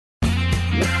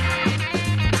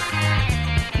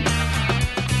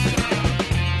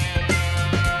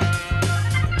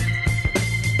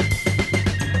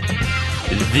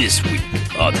This week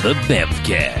on the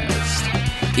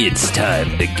Bamfcast, it's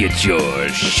time to get your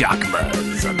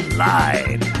Shakmas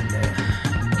aligned.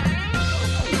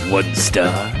 1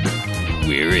 star,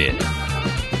 we're in.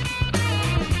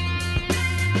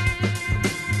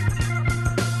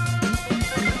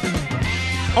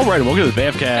 All right, welcome to the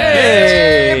Bamfcast.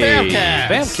 Hey,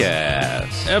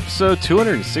 Bamfcast. Episode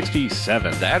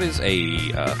 267. That is a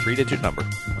 3-digit number.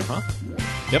 Uh-huh.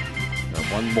 Yep.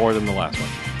 One more than the last one.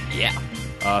 Yeah.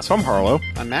 So I'm Harlow.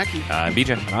 I'm Mackie. I'm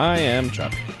BJ. I am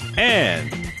Chuck. And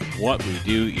what we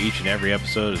do each and every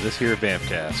episode of this here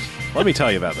Bamfcast. Let me tell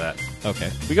you about that.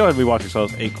 Okay. We go ahead and we watch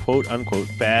ourselves a quote-unquote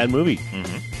bad movie.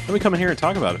 Mm-hmm. Then we come in here and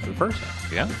talk about it for the first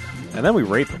time. Yeah. And then we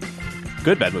rate them.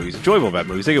 Good bad movies, enjoyable bad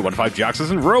movies. They get 1 to 5 Joxes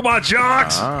and Robot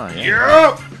Jocks!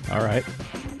 Yeah. All right.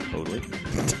 Totally.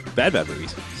 Bad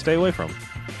movies. Stay away from them.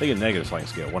 They get a negative sliding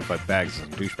scale. 1 to 5 bags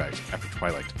and douchebags after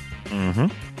Twilight.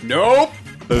 Mm-hmm. Nope.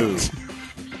 Boom.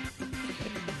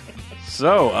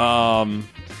 So,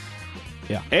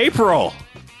 Yeah. April.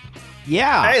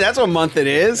 Yeah. Hey, that's what month it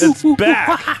is. It's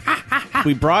back.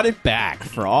 We brought it back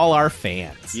for all our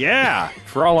fans. Yeah.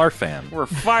 For all our fans. We're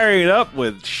firing it up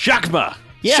with Shakma.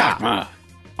 Yeah. Shakma.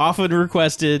 Often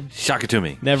requested, Shock it to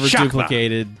me. never Shakma.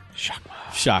 duplicated.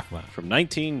 Shakma. From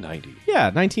 1990. Yeah,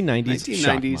 1990s.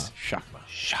 1990s.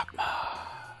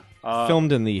 Shakma.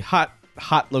 Filmed in the hot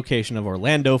location of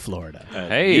Orlando, Florida.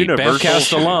 Hey, Universal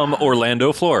Bamfcast alum,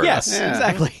 Orlando, Florida. Yes, Yeah.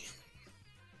 exactly.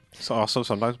 So also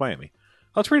sometimes Miami.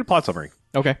 Let's read a plot summary.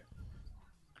 Okay.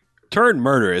 Turned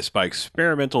murderous by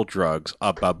experimental drugs,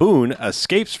 a baboon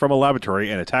escapes from a laboratory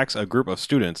and attacks a group of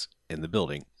students in the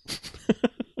building.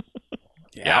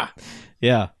 Yeah.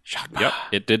 Yeah. Yep.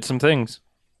 It did some things.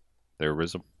 There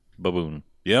was a baboon.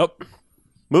 Yep.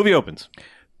 Movie opens.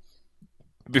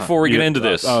 Before we get into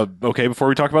this, Okay, before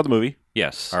we talk about the movie.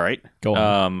 yes. All right. Go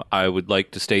on. I would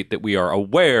like to state that we are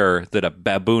aware that a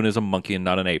baboon is a monkey and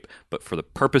not an ape, but for the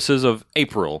purposes of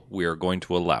April, we are going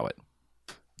to allow it.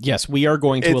 Yes, we are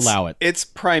going to allow it. It's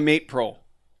Primate Pro.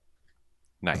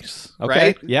 Nice. Okay.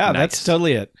 right? Yeah, Nice. that's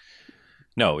totally it.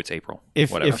 No, it's April.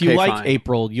 If Whatever. if you Okay, like fine.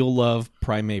 April, you'll love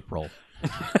Prime April,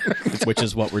 which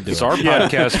is what we're doing. It's our Yeah.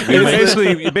 podcast. We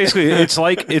make Basically, it's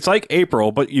like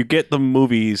April, but you get the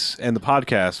movies and the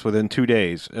podcast within 2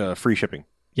 days, free shipping.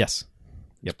 Yes.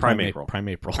 Yeah, Prime April. Prime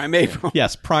April. Primate Pro.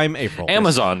 Yes, Prime April.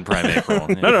 Amazon Prime April.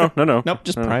 No. Nope,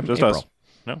 just No, Prime just April. us.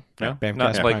 No, Bamcast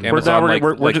not Prime like April. Amazon,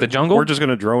 We're like the jungle. We're just going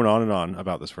to drone on and on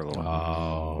about this for a little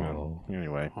while. Oh.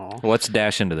 Anyway. Let's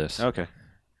dash into this. Okay.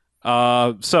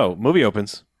 So, movie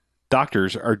opens.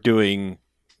 Doctors are doing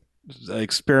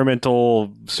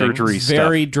experimental surgery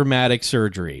Very stuff. dramatic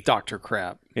surgery. Dr.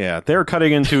 Crap. Yeah, they're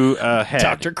cutting into a head.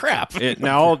 Dr. Crap.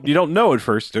 Now, you don't know at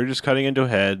first. They're just cutting into a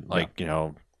head,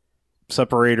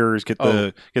 separators, get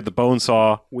the bone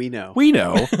saw. We know. We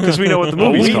know, because we know what the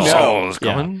movie's We called. know. It's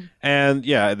Yeah. coming. And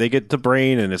yeah, they get the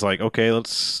brain, and it's like, okay,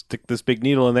 let's stick this big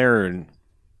needle in there and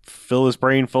fill this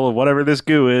brain full of whatever this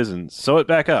goo is and sew it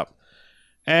back up.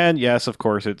 And yes, of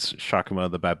course, it's Shakma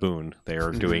the baboon. They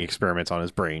are doing experiments on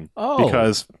his brain. Oh.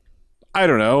 Because, I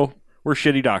don't know, we're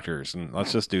shitty doctors, and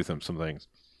let's just do some things.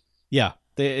 Yeah.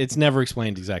 It's never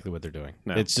explained exactly what they're doing.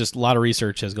 No. It's just a lot of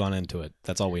research has gone into it.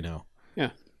 That's all we know.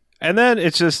 And then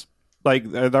it's just like,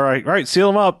 they're like, all right, seal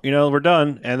them up, we're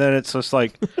done. And then it's just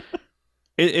like,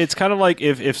 it's kind of like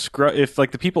if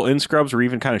like the people in Scrubs were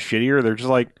even kind of shittier, they're just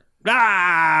like, what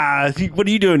are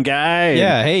you doing, guy? And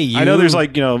Yeah, hey, you. I know there's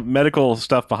like, medical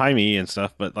stuff behind me and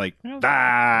stuff, but like, I'm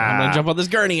going to jump on this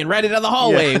gurney and ride it down the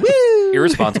hallway. Yeah. Woo!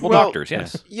 Irresponsible Well, doctors,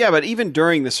 yes. Yeah, but even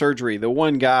during the surgery, the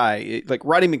one guy, like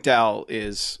Roddy McDowall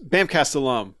is Bamcast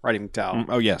alum, Roddy McDowall.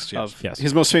 Oh, yes. Of Yes.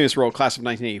 his most famous role, class of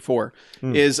 1984,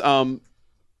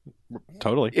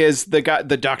 Totally. is the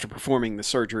doctor performing the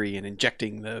surgery and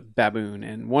injecting the baboon,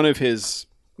 and one of his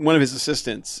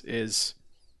assistants is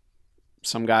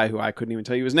some guy who I couldn't even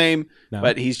tell you his name, No.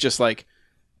 but he's just like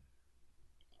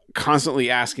constantly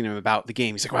asking him about the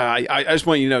game. He's like, "Well, I just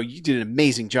want you to know you did an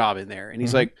amazing job in there," and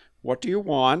he's like, "What do you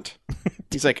want?"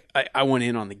 He's like, I want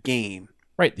in on the game.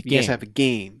 Right, the You game. guys have a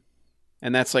game."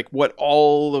 And that's like what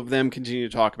all of them continue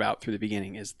to talk about through the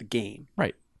beginning is the game.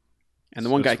 Right. And the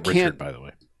one guy That's Richard, can't. by the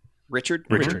way. Richard?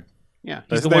 Yeah.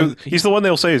 He's the one- He's the one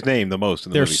they'll say his name the most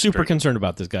in the They're movie. super concerned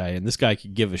about this guy, and this guy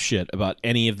could give a shit about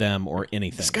any of them or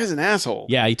anything. This guy's an asshole.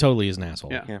 Yeah, he totally is an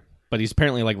asshole. Yeah. But he's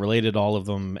apparently like related to all of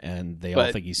them, and they all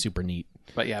But- think he's super neat.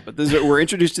 But this is, we're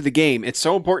introduced to the game. It's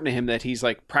so important to him that he's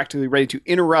like practically ready to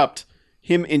interrupt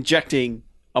him injecting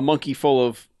a monkey full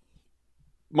of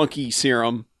monkey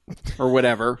serum or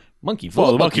whatever. Monkey full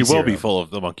Well, of the monkey will serum. be full of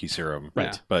the monkey serum.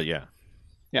 Right. But yeah.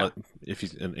 Yeah. But if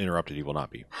he's interrupted, he will not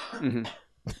be. Mhm.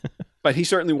 But he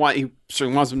certainly wants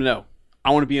them to know,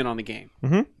 I want to be in on the game.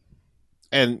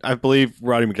 And I believe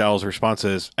Roddy McDowell's response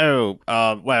is, "Oh,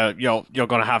 well, you're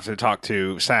going to have to talk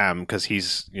to Sam because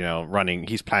he's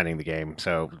he's planning the game.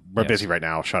 So we're busy right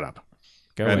now. Shut up."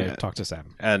 Go away. Talk to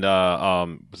Sam. And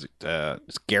was it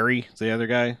it's Gary, the other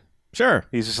guy? Sure.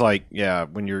 He's just like, yeah,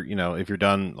 when you're if you're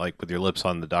done like with your lips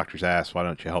on the doctor's ass, why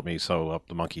don't you help me sew up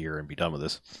the monkey here and be done with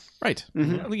this? Right.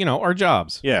 Our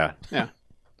jobs. Yeah,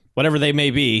 Whatever they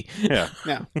may be. yeah.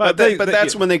 Yeah, but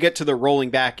that's when they get to the rolling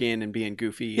back in and being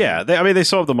goofy. Yeah, they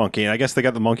sew up the monkey, and I guess they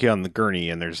got the monkey on the gurney,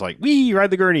 and there's like, "Wee,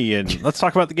 ride the gurney, and let's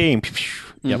talk about the game."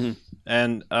 Yep.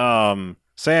 And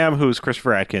Sam, who's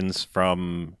Christopher Atkins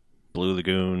from Blue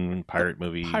Lagoon, pirate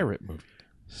movie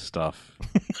stuff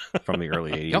from the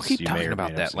early 80s. Y'all keep You may talking or may about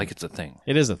not that have like it's a thing.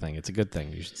 It is a thing. It's a good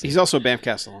thing. You should see. He's also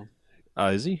Bamcast alone. seen.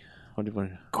 Is he? What do you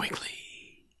Quigley.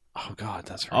 Oh God,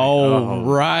 that's right. Oh,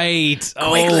 right.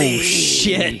 Quigley. Oh,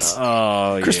 shit.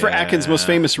 Oh, Christopher yeah. Atkins' most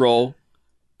famous role.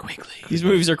 Quigley. These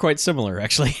movies are quite similar,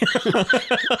 actually.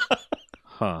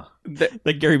 Huh?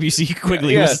 That Gary Busey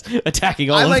Quigley Yeah. was attacking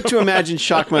all I of like them. to imagine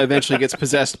Shockma eventually gets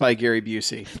possessed by Gary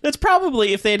Busey. That's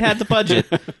probably, if they'd had the budget,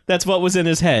 that's what was in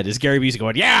his head, is Gary Busey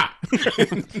going, yeah,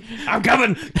 I'm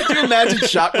coming. Can you imagine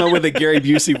Shockma with a Gary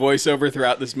Busey voiceover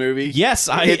throughout this movie? Yes,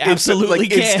 I It's absolutely like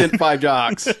can. instant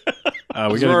 $5.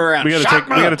 We We're around.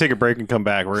 gotta take a break and come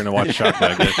back. We're gonna watch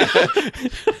Shockman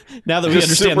again. Now that we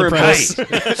Just understand the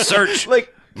premise. Search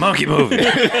Like, monkey movie.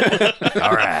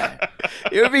 All right.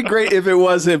 it would be great if it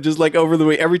was him just like over the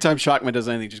way. Every time Shockma does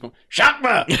anything, just going,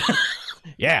 Shockma!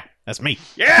 Yeah, that's me.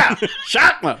 Yeah!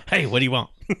 Shockma! Hey, what do you want?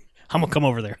 I'm going to come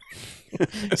over there.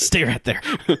 Stay right there.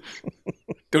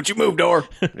 Don't you move, door.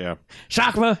 Yeah.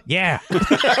 Shockma, yeah.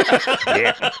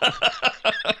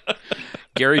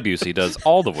 Gary Busey does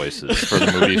all the voices for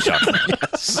the movie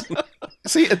Shockman.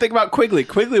 See, and think about Quigley.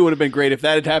 Quigley would have been great if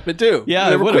that had happened too. Yeah, it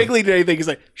Whenever would've. Quigley did anything, he's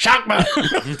like, Shockma!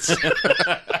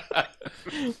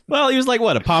 Well, he was like,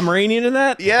 what, a Pomeranian in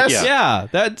that? Yes. Yeah,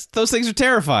 those things are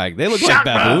terrifying. They look Shockma! like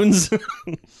baboons.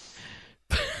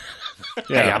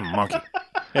 Yeah. Hey, I'm a monkey.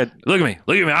 Look at me.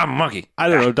 I'm a monkey. I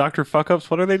don't know, Dr. Fuck-Ups,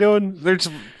 what are they doing? They're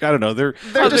just, I don't know, they're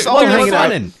just all they're hanging out.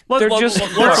 funning. They're just They're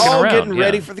fucking all around, getting yeah.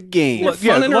 ready for the game.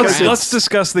 funning around. let's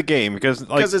discuss the game, because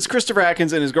Because it's Christopher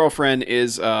Atkins and his girlfriend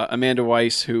is Amanda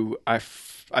Weiss, who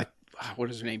what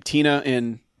is her name? Tina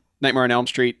in Nightmare on Elm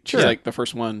Street. She's Sure. like the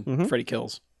first one Freddy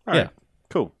kills. all right, Yeah.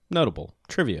 cool. Notable.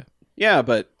 Trivia. Yeah,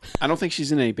 but I don't think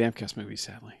she's in any Bamcast movies,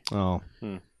 sadly. Oh.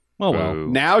 Oh, well. Boo.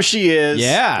 Now she is.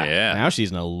 Yeah. Yeah. Now she's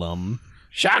an alum.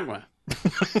 Shockma.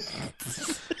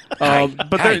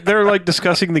 But they're like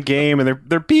discussing the game, and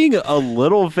they're being a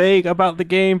little vague about the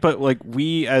game, but like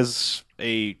we as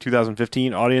a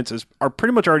 2015 audience are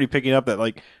pretty much already picking up that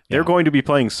like they're going to be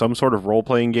playing some sort of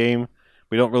role-playing game.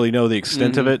 We don't really know the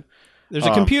extent of it. There's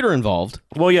a computer involved.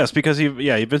 Well, yes, because he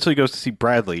eventually goes to see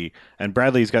Bradley, and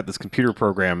Bradley's got this computer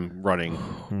program running.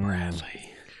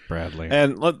 Bradley.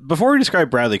 And before we describe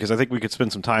Bradley, because I think we could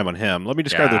spend some time on him, let me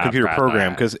describe the Yeah, computer Bradley.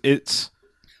 program, because it's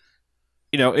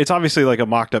obviously like a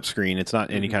mocked up screen. It's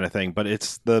not any kind of thing, but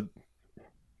it's the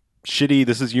shitty,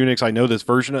 this is Unix, I know this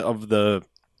version of the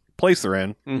place they're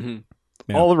in, Mm-hmm.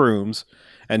 Yeah. all the rooms,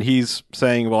 and he's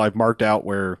saying, well, I've marked out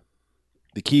where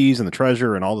the keys and the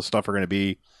treasure and all the stuff are going to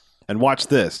be, and watch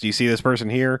this. Do you see this person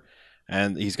here?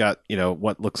 And he's got,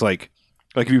 what looks like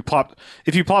if you plop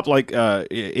like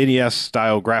NES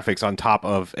style graphics on top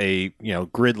of a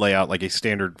grid layout, like a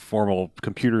standard formal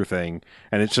computer thing,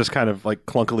 and it's just kind of like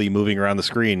clunkily moving around the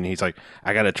screen. And he's like,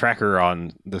 I got a tracker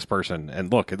on this person, and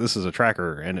look, this is a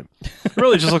tracker, and it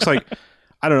really just looks like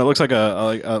I don't know, it looks like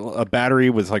a battery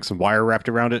with like some wire wrapped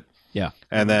around it, Yeah.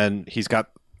 and then he's got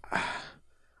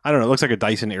I don't know, it looks like a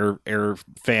Dyson air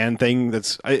fan thing.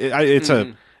 That's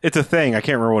it's a thing. I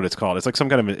can't remember what it's called. It's like some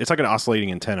kind of it's like an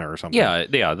oscillating antenna or something.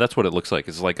 Yeah, that's what it looks like.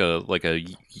 It's like a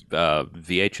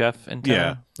VHF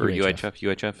antenna or UHF.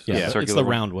 UHF. Yeah, it's circular the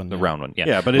one? round one. The yeah. round one. Yeah,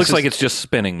 Yeah, but looks it's like just- it's just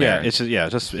spinning Yeah, there. it's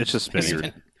just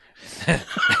spinning.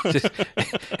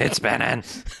 It's spinning.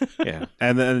 Yeah,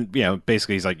 and then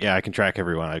basically he's like, yeah, I can track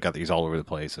everyone. I've got these all over the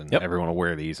place, and Yep. everyone will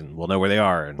wear these, and we'll know where they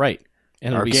are. And Right.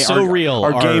 And it'll be ga- so real.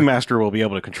 Our game master will be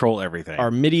able to control everything.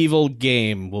 Our medieval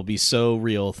game will be so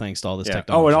real thanks to all this yeah.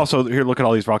 technology. Oh, and also here, look at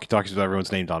all these walkie-talkies with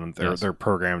everyone's named on them. They're Yes. they're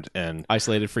programmed and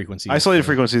isolated frequencies. isolated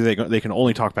frequencies. They can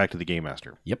only talk back to the game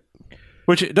master. Yep.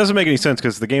 Which it doesn't make any sense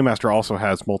because the game master also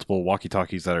has multiple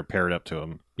walkie-talkies that are paired up to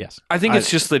him. Yes. I think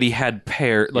it's just that he had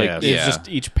pair like Yeah. It's just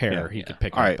each pair he could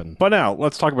pick All up. right, And but now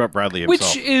let's talk about Bradley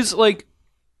himself. which is like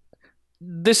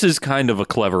this is kind of a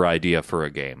clever idea for a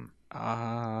game.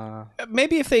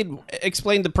 maybe if they'd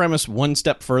explained the premise one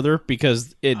step further,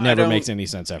 because it never don't- makes any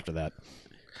sense after that.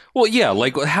 Well, yeah,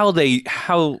 like how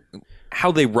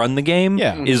they run the game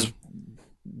Yeah. is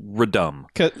redum.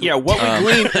 Yeah, what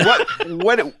we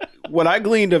gleaned, what I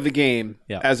gleaned of the game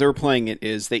Yeah. as they were playing it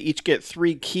is they each get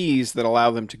 3 keys that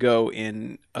allow them to go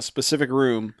in a specific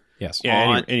room. Yes.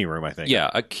 Yeah, any room, I think.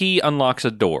 Yeah, a key unlocks a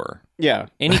door. Yeah,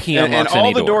 Any key and unlocks all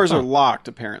any the door. doors are locked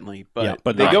apparently, but, Yeah,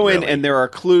 but they not go in really. and there are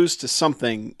clues to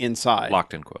something inside,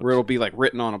 Locked in quotes. where it'll be like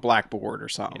written on a blackboard or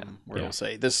something, where Yeah. it'll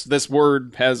say this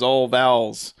word has all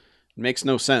vowels, it makes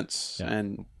no sense, Yeah.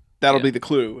 and that'll Yeah. be the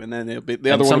clue, and then it'll be the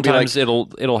And other one will be like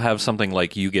sometimes it'll have something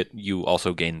like you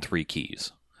also gain 3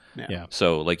 keys. Yeah.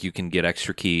 So like you can get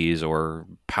extra keys or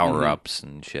power ups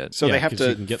and shit. so Yeah, they have 'cause to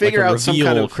you can get, figure like, a out some reveal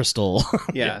kind of crystal.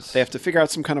 yeah, Yes. they have to figure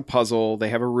out some kind of puzzle. They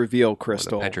have a reveal Or the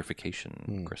crystal,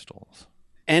 petrification crystals.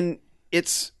 and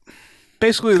it's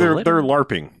Basically, they're Glitter?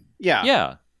 LARPing. yeah,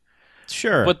 Yeah,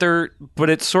 Sure. but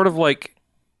it's sort of like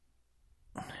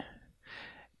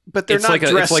but they're it's not like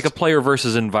dressed. it's like a player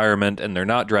versus environment, and they're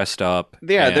not dressed up.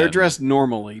 yeah, they're and- dressed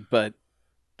normally, but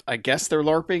I guess they're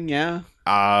LARPing, yeah,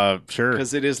 Sure.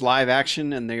 because it is live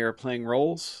action and they are playing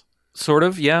roles. Sort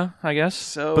of, yeah, I guess.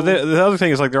 So, But the other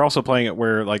thing is like they're also playing it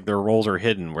where like their roles are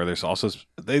hidden, where there's also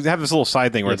they have this little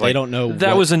side thing where Yeah, it's they like don't know. That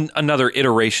what- was another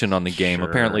iteration on the game. Sure.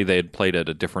 Apparently, they had played it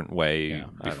a different way Yeah,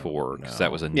 I don't before because know.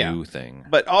 that was a Yeah. new thing.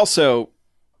 but also,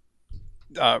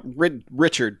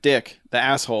 Richard Dick, the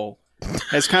asshole,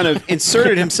 has kind of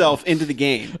inserted himself into the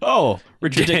game. Oh,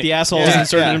 Richard Dick the asshole has Yeah,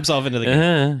 inserted yeah. himself into the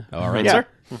game. All right, Yeah.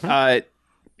 sir.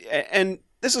 And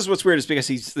this is what's weird is because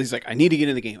he's like, I need to get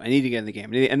in the game. I need to get in the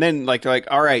game. And then like they're like,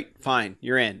 all right, fine,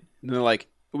 you're in. And they're like,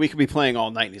 we could be playing all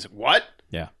night. And he's like, what?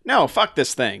 Yeah. No, fuck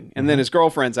this thing. And then his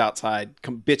girlfriend's outside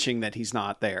bitching that he's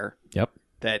not there. Yep.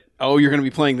 That, oh, you're going to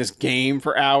be playing this game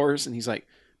for hours. And he's like,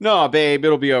 no, babe,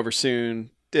 it'll be over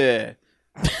soon. Duh.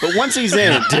 But once he's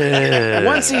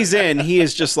in, he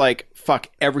is just like, fuck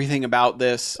everything about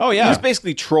this. Oh, yeah. He's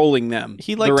basically trolling them.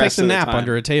 He the like rest takes a of the nap time.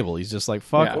 under a table. He's just like,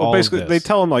 fuck Yeah. all well, basically of they this.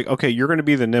 tell him like, okay, you're going to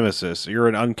be the nemesis. You're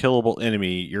an unkillable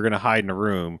enemy. You're going to hide in a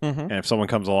room, and if someone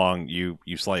comes along, you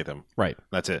slay them. Right.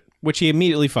 That's it. Which he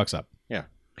immediately fucks up.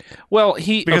 Well,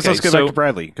 he Because okay, let's get so back to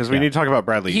Bradley because we Yeah. need to talk about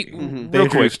Bradley. He- They real quick.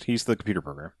 introduced he's the computer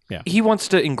program. he wants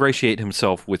to ingratiate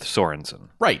himself with Sorensen,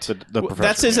 Right. The That's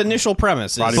professor, his yeah. initial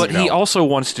premise. Roddy Is, but he McDowell. also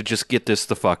wants to just get this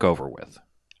the fuck over with.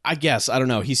 I guess. I don't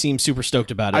know. He seems super stoked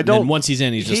about it. I And then don't- once he's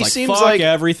in, he's just he like, seems fuck like-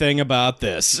 everything about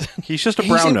this. He's just a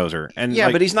He's brown in- noser, and Yeah,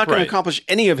 like, but he's not going right. to accomplish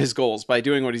any of his goals by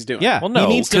doing what he's doing. Yeah. Well, no,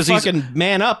 he needs to 'cause he's- fucking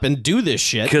man up and do this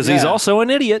shit. Because he's Yeah. also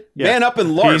an idiot. Yeah. Man up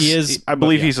and larp. He is. I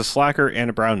believe yeah. he's a slacker and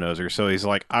a brown noser, so he's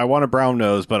like, I want a brown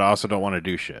nose, but I also don't want to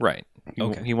do shit. Right. He,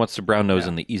 Okay. he wants to brown nose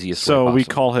in the easiest way So we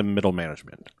possible. call him middle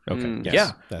management. Okay. Yes.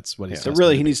 Yeah. That's what he's So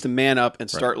really, he needs to man up and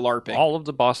start LARPing. all of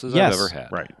the bosses Yes. I've ever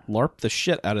had. Right. LARP the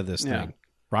shit out of this Yeah. thing.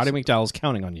 Roddy McDowell's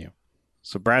counting on you.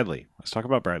 So Bradley, let's talk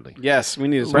about Bradley. Yes, we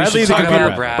need to. Bradley, should the talk computer,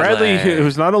 about Bradley.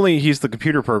 who's not only he's the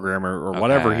computer programmer or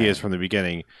whatever Okay. he is from the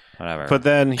beginning, Whatever. but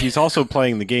then he's also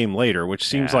playing the game later, which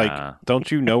seems Yeah. like,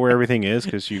 don't you know where everything is?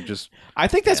 Because you just I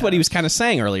think that's what he was kind of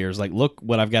saying earlier. Is like, look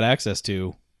what I've got access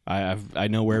to. I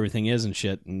know where everything is and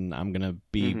shit, and I'm gonna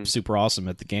be super awesome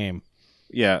at the game.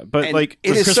 yeah, but And like,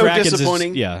 it is Chris so Rackins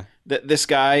disappointing yeah. that this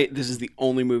guy. This is the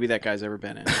only movie that guy's ever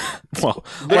been in. well,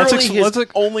 Literally, his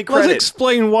only let's credit.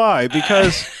 explain why.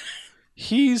 Because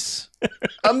he's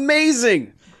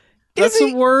Amazing. that's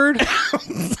a word.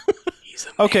 He's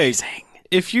Okay, amazing.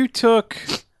 if you took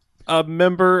a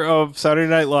member of Saturday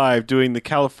Night Live doing the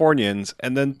Californians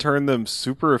and then turned them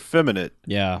super effeminate,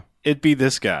 Yeah. it'd be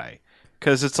this guy.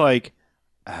 Because it's like,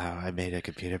 oh, I made a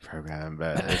computer program,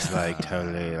 but it's like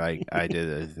totally like I did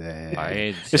a thing.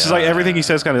 It's just like everything he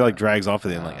says kind of like drags off at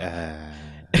the end,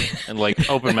 like, and like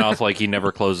open mouth, like he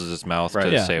never closes his mouth Right.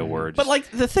 to Yeah. say a word. But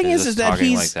like the thing He's is just that talking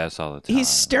he's like this all the time. he's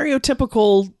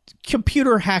stereotypical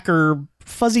computer hacker,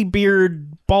 fuzzy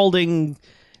beard, balding,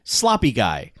 sloppy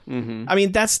guy. Mm-hmm. I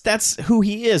mean, that's who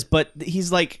he is. But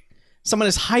he's like someone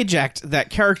has hijacked that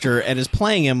character and is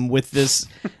playing him with this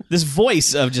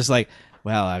voice of just like,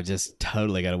 well, I've just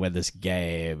totally got to win this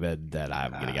game, and then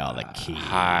I'm gonna get all the keys.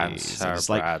 I'm It's so just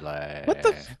like, Bradley. what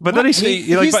the? but then He's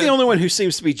like, the only one who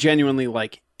seems to be genuinely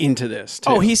like into this. Too.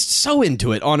 Oh, he's so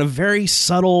into it on a very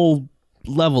subtle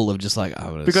level of just like, I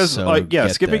would because like yeah,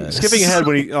 skipping ahead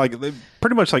when he like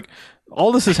pretty much like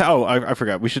all this is how I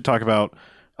forgot we should talk about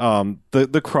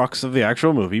the crux of the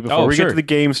actual movie before Oh, we sure. get to the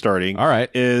game starting. All right.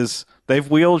 is they've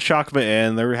wheeled Shakma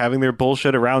in, they're having their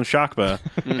bullshit around Shakma,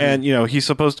 and you know he's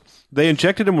supposed they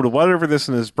injected him with whatever this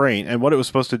in his brain, and what it was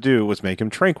supposed to do was make him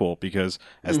tranquil because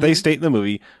as they state in the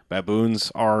movie,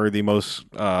 baboons are the most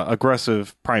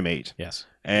aggressive primate. Yes.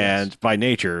 And by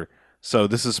nature, So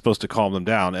this is supposed to calm them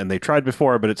down, and they tried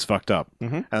before, but it's fucked up.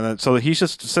 Mhm. And then so he's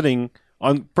just sitting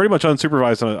on pretty much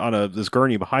unsupervised on this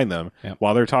gurney behind them Yep.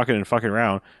 while they're talking and fucking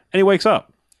around, and he wakes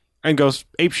up and goes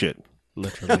ape shit.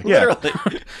 Literally. Yeah.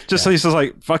 Literally. Just so he's just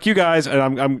like, fuck you guys, and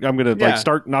I'm gonna Yeah. like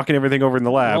start knocking everything over in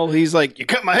the lab. Well, he's like, you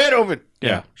cut my head open.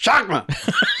 Yeah. Shockma.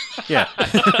 Yeah.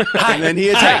 And then he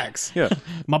attacks. Yeah.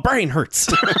 My brain hurts.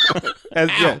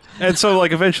 And so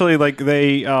like eventually like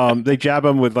they jab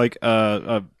him with like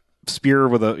a spear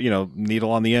with a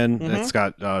needle on the end. Mhm. It's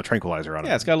got tranquilizer on it.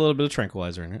 Yeah, it's got a little bit of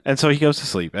tranquilizer in it. And so he goes to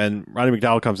sleep, and Roddy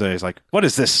McDowell comes in and he's like, "What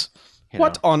is this? You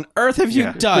What know? on earth have you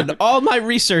Yeah. done? All my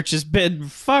research has been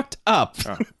fucked up.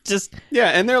 Just Yeah,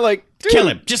 and they're like, dude, kill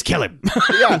him. Just kill him.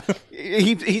 Yeah.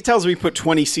 He tells me put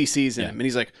 20 cc's in him, and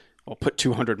he's like, well, put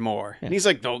 200 more. And he's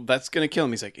like, no, that's going to kill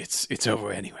him. He's like, it's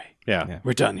over anyway. Yeah, Yeah.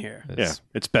 We're done here. yeah,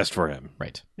 it's best for him."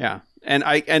 Right. Yeah. And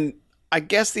I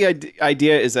guess the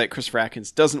idea is that Christopher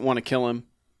Atkins doesn't want to kill him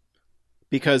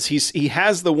because he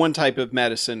has the one type of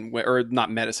medicine, or not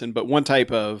medicine, but one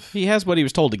type of He has what he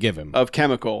was told to give him.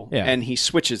 chemical, Yeah. and he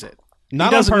switches it. Not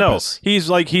He on doesn't know. purpose.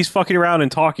 He's fucking around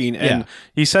and talking, and Yeah.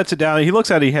 he sets it down. And he looks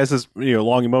at it. He has this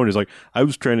long emotion. He's like, "I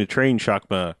was trying to train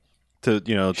Shakma to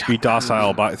to be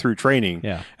docile through training."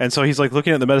 Yeah. And so he's like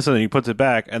looking at the medicine, and he puts it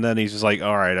back, and then he's just like,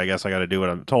 "All right, I guess I got to do what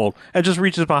I'm told," and just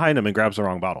reaches behind him and grabs the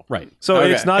wrong bottle. Right. So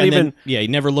Okay. it's not And even. then, he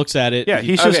never looks at it. Yeah, He-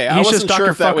 he's just Okay, I he's wasn't just sure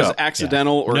Dr. if that Fuck was Up.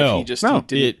 accidental or No. if he just No. he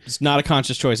didn't. it's not a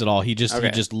conscious choice at all. He just Okay.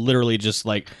 literally just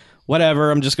like,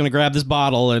 whatever, I'm just going to grab this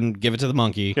bottle and give it to the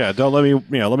monkey. Yeah, don't let me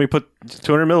let me put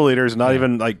 200 milliliters and not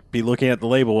even like be looking at the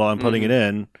label while I'm putting it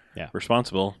in. Yeah.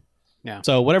 Responsible.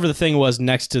 So whatever the thing was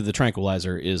next to the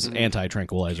tranquilizer is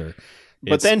anti-tranquilizer.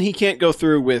 But It's- then he can't go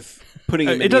through with putting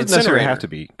him in It the doesn't necessarily incinerator. have to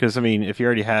be because I mean, if he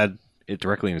already had it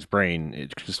directly in his brain,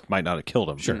 it just might not have killed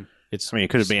him. Sure. It's I mean, it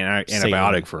could have been an Saline.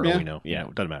 antibiotic for all Yeah. we know. Yeah.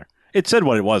 It doesn't matter. It said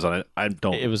what it was on it. I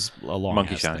don't. it was a long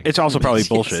Monkey ass shine. thing. It's also probably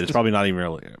bullshit. It's probably not even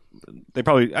really. They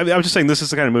probably. I mean, I'm just saying this is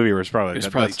the kind of movie where it's probably. It's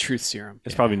probably truth serum.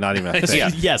 It's probably not even a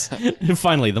thing. Yes.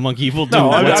 Finally, the monkey will do No,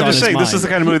 I'm what's on just his saying this is the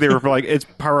mind. kind of movie they were like. It's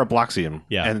parabloxium.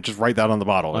 Yeah. And just write that on the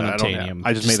bottle. I don't. Unobtainium.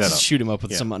 I just made that up. Shoot him up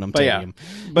with some unobtainium.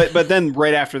 But yeah. But then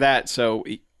right after that, so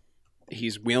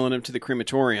he's wheeling him to the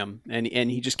crematorium, and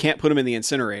he just can't put him in the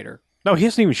incinerator. No, he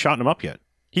hasn't even shot him up yet.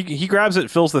 He grabs it,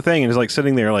 fills the thing, and is like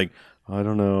sitting there like, I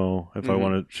don't know if I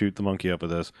want to shoot the monkey up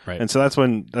with this. Right. And so that's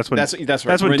when That's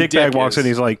right. when Dick Bag walks is- in.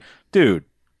 He's like, dude,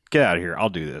 get out of here. I'll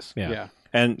do this. Yeah. yeah.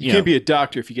 And You can't be a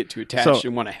doctor if you get too attached So-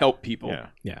 and want to help people Yeah.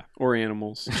 Yeah. or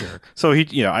animals. So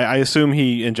he, I assume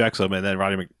he injects him, and then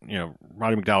Roddy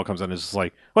McDowell comes in and is just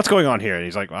like, "What's going on here?" And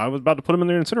he's like, "I was about to put him in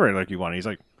the incinerator like you wanted." He's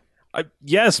like,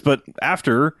 "Yes, but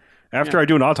after I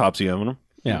do an autopsy on him,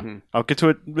 Yeah. I'll get to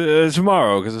it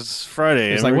tomorrow because it's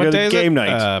Friday It's and like, we're what gonna day is game it?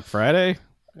 night." Friday?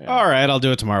 All right, I'll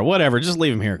do it tomorrow. Whatever. Just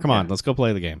leave him here. Come on, let's go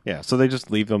play the game. Yeah, so they just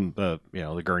leave them, the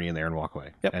gurney in there and walk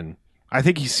away. Yep. And I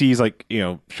think he sees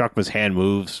Shakma's hand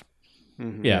moves.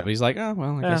 Yeah, but he's like, oh,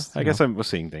 well, I guess I was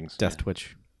seeing things. death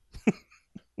twitch.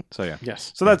 So yeah.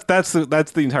 Yes. So that's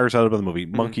the entire setup of the movie.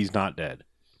 Monkey's not dead.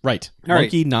 Right. All right.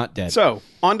 Monkey not dead. So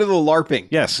on to the LARPing.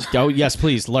 Yes. Oh, yes,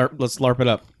 please. Let's LARP it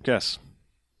up. Yes.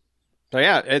 So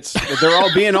yeah, they're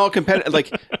all being all competitive.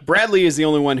 Like Bradley is the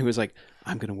only one who is like,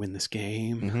 I'm going to win this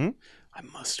game. Mm-hmm. I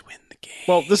must win the game.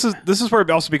 Well, this is where it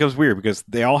also becomes weird because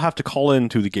they all have to call in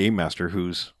to the game master,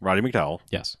 who's Roddy McDowell,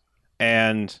 Yes.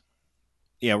 and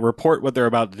report what they're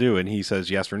about to do, and he says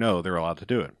yes or no. They're allowed to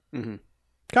do it. Mhm.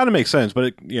 Kind of makes sense,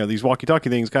 but these walkie-talkie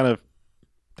things kind of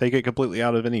take it completely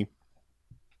out of any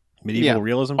medieval Yeah.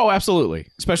 realism. Oh, absolutely.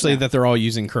 Especially that they're all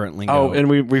using current lingo. Oh, and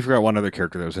we forgot one other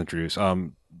character that was introduced.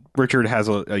 Richard has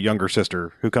a younger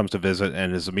sister who comes to visit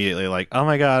and is immediately like, "Oh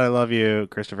my god, I love you,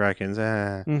 Christopher Atkins.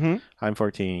 mm-hmm. I'm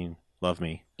 14. Love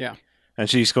me." Yeah. And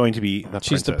she's going to be the princess.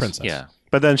 She's the princess. Yeah.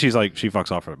 But then she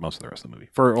fucks off for most of the rest of the movie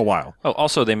for a while. Oh,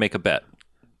 also they make a bet.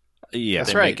 Yeah.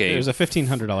 They right. make a- It was a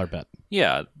 $1,500 bet.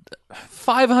 Yeah,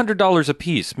 $500 a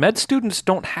piece. Med students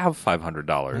don't have $500.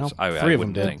 Well, I three of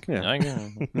wouldn't them think. did.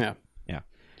 I- Yeah. Yeah.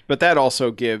 But that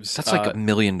also gives That's like $1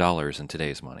 million in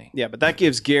today's money. yeah, but that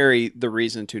gives Gary the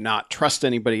reason to not trust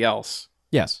anybody else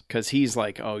Yes. because he's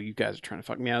like, oh, you guys are trying to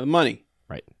fuck me out of the money.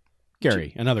 Right.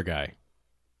 Gary, another guy.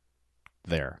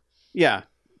 There. Yeah,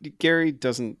 Gary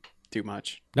doesn't do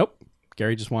much. Nope.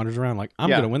 Gary just wanders around like, I'm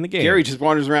Yeah. going to win the game. Gary just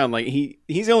wanders around like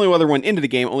he's the only other one into the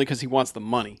game only because he wants the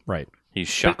money. Right. He's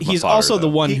But shocked. he's also the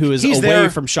one who is he's away there-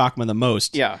 from Shockman the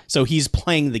most. Yeah. So he's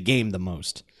playing the game the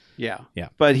most. Yeah, Yeah.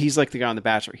 But he's like the guy on The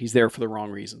Bachelor. He's there for the wrong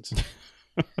reasons.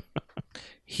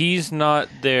 He's not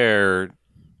there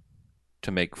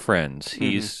to make friends.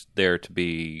 He's there to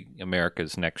be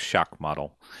America's next shock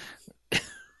model.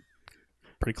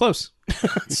 Pretty close.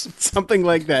 Something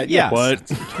like that. Yeah. What?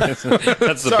 That's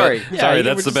the Sorry. Be- Yeah, sorry, you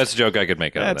that's were the just- best joke I could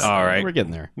make out of That's that. All right. We're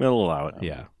getting there. We'll allow it.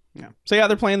 Yeah. Yeah. So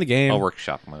they're playing the game. I'll work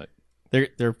Shockma.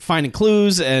 They're finding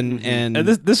clues and And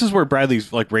this is where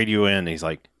Bradley's like radio in. He's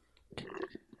like,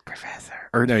 Professor,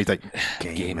 or no, he's like,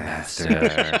 Game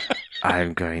Master.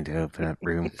 I'm going to open up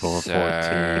room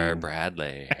 414.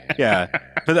 Bradley. Yeah,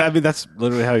 but I mean that's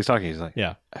literally how he's talking. He's like,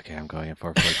 Yeah. okay, I'm going in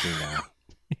 414 now.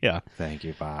 Yeah. Thank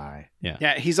you. Bye.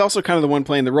 Yeah, he's also kind of the one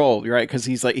playing the role, right? Because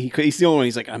he's like he's the only one.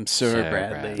 He's like, I'm Sir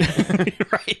Bradley.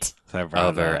 Right.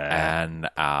 Other and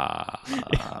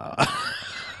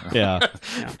Yeah.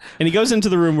 And he goes into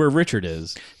the room where Richard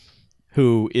is,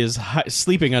 who is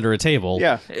sleeping under a table.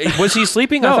 Yeah, Was he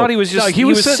sleeping? I thought he was just he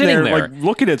was sitting there, there. like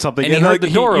looking at something, and he heard like, the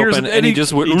door hears- open, and he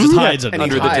just went, he just hides And he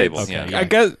under the hides. table. Okay, Yeah. yeah. I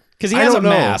guess Because he I has a don't know.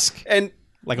 mask. and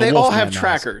Like a they all Wolfman have mask.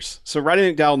 trackers, so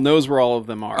Roddy McDowell knows where all of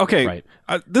them are. Okay, Right.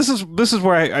 this is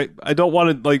where I don't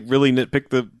want to like really nitpick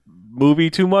the movie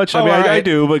too much. I Oh, mean, all I right.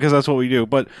 do because that's what we do.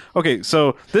 But okay,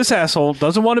 so this asshole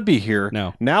doesn't want to be here.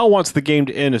 No. Now wants the game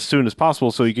to end as soon as possible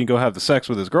so he can go have the sex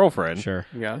with his girlfriend. Sure.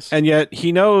 Yes. And yet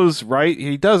he knows, right?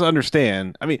 He does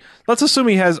understand. I mean, let's assume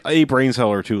he has a brain cell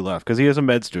or two left because he is a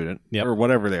med student Yep. or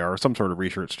whatever they are, some sort of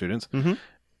research students. Mhm.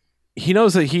 He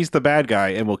knows that he's the bad guy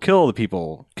and will kill the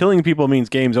people. Killing people means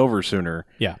game's over sooner.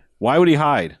 Yeah. Why would he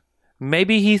hide?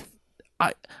 Maybe he.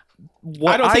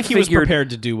 I don't think he was figured- prepared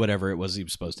to do whatever it was he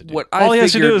was supposed to do. What All I he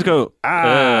has to do figured- is go, Yeah,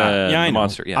 I the know.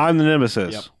 monster. Yeah. I'm the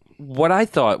nemesis. Yep. What I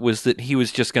thought was that he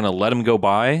was just going to let him go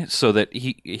by, so that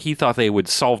he thought they would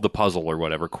solve the puzzle or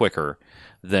whatever quicker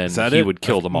than Is that he it? would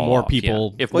kill them all. more off.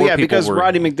 people- Yeah. If Well, more yeah, people because were,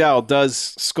 Roddy McDowell does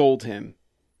scold him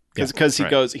because he right.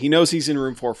 goes, he knows he's in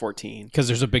room 414. Because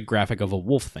there's a big graphic of a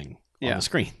wolf thing on Yeah. the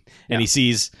screen. And Yeah. he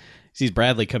sees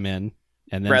Bradley come in,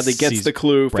 and then Bradley gets sees the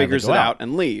clue, Bradley figures go it out. out,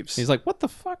 and leaves. He's like, what the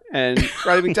fuck? and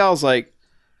Roddy McDowell's like,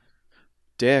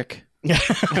 Dick,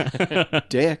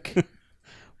 Dick,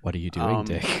 What are you doing, Um,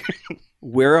 Dick?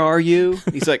 where are you?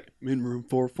 He's like, I'm in room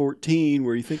 414.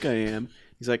 Where do you think I am?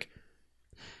 He's like,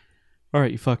 All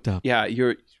right, you fucked up. yeah,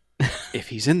 you're. If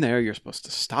he's in there, you're supposed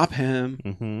to stop him.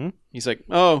 Mm-hmm. He's like,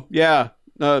 oh yeah,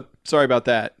 sorry about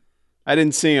that. I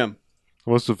didn't see him.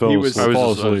 What's the He film? was- I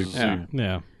fall asleep. Yeah.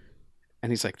 Yeah.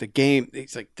 And he's like, the game.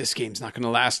 He's like, this game's not going to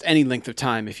last any length of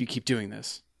time if you keep doing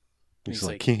this. He's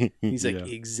like, he's like, yeah.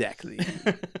 exactly.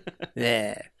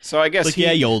 Yeah. So I guess Like,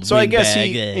 yeah, you old So I guess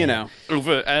windbag, he, you know,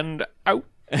 over and out.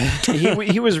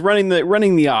 he was running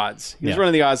the odds. He was Yeah.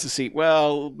 running the odds to see.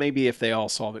 Well, maybe if they all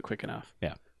solve it quick enough.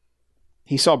 Yeah.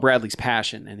 He saw Bradley's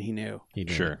passion and he knew. He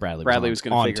knew Sure. that Bradley, Bradley on- was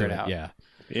gonna onto figure it out. Yeah.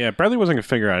 Yeah, Bradley wasn't going to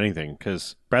figure out anything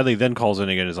because Bradley then calls in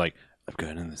again and is like, I'm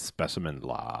going in the specimen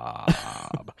lab.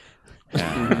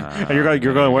 And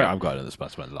you're going where? I'm going to the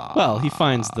specimen lab. Well, he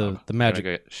finds the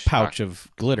magic pouch of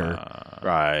glitter.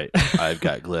 Right. I've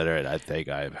got glitter and I think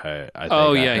I've heard. I think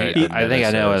Oh I yeah, heard he, the I think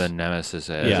I know where the nemesis.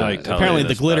 nemesis is. yeah. like telling Apparently, you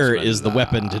the the glitter specimen is the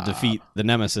weapon to lab. defeat the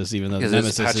nemesis, even though the 'Cause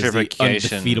it's nemesis is the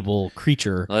petrification. undefeatable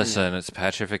creature. Listen, it's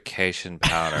petrification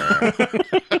powder.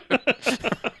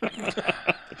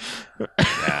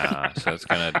 Yeah, so it's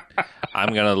gonna.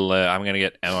 I'm gonna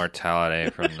get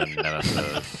immortality from the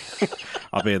nemesis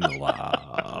I'll be in the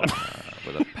lab.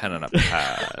 with a pen and a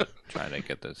pad, trying to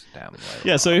get this damn.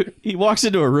 Yeah, so he walks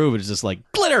into a room and it's just like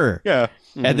glitter, Yeah.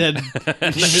 and then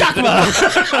Shockma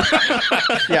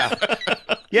Yeah.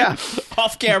 Yeah.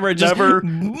 off camera, just Never,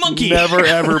 monkey. never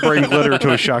ever bring glitter to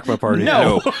a Shockma party.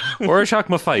 No. or a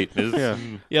Shockma fight. Yeah.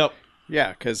 Yep, Yeah.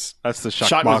 Because That's the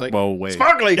Shockma's like, Shockma way.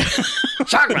 sparkly.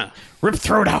 Shockma. rip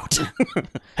throat out.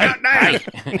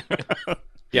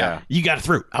 Yeah. You got a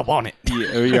throat. I want it.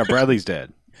 Yeah, Bradley's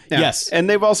dead. Yeah. Yes. And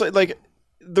they've also, like,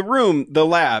 the room, the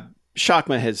lab,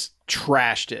 Shockma has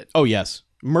trashed it. Oh yes,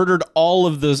 murdered all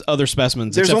of those other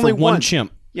specimens There's except only for one one.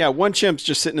 chimp. Yeah. One chimp's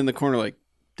just sitting in the corner, like,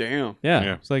 damn. Yeah.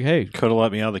 Yeah. It's like, hey, Could have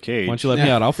let me out of the cage. why don't you let me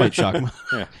out? I'll fight Shockma.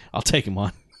 Yeah. I'll take him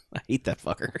on. I hate that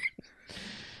fucker.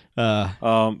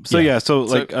 So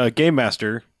like Game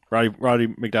Master Roddy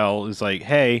McDowell is like,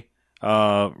 hey,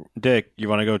 Dick, you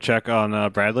want to go check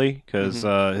on Bradley because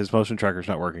his motion tracker's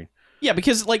not working. Yeah,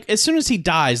 because like as soon as he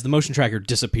dies, the motion tracker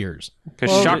disappears. Because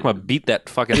Shockma beat that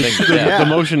fucking thing to death. The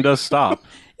motion does stop.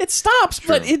 It stops,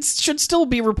 but it should still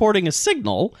be reporting a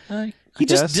signal. He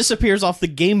just guess. disappears off the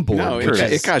game board. No, True.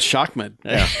 it got Shockma.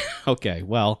 Yeah. Okay,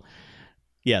 well,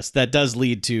 yes, that does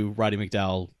lead to Roddy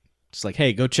McDowell just like,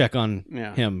 hey, go check on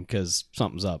Yeah. him because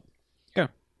something's up.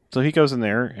 So he goes in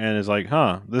there and is like,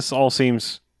 this all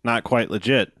seems not quite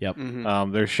legit. Yep.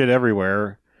 Mhm. There's shit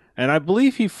everywhere. And I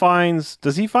believe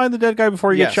does he find the dead guy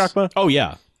before he Yes. gets Shockma? Oh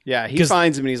yeah, Yeah. He 'Cause-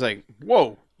 finds him and he's like,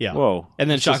 whoa. yeah. Whoa. And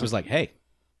then It's just- Shockma's like, hey,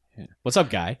 What's up,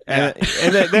 guy? And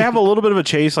they have a little bit of a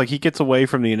chase. Like he gets away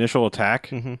from the initial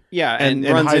attack Yeah, and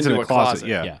runs hides into in a closet.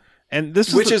 Yeah. Yeah. And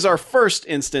this Which the- is our first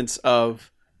instance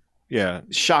of yeah.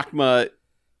 Shakma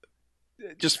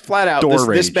just flat out Door this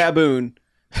rage. baboon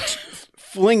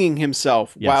flinging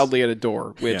himself Yes. wildly at a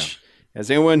door, which, as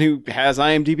anyone who has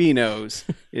IMDb knows,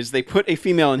 is they put a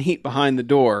female in heat behind the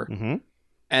door,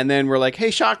 and then we're like, "Hey,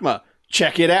 Shakma,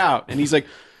 check it out," and he's like,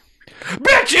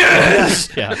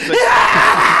 Bitches!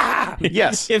 Yeah.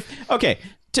 "Yes."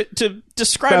 To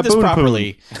describe this Baboon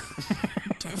properly,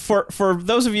 for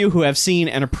those of you who have seen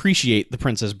and appreciate The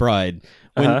Princess Bride,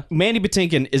 when Mandy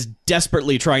Patinkin is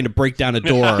desperately trying to break down a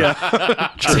door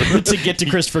to get to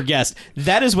Christopher Guest,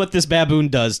 that is what this baboon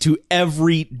does to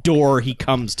every door he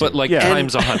comes to. But like Yeah.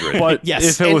 times 100. But Yes.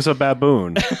 if it was a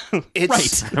baboon,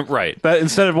 It's right. right. that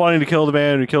instead of wanting to kill the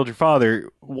man who killed your father,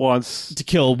 wants To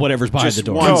kill whatever's behind Just the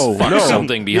door. one. no, Fuck no.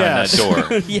 something behind Yes. that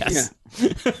door. Yes.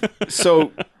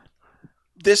 so.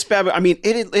 This baboon, I mean,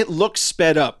 it looks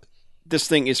sped up. This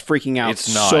thing is freaking out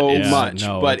It's not. so Yeah, much,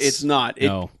 no, but it's not.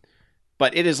 No.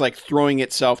 But it is like throwing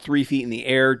itself 3 feet in the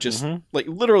air, just like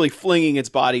literally flinging its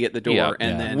body at the door, Yeah.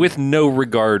 and Yeah. then With no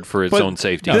regard for its But own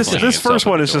safety. this flinging itself first at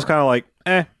one the is just door. kind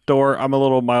of like, door. I'm a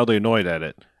little mildly annoyed at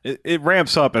it. It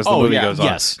ramps up as the movie yeah, goes on.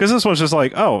 yes. Because this one's just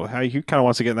like, he kind of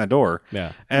wants to get in that door.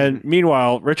 Yeah. And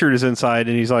meanwhile, Richard is inside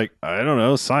and he's like, I don't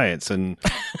know, science, and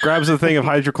grabs a thing of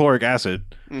hydrochloric acid,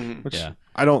 which Yeah.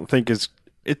 I don't think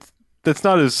that's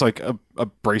not as like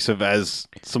abrasive as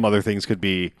some other things could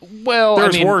be. Well,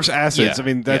 There's I mean, worse acids. yeah. I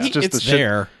mean, that's just it's the shit.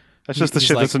 there. That's just the He's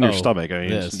shit like, that's in your oh, stomach. I mean,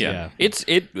 this. Yeah. Yeah.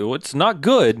 It's not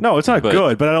good. no, it's not but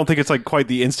good, but I don't think it's like quite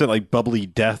the instant like bubbly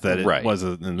death that it Right. was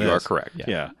in this. You are correct.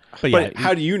 Yeah. But, But yeah,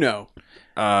 how do you know?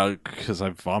 Because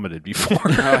I've vomited before.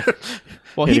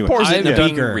 well, he anyway, pours it in a I've done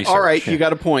beaker. research. All right, you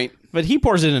got a point. But he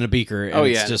pours it in a beaker, and Oh,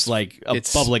 it's yeah, just like a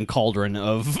it's- bubbling cauldron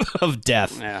of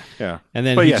death. Yeah. Yeah. And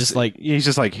then But he yes, just like, he's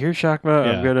just like, here, Shakma,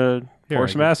 Yeah. I'm gonna Here, pour I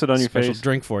some got acid on your special face.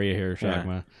 drink for you here,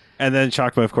 Shakma. And then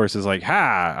Shakma, of course, is like,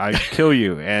 ha, I kill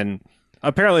you. And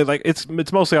apparently, like, it's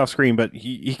mostly off screen, but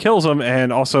he kills him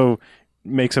and also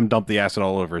makes him dump the acid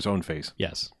all over his own face.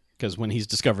 Yes, because when he's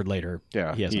discovered later,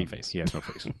 Yeah. he has no face. He has no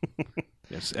face.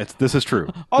 Yes, this is true.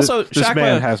 Also, this Shakma-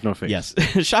 man has no face. Yes,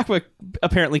 Shakma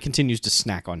apparently continues to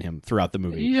snack on him throughout the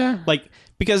movie. Yeah. Like,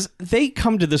 because they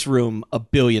come to this room a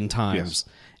billion times,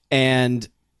 and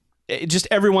just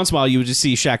every once in a while you would just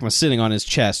see Shakma sitting on his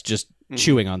chest just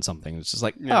chewing on something. It's just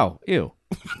like, oh, ew.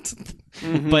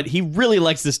 But he really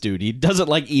likes this dude. He doesn't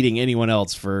like eating anyone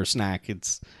else for a snack.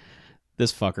 It's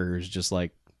this fucker is just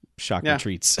like Shakma Yeah.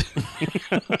 treats.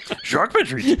 Shakma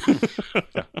treat.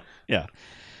 Yeah.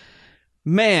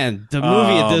 Man, the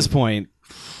movie at this point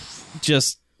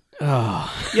just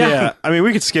Yeah. I mean,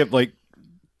 we could skip like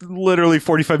literally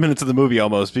 45 minutes of the movie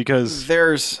almost because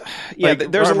There's like,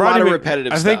 there's a Roddy lot of Mc-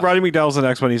 repetitive I stuff. think Roddy McDowell's the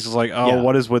next one. He's just like, oh, Yeah.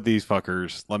 what is with these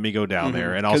fuckers? Let me go down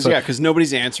there. And also, because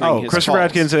nobody's answering his Christopher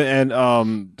calls. Atkins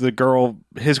and the girl,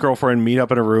 his girlfriend, meet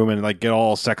up in a room and like get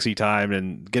all sexy timed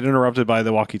and get interrupted by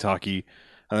the walkie-talkie.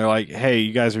 And they're like, "Hey,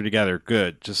 you guys are together.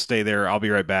 Good. Just stay there. I'll be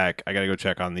right back. I gotta go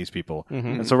check on these people."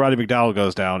 And so Roddy McDowell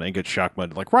goes down and gets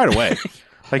shockmud like right away.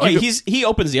 Like Oh, he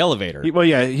opens the elevator. he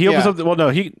opens Yeah. up. Well, no,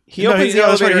 He no, opens the no,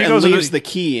 that's right. elevator He and goes into- leaves the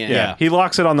key in. yeah, he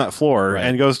locks it on that floor Right.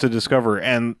 and goes to discover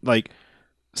and like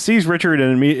sees Richard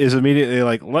and is immediately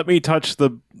like, "Let me touch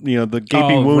the the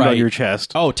gaping Oh, wound on right. your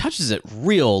chest." Oh, touches it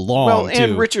real long Well, too.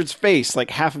 and Richard's face,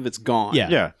 like half of it's gone. yeah,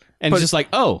 Yeah. and But- it's just like,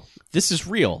 oh, this is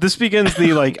real. This begins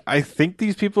the like. I think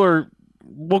these people are.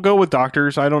 We'll go with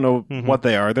doctors. I don't know what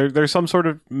they are. They're some sort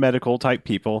of medical type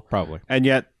people, Probably. and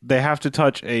yet they have to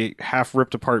touch a half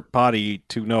ripped apart body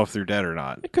to know if they're dead or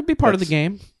not. It could be part of the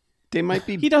game. They might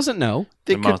be. He doesn't know.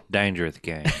 They The could. most dangerous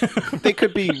game. They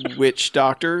could be witch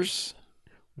doctors.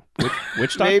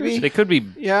 Which Maybe. They could be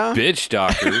Yeah. bitch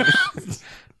doctors.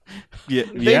 Yeah,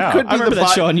 They could I be remember the that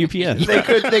show on UPN.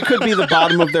 They could be the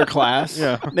bottom of their class.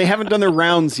 Yeah. They haven't done their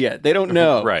rounds yet. They don't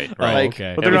know. Right, Oh, right. Like,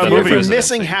 okay. But they're not Everything If moving. you're is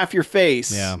missing residency. half your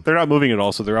face. Yeah. They're not moving at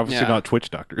all, so they're obviously Yeah. not Twitch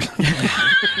doctors.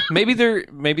 Maybe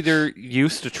they're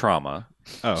used to trauma.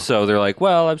 Oh. So they're like,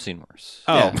 well, I've seen worse.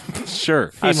 Oh,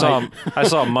 sure. I saw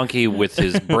a monkey with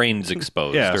his brains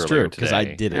exposed Yeah, it's earlier True, because today. I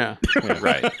did it. Yeah.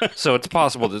 Right. So it's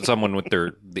possible that someone with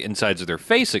the insides of their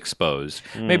face exposed,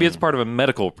 maybe it's part of a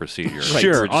medical procedure.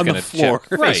 Sure, We're just on the gonna floor. check-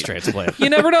 Face Right. transplant. You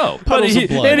never know. Puddles of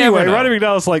blood. Anyway, never know. Roddy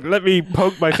McDowell's like, "Let me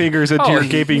poke my fingers into Oh, your he-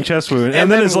 gaping chest wound," And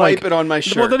then it's wipe like, it on my Well,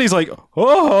 shirt. then he's like,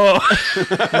 "Oh."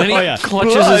 Then he Oh, yeah.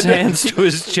 clutches Blood. his hands to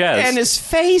his chest. And his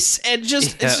face, and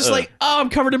just it's just like, oh, I'm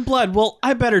covered in blood. Well,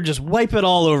 I better just wipe it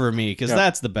all over me because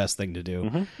that's the best thing to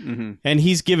do. And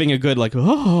he's giving a good like,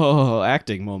 oh,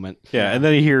 acting moment. Yeah, and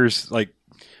then he hears like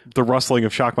the rustling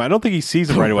of Shockma. I don't think he sees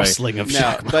him right away. Rustling of No,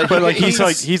 shock. But like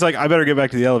he's like I better get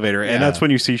back to the elevator, and that's when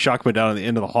you see Shockma down at the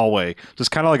end of the hallway,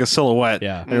 just kind of like a silhouette.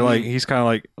 Yeah. and you're like he's kind of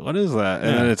like, what is that?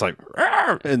 And then it's like,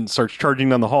 "Arr!" and starts charging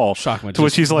down the hall. Shockma to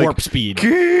which just he's like, warp speed.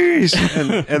 Keys! and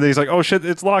then he's like, oh shit,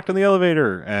 it's locked in the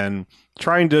elevator, and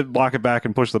trying to lock it back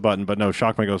and push the button, but no,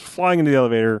 Shockma goes flying into the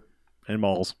elevator and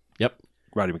mauls Yep.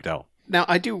 Roddy McDowell. Now,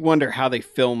 I do wonder how they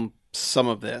film some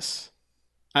of this.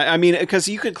 I mean, because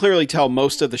you can clearly tell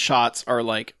most of the shots are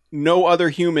like no other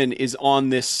human is on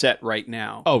this set right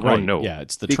now. Oh, right. no. Yeah,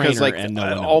 it's the because trainer like and no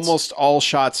one else. almost all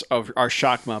shots of are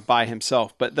Shockma by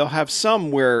himself, but they'll have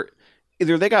some where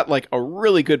either they got like a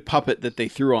really good puppet that they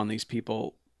threw on these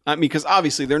people. I mean, because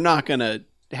obviously they're not going to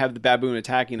have the baboon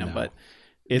attacking them, No. but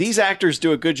It's- these actors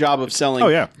do a good job of selling. Oh,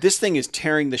 yeah. This thing is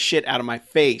tearing the shit out of my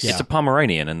face. Yeah. It's a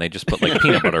Pomeranian, and they just put like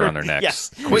peanut butter on their necks.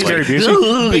 Yes. Wait, Gary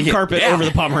Busey? Big carpet over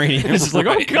the Pomeranian. It's just like,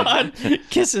 oh god,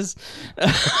 kisses.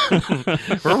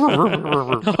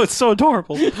 Oh, it's so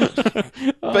adorable.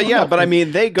 But yeah, but I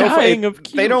mean, they go Dying for of it.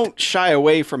 cute. They don't shy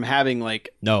away from having like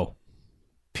No.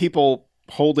 people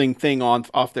holding thing on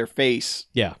off their face,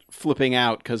 Yeah. flipping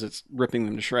out because it's ripping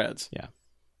them to shreds.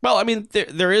 Well, I mean,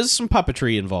 there is some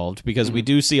puppetry involved because we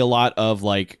do see a lot of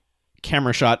like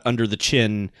camera shot under the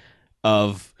chin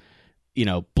of, you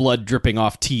know, blood dripping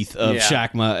off teeth of Yeah.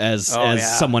 Shakma as Oh, yeah.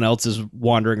 someone else is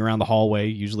wandering around the hallway,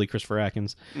 usually Christopher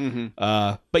Atkins. Mm-hmm.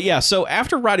 But yeah, so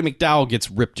after Roddy McDowell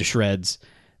gets ripped to shreds,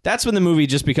 that's when the movie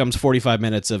just becomes 45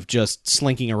 minutes of just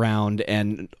slinking around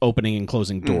and opening and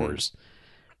closing doors.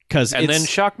 Cause And then it's-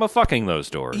 Shockma fucking those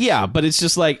doors. yeah, but it's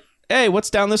just like, hey, what's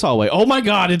down this hallway? Oh my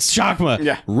god, it's Shakma.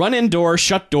 Yeah. Run in door,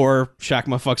 shut door.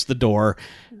 Shakma fucks the door.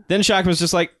 Then Shakma's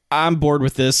just like, I'm bored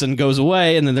with this, and goes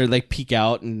away. And then they're like peek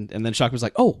out, and then Shakma's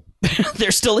like, oh,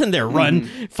 they're still in there. Run,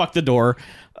 fuck the door.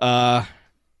 And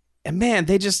man,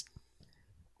 they just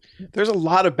There's a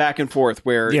lot of back and forth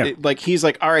where, Yeah. like, he's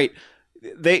like, all right,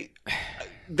 they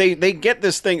get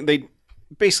this thing. They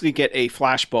basically get a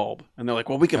flash bulb, and they're like,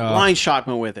 well, we can blind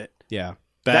Shockma with it. yeah.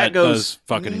 That goes does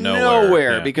fucking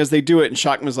nowhere. Yeah. because they do it, and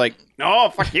Shockma's like, no,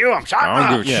 fuck you, I'm I Shockma.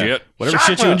 don't give a Yeah. shit. Whatever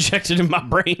shit you injected in my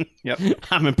brain. Yep.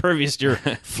 I'm impervious to your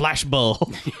flash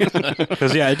bulb.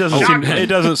 Because it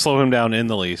doesn't slow him down in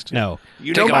the least. No.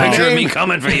 You Take know a my picture of me name?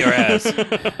 coming for your ass.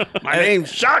 My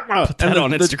name's Shockma. That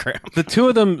on the- Instagram. The two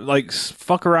of them like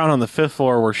fuck around on the 5th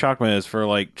floor where Shockman is for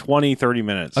like 20-30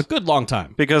 minutes. A good long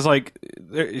time. Because like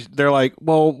they're like,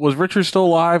 well, was Richard still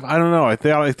alive? I don't know. I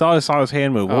thought I saw his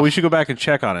hand move. Well, we should go back and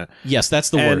check on it. Yes, that's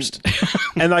the And- worst.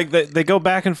 And like they go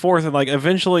back and forth, and like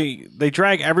eventually they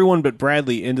drag everyone but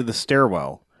Bradley into the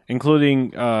stairwell, including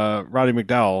Roddy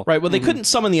McDowell. Right. Well, they couldn't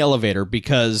summon the elevator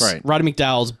because Right. Roddy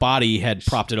McDowell's body had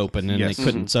propped it open, and Yes. they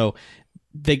couldn't. So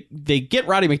they get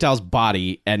Roddy McDowell's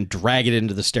body and drag it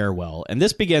into the stairwell, and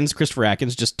this begins Christopher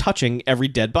Atkins just touching every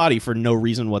dead body for no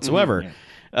reason whatsoever.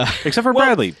 Except for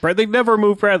Bradley. They never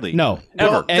moved Bradley. No,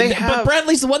 Well, And- they but have-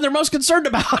 Bradley's the one they're most concerned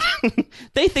about.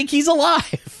 They think he's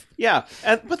alive. Yeah,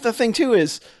 but the thing too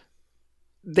is,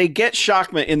 they get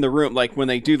Shockma in the room, like when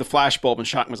they do the flashbulb, and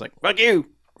Shockma's like, "Fuck you,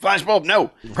 flashbulb,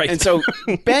 no!" Right. And so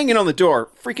banging on the door,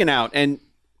 freaking out, and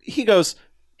he goes,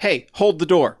 "Hey, hold the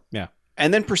door," Yeah.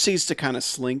 and then proceeds to kind of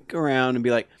slink around and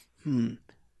be like,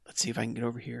 let's see if I can get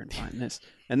over here and find this."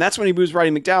 And that's when he moves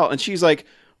Roddy McDowell, and she's like,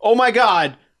 "Oh my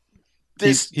god,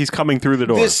 this He's coming through the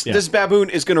door. this baboon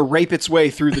is going to rape its way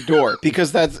through the door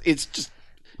because it's just."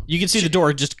 You can see the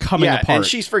door just coming Yeah, apart. and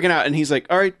she's freaking out, and he's like,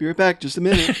 "All right, be right back, just a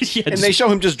minute." Yeah, and they show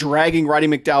him just dragging Roddy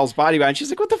McDowell's body by, and she's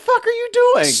like, "What the fuck are you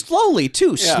doing?" slowly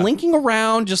too, Yeah. slinking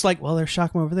around, just like, well, there's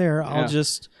Shockma over there. I'll Yeah.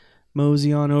 just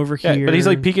mosey on over Yeah, here. but he's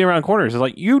like peeking around corners. He's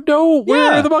like, you know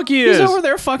where Yeah. the monkey He's is. over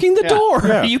there fucking the Yeah. door.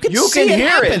 Yeah. You can You see can it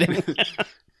hear it. happening.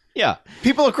 Yeah.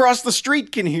 People across the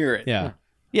street can hear it. Yeah.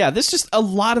 Yeah, there's just a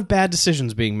lot of bad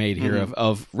decisions being made here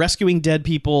of rescuing dead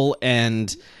people,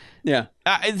 and Yeah.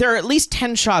 there are at least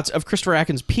 10 shots of Christopher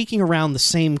Atkins peeking around the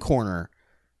same corner.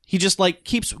 He just like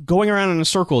keeps going around in a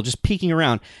circle, just peeking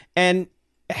around. And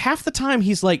half the time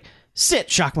he's like, sit,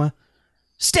 Shockma.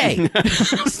 Stay.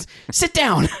 Sit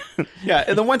down. Yeah.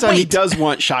 And the one time he Wait. does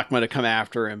want Shockma to come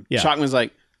after him, Yeah. Shockma's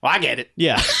like, "Well, I get it.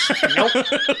 Yeah.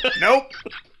 Nope.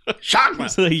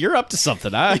 Shockma." So you're up to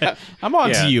something. I'm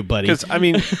on to you, buddy. Because I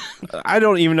mean, I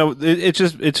don't even know. It's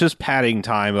just padding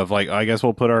time of like, I guess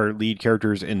we'll put our lead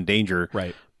characters in danger,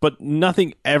 Right. But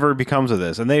nothing ever becomes of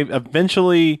this, and they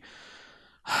eventually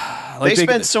They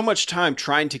spend so much time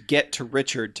trying to get to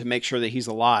Richard to make sure that he's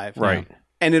alive. Right.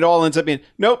 And it all ends up being,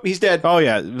 nope, he's dead. Oh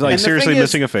yeah, like the seriously thing is-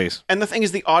 missing a face. And the thing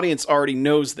is, the audience already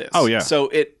knows this. Oh, yeah. So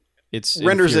it It's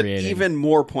renders it infuriating. even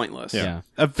more pointless. Yeah.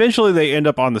 Eventually, they end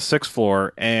up on the 6th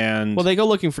floor, and Well, they go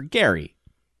looking for Gary.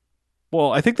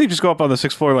 Well, I think they just go up on the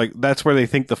 6th floor. Like that's where they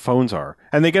think the phones are,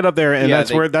 and they get up there, and Yeah,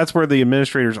 that's where the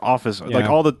administrator's office, like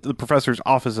all the professors'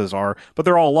 offices are. But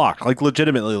they're all locked, like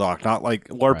legitimately locked, not like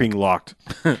LARPing locked.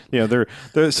 They're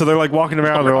like walking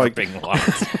around. They're like LARPing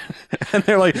locked. and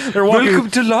they're walking.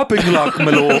 Welcome to LARPing lock,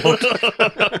 my lord.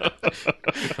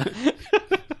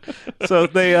 So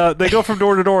they go from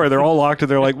door to door. They're all locked, and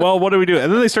they're like, "Well, what do we do?"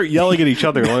 And then they start yelling at each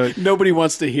other. Like, Nobody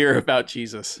wants to hear about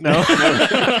Jesus. no,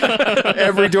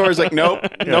 Every door is like, nope,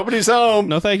 nobody's home.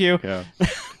 No, thank you. yeah.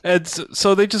 And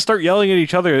so they just start yelling at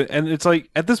each other, and it's like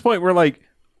at this point we're like,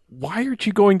 "Why aren't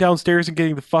you going downstairs and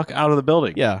getting the fuck out of the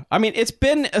building?" Yeah. I mean, it's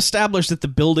been established that the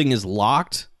building is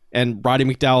locked and Roddy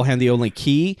McDowell had the only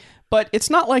key, but it's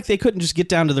not like they couldn't just get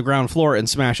down to the ground floor and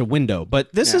smash a window.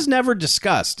 But this is never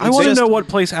discussed. I want to know what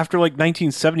place after like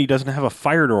 1970 doesn't have a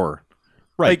fire door,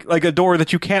 Right. Like a door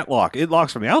that you can't lock. It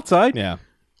locks from the outside, Yeah.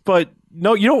 but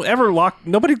no, you don't ever lock.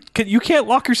 You can't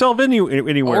lock yourself anywhere.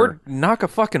 Or knock a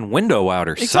fucking window out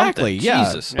or Exactly. something. Yeah.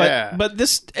 Jesus. But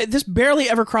this barely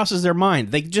ever crosses their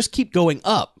mind. They just keep going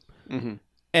up. Mm-hmm.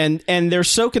 And they're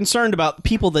so concerned about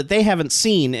people that they haven't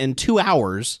seen in 2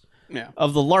 hours Yeah.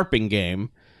 of the LARPing game,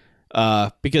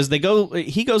 because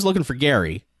he goes looking for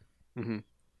Gary. And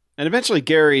eventually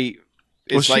Gary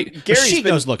is She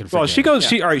goes looking for Well, Gary. she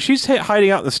goes. All right. She's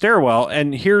hiding out in the stairwell,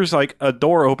 and here's like a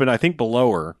door open. I think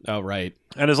below her, Oh, right.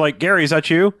 and is like, "Gary, is that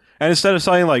you?" And instead of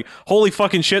saying like, "Holy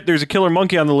fucking shit, there's a killer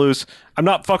monkey on the loose. I'm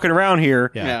not fucking around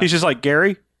here." Yeah. He's just like,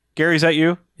 "Gary, is that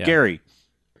you? Yeah. Gary."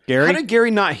 How did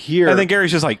Gary not hear? And then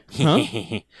Gary's just like,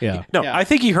 Yeah. no, Yeah. I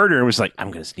think he heard her and was like, I'm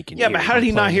going to sneak in yeah, here. but how did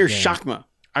he not playing hear the game. Shakma?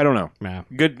 I don't know. Yeah.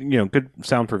 Good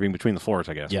soundproofing between the floors,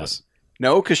 I guess. Yes.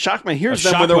 No, because Shakma hears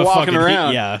them Shock when they're was walking fucking-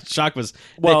 around. Yeah, Shock was.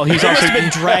 Well, he's must also- have been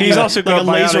dragging he's also like got a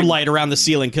laser bionic- light around the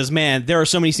ceiling because man, there are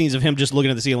so many scenes of him just looking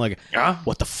at the ceiling like, Yeah.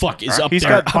 what the fuck is up He's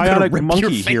there? got I'm gonna bionic rip monkey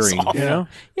your face hearing, off. you know?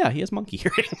 Yeah, he has monkey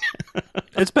hearing.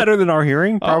 It's better than our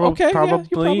hearing. okay, yeah, Probably.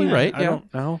 you're probably right, I yeah.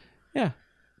 don't know. Yeah.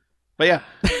 But yeah,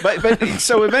 but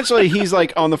so eventually he's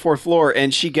like on the 4th floor,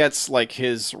 and she gets like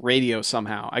his radio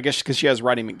somehow. I guess because she has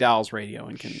Roddy McDowell's radio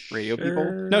and can radio people.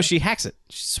 No, she hacks it.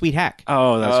 Sweet hack.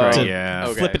 Oh, that's Oh. right. To Yeah.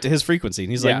 okay. Flip it to his frequency,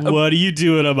 and he's Yeah. like, "What are you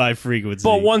doing on my frequency?"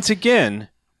 But once again,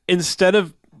 instead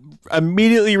of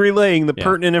immediately relaying the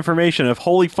pertinent information of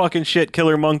holy fucking shit,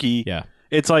 killer monkey, yeah,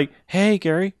 it's like, hey,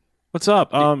 Gary, what's up?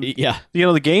 yeah,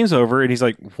 The game's over. And he's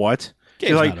like, what?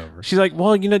 Game's like, not over. She's like,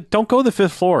 well, don't go to the 5th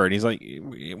floor. And he's like,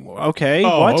 okay,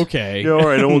 Oh, what? okay. Yeah, all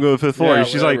right, I won't go to the 5th floor. Yeah, And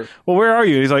she's whatever. like, well, where are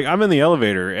you? And he's like, I'm in the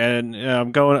elevator, and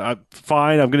I'm going.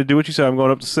 Fine, I'm going to do what you said. I'm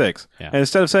going up to 6. Yeah. And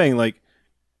instead of saying like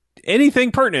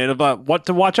anything pertinent about what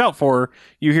to watch out for,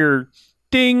 you hear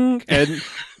ding, and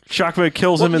Shakma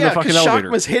kills him in the fucking 'cause elevator.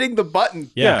 Shakma's hitting the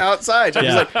button Yeah. outside. He's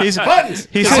Yeah. like, He's- buttons.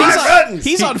 he's- Five he's- buttons.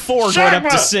 He's on 4 going up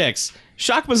to 6.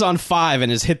 Shock was on 5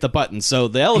 and has hit the button, so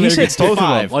the elevator He's hit gets to both of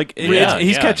 5. them. Like Yeah,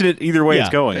 he's yeah. catching it either way Yeah.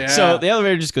 it's going. Yeah. So the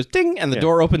elevator just goes ding, and the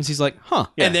door opens. He's like, huh.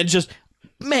 Yeah. And then just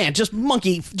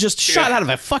monkey just shot out of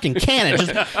a fucking cannon.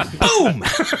 Just boom.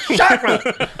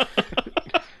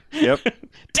 Yep.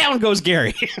 Down goes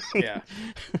Gary. Yeah.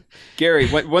 Gary,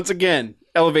 once again,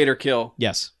 elevator kill.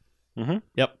 Yes. Mm-hmm.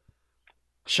 Yep.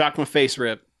 Shakma face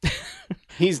rip.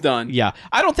 He's done. Yeah.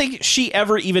 I don't think she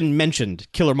ever even mentioned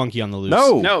Killer Monkey on the Loose.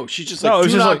 No. No, she's just No, like, it do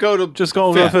was just not like, go to just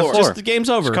go to the 5th floor. Just the game's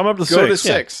over. Just come up to go to 6.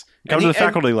 6. Come to the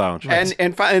faculty lounge. And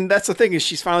that's the thing is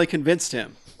she's finally convinced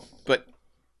him. But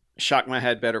Shakma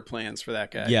had better plans for that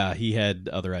guy. Yeah, he had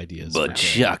other ideas. But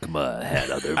Shakma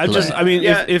had other I plans. mean,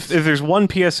 Yeah. if there's one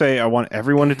PSA I want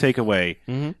everyone to take away,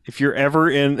 if you're ever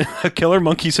in a killer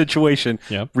monkey situation,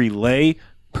 Yep. relay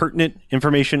pertinent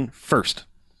information first.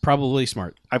 Probably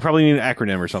smart. I probably need an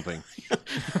acronym or something.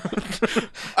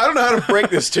 I don't know how to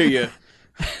break this to you,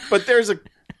 but there's a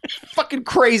fucking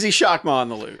crazy Shakma on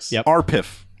the loose. Yep.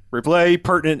 RPIF. Relay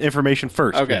pertinent information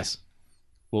first. Okay. Yes.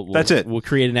 We'll, That's it. We'll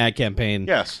create an ad campaign.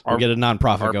 Yes. We'll get a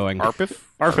nonprofit going. ARPIF?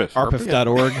 RPIF.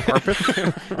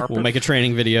 Arpif.org. We'll make a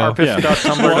training video. We'll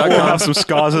have some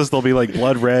scauzes. They'll be like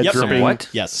blood red Yep. dripping. Some what?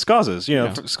 Yes. Scauzes,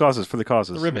 scauzes for the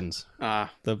causes. The ribbons. Ah,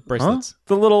 The Huh? bracelets.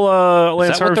 The little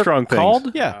Lance Is that what they're Armstrong things.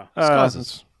 called? Yeah. Uh,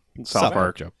 Scauzes. South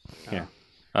Park. joke.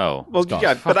 Oh. well,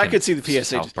 yeah, but I could see the PSA.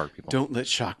 South just, Park people. don't let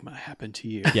Shakma happen to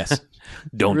you. Yes.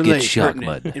 Don't Relay get shock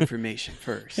pertinent mud. information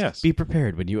first. Yes. Be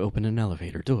prepared when you open an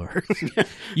elevator door.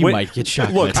 You Wait, might get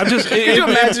shocked. Look, I'm just. Can you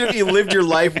imagine if you lived your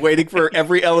life waiting for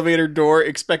every elevator door,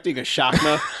 expecting a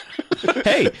Shakma?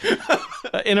 hey,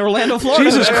 in Orlando, Florida.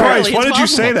 Jesus Christ! Apparently Why it's did you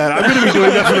say possible. that? I'm going to be doing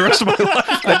that for the rest of my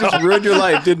life. I just ruined your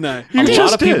life, didn't I? A lot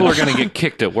just of people did. are going to get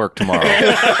kicked at work tomorrow.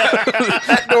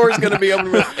 That door is going to be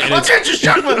open. Let's get you,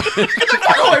 Shockman. Get the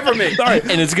fuck away from me.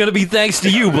 And it's going to be thanks to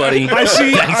you, buddy. I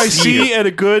see. Thanks I to see you. at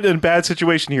a good and bad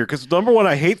situation here. Because number one,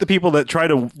 I hate the people that try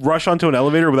to rush onto an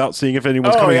elevator without seeing if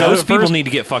anyone's coming out. Those at people first. need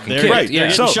to get fucking They're- kicked. Right,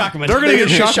 Yeah. so Shockman. they're going to get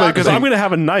They're gonna Shockman because Shockman. I'm going to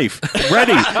have a knife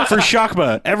ready for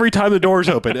Shockma every time the door's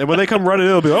open. And when they come running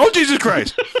in, they'll be like, "Oh, Jesus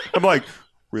Christ!" I'm like,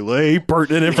 relay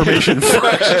pertinent information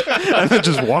first, and then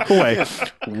just walk away.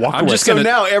 I'm just So gonna.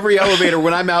 now every elevator,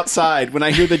 when I'm outside, when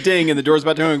I hear the ding and the door's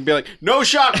about to open, I'll be like, "No,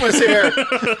 Shockman's here."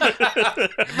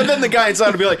 But then the guy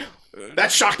inside will be like, "That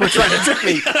Shockman trying to trick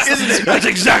me, isn't it?" That's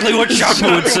exactly what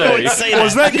Shockman would say.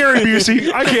 Was that Gary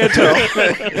Busey? I can't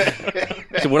tell.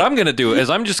 So what I'm going to do is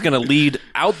I'm just going to lead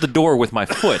out the door with my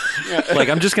foot. Like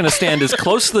I'm just going to stand as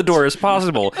close to the door as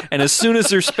possible, and as soon as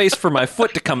there's space for my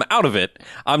foot to come out of it,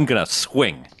 I'm going to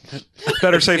swing.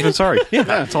 Better safe than sorry. Yeah,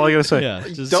 that's all I got to say. Yeah,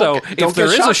 just, So don't if there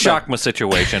get is a shocked, Shockma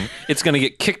situation, it's going to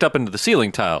get kicked up into the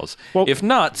ceiling tiles. Well- If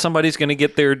not, somebody's going to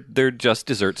get their just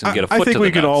desserts and get a foot I think to we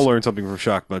the can nuts. all learn something from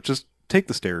Shockma. Just take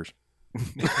the stairs.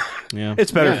 yeah.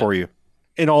 It's better Yeah. for you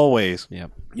in all ways. yeah.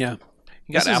 Yeah.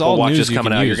 You got This is Apple all Watches news you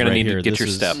coming can out. You're use going to right need here. to get This your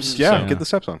is- steps. Yeah, So- get the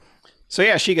steps on. So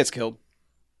yeah, she gets killed.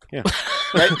 Yeah.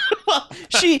 Right?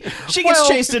 She gets Well-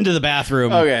 chased into the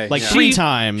bathroom Okay, like yeah. 3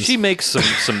 times. She makes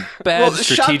some bad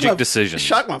strategic decisions.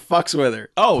 Shockma fucks with her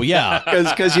oh yeah.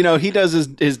 because he does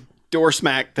his door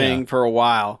smack thing Yeah. for a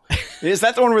while. Is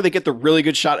that the one where they get the really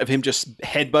good shot of him just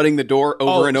headbutting the door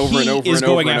over and over he and over is and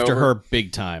going over and after over? her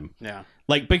big time. Yeah.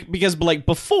 Like because like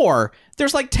before,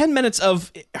 there's like 10 minutes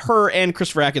of her and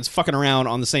Christopher Atkins fucking around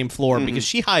on the same floor Mm-hmm. because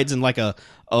she hides in like a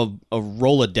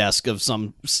Rolodesk of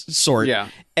some sort. Yeah.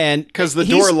 And Because the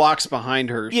he's- door locks behind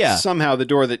her. Yeah. Somehow the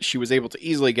door that she was able to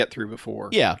easily get through before.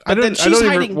 Yeah, I but don't, then I she's don't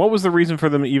even, hiding. what was the reason for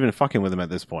them even fucking with him at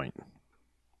this point?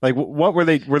 Like, what were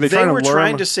they? Were they, They trying were to lure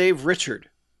trying him? to save Richard.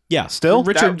 Yeah, Still?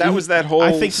 Richard. That was that whole.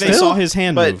 I think they Still? saw his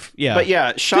hand but, move. Yeah, But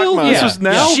yeah, Shockma. This was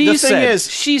now? She The thing said,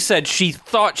 is- she said she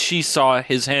thought she saw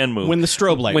his hand move when the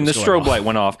strobe light when the was going strobe off. light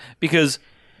went off because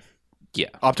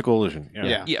Optical illusion.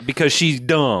 Yeah. because she's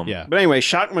dumb. Yeah, But anyway,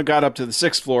 Shockma got up to the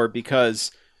 6th floor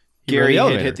because He rode Gary the had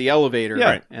elevator. hit the elevator, Yeah.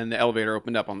 Right. and the elevator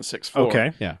opened up on the 6th floor.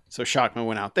 Okay. yeah, So Shockma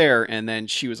went out there, and then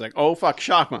she was like, "Oh fuck,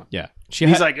 Shockma." yeah. She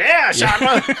He's hi- like, "Yeah,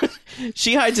 Shockma."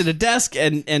 she hides in a desk,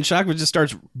 and Shockman just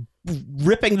starts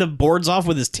ripping the boards off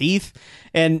with his teeth.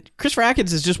 And Christopher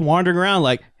Atkins is just wandering around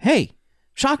like, "Hey,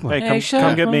 Shockman, Hey,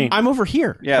 come get me. I'm over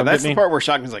here." yeah, Come that's get the me. part where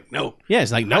Shockman's like, "No, Yeah,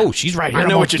 it's like, no, she's right here. I I'm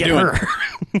know gonna what you're get doing. her."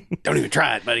 don't even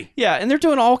try it, buddy." Yeah, and they're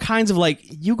doing all kinds of like,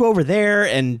 you go over there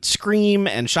and scream,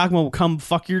 and Shockman will come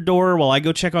fuck your door while I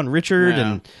go check on Richard.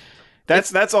 Yeah. And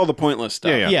That's all the pointless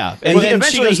stuff. Yeah. yeah, And and then she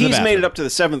eventually goes to the he's made it bathroom. up to the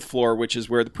 7th floor, which is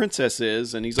where the princess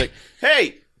is, and he's like,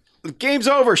 "Hey, the game's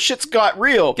over. Shit's got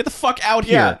real." Get the fuck out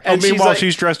Yeah. here. And she's meanwhile, like-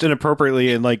 she's dressed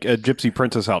inappropriately in like a gypsy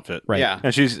princess outfit. Right. Yeah.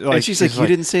 And she's like, "You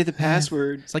didn't say the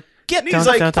password." It's like, get He's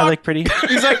like, don't I "Fuck." look pretty?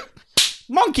 He's like,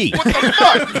 monkey. "What the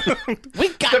fuck? We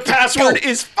got The to password go.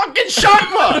 is fucking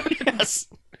Shockma." Yes.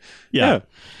 Yeah.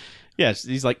 Yes.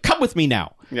 He's like, come with me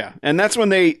now. Yeah, and that's when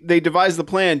they devise the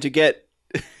plan to get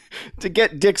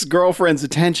Dick's girlfriend's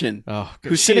attention, Oh,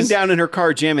 who's sitting down in her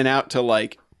car jamming out to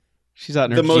like She's out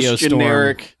in her the most Geostorm,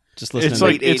 generic just listening. It's to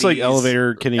like late it's like 80s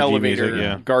elevator Kenny G elevator music.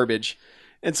 Yeah. garbage.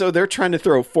 And so they're trying to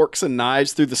throw forks and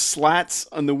knives through the slats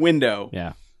on the window.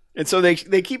 yeah. And so they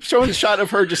keep showing the shot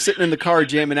of her just sitting in the car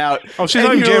jamming out. Oh, she's And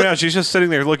not even you'll- jamming out. She's just sitting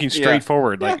there looking straight Yeah.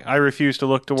 forward. Like I refuse to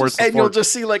look towards the And you'll fork.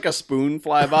 just see like a spoon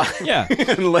fly by Yeah.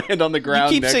 and land on the You ground.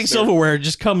 keep next saying to her. silverware,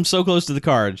 just come so close to the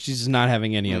car. And she's just not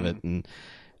having any of it. And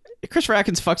Christopher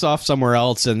Atkins fucks off somewhere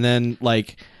else, and then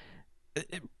like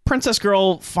Princess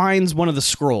Girl finds one of the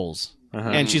scrolls,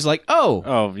 and she's like, "Oh,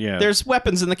 Oh yeah. there's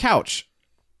weapons in the couch."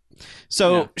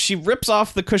 So Yeah. she rips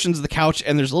off the cushions of the couch,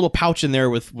 and there's a little pouch in there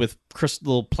with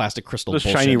little plastic crystal Those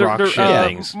bullshit. shiny rock They're, shit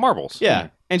things. marbles. Yeah.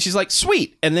 And she's like,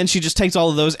 "Sweet." And then she just takes all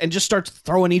of those and just starts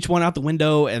throwing each one out the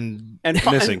window. And and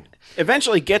Missing.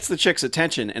 eventually gets the chick's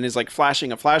attention and is like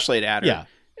flashing a flashlight at her.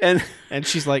 Yeah. And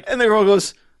she's like, and the girl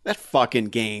goes, "That fucking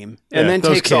game," and Yeah, then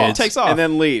those takes kids. off. Takes off. And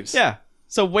then leaves. "Yeah,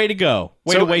 so way to go.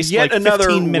 Way So to waste yet like another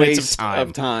 15 minutes waste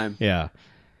of time." Yeah.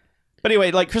 But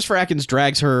anyway, like Christopher Atkins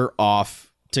drags her off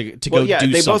to Well, go yeah, do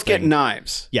they something. both get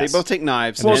knives. Yes. They both take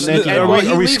knives. Well, and then, are well, we,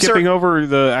 he are we leaves skipping her, over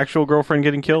the actual girlfriend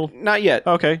getting killed? Not yet.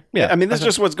 Okay. Yeah. I mean, this is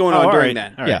just what's going Oh, on all during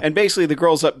right. that. All right. And basically, the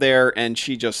girl's up there, and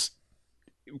she just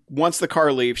once the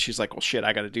car leaves, she's like, "Well, shit,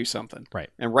 I got to do something." Right.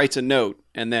 And writes a note,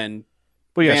 and then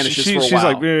Well, yeah. vanishes She, for a she's while.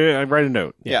 like, I write a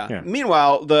note. yeah. Yeah.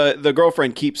 Meanwhile, the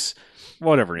girlfriend keeps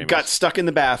Whatever. Her name got is. stuck in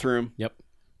the bathroom. Yep.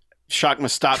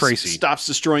 Shakma Tracy. stops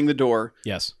destroying the door.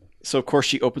 Yes. So of course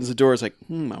she opens the door. Is like,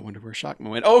 I wonder where Shakma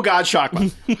went. Oh God,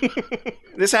 Shakma!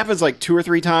 This happens like 2 or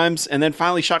 3 times, and then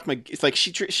finally Shakma. It's like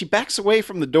she backs away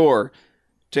from the door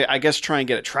to, I guess, try and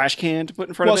get a trash can to put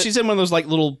in front Well, of it. she's in one of those like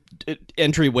little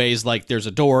entryways. Like there's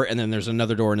a door, and then there's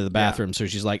another door into the bathroom. So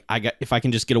she's like, if I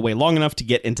can just get away long enough to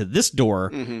get into this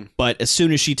door. But as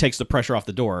soon as she takes the pressure off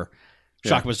the door,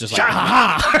 Shakma's just like,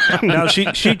 ha ha. Now she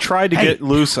tried to get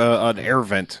loose an air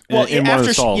vent in one of after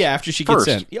the stalls. after she First,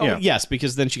 gets in. Oh, yeah. yes,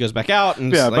 because then she goes back out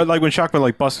and Yeah, it's but like when Shakma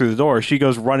like busts through the door, she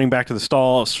goes running back to the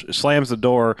stall, slams the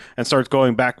door, and starts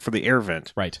going back for the air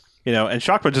vent. right. You know, and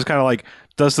Shakma just kind of like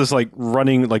does this like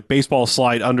running like baseball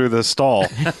slide under the stall.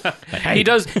 He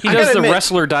does gotta the admit-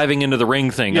 wrestler diving into the ring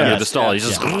thing under the stall. He's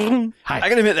just I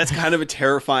gotta admit, that's kind of a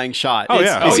terrifying shot. Oh,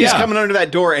 yeah. He's Oh, yeah. coming under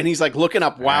that door, and he's like looking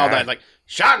up wild-eyed, like,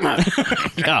 Shakma!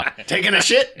 Taking a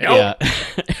shit? Nope. Yeah.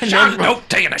 Shakma, nope,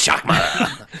 taking a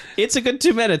Shakma. It's a good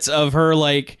 2 minutes of her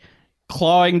like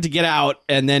clawing to get out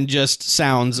and then just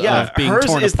sounds Yeah, of being hers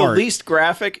torn is apart. the least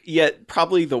graphic, yet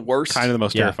probably the worst. Kind of the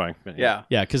most Yeah. terrifying. But Yeah.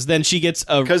 Yeah, because then she gets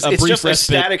a Because it's brief just a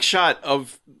respite. static shot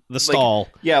of The stall.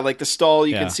 Yeah, like the stall,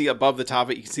 you Yeah. can see above the top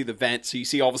of it, you can see the vent. So you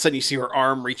see all of a sudden you see her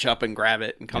arm reach up and grab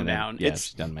it and come And then- down. Yeah,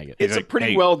 she doesn't make it. It's a like,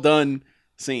 pretty hey. well done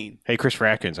scene. Hey, Chris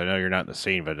Atkins, I know you're not in the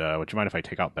scene, but would you mind if I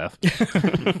take out Beth?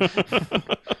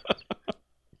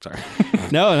 Sorry.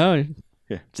 No.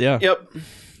 Yeah. Yeah. Yep. So,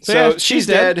 So, yeah, she's she's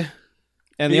dead. dead.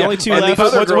 And the Yeah. only two And the left.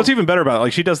 other What's, girl- what's even better about it,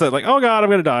 like she does that, like, oh god, I'm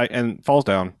gonna die, and falls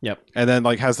down. Yep. And then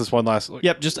like has this one last like,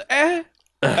 Yep. Just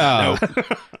Oh.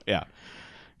 Yeah.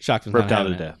 Shocked ripped down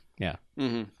to death. Yeah.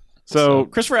 Mm-hmm. So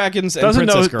Christopher Atkins and doesn't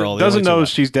Princess know Girl. the doesn't only two know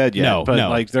left. she's dead yet. No, but no.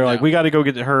 like they're like, No. we got to go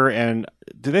get her. And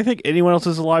do they think anyone else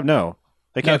is alive? No,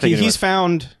 they No, can't think he's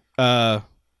anyone. found.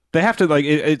 They have to like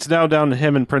it's now down to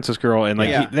him and Princess Girl, and like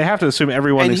Yeah. they have to assume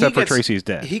everyone And he except for gets- Tracy is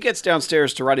dead. He gets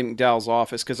downstairs to Roddy McDowell's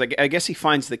office because I guess he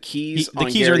finds the keys The on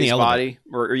keys are in the Gary's body,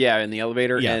 or in the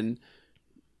elevator, Yeah. and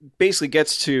basically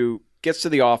gets to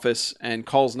the office and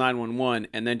calls 911,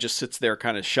 and then just sits there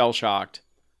kind of shell shocked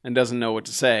and doesn't know what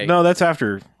to say. No, that's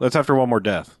after one more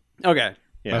death. Okay.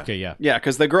 Yeah. Okay. Yeah. Yeah,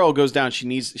 because the girl goes down. She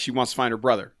wants to find her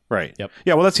brother. Right. Yep.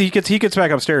 Yeah. Well, he gets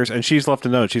back upstairs, and she's left a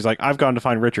note. She's like, "I've gone to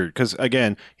find Richard," because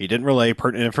again, he didn't relay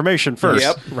pertinent information first.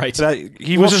 Yep. Right. That,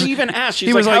 he Well, was just, she even asked. She's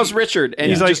he was like, like- "How's Richard?" And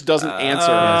he's he like, just doesn't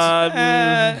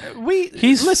answer.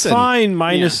 he's listen. fine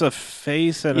minus a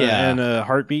face and, Yeah. and a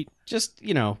heartbeat. Just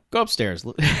go upstairs.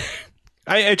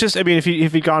 I mean, if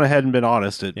he'd gone ahead and been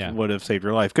honest, it Yeah. would have saved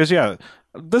her life. Because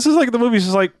this is like the movie's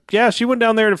just like, yeah, she went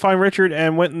down there to find Richard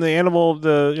and went in the animal of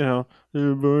the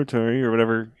laboratory or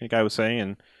whatever the guy was saying,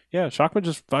 and yeah, Shockman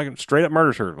just fucking straight up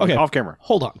murders her, like, Okay. off camera.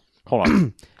 Hold on. Hold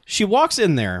on. She walks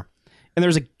in there, and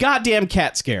there's a goddamn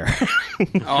cat scare.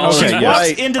 Oh, She Okay, walks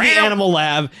yes. into the animal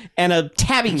lab, and a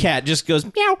tabby cat just goes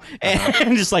meow,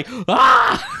 and just like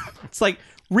ah. It's like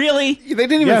really? They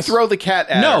didn't even Yes. throw the cat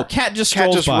at No, her. cat just Cat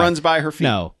strolls just by. runs by her feet.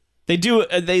 No. They do.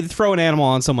 They throw an animal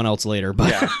on someone else later, but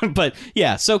Yeah. but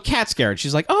yeah. So cat scared.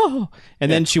 She's like, oh, and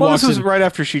then she Well, walks this was in. right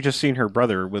after she just seen her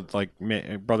brother with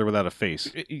brother without a face.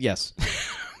 Yes.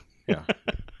 Yeah.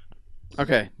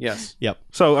 Okay. Yes. Yep.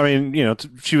 So I mean,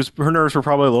 her nerves were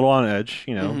probably a little on edge.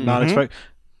 Not expect.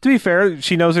 To be fair,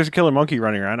 she knows there's a killer monkey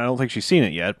running around. I don't think she's seen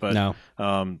it yet, but No.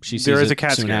 She sees there is it a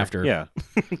cat soon scare. after. Yeah,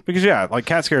 because like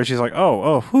cat scare, she's like,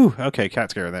 oh, whew, okay,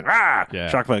 cat scare. Then Yeah.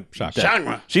 Shockman, Shock. dead.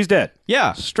 Shangma. She's dead,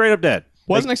 Yeah. straight up dead.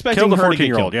 Wasn't They expecting killed the her to get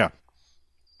 14-year-old. killed. Yeah,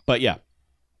 But yeah.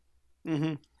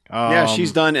 Mm-hmm. Yeah, Um,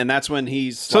 she's done, and that's when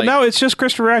he's So like, now it's just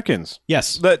Christopher Atkins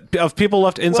Yes. of people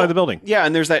left inside Well, the building. Yeah,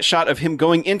 and there's that shot of him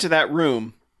going into that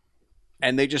room,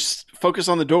 and they just focus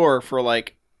on the door for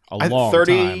like A long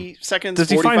 30 time. seconds. Does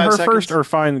he 45 find her seconds. first or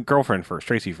find girlfriend first?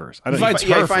 Tracy first. I don't. finds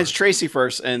Yeah, her he finds first. Tracy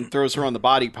first and throws her on the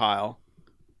body pile.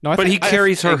 No, I But think, he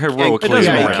carries her And- heroically doesn't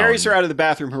yeah, matter. he carries her out of the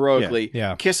bathroom heroically.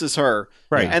 Yeah. Kisses her.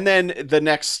 Right. And then the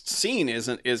next scene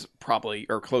is probably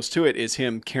or close to it is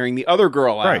him carrying the other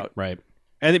girl out. Right. Right.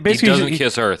 And it He basically doesn't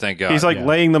kiss her, thank God. he's like Yeah.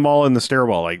 laying them all in the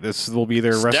stairwell. Like this will be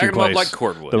their rescue Stacking them up place. like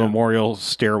cordwood. The Yeah. memorial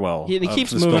stairwell. He of keeps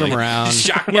this moving building. them around.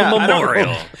 Shock Yeah, I don't-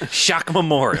 Memorial. Shock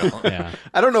Memorial. Yeah.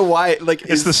 I don't know why. Like,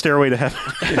 It's the stairway to heaven.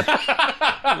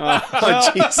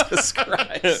 oh, Jesus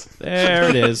Christ! There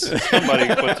it is.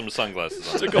 Somebody put some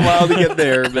sunglasses on. Took a while to get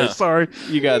there, but Sorry.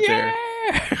 you got there.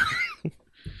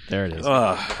 There it is.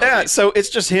 Yeah, so it's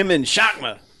just him and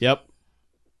Shakma. Yep.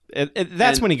 That's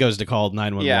And- when he goes to call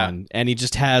 911, Yeah. and he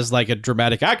just has like a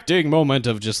dramatic acting moment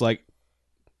of just like,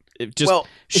 Well,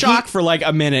 shock for like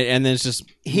a minute, and then it's just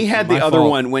He had my the other fault.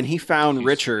 one when he found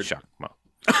Richard. Shock. Well,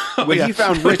 When he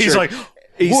found Richard, He's like,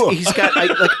 he's got.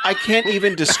 I can't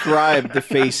even describe the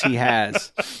face he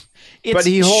has. it's But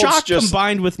he holds shock just-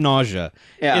 combined with nausea.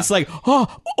 Yeah. It's like,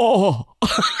 oh.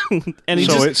 And he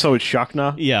So just... it's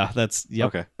Shakna. Yeah, that's... Yep.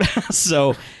 Okay.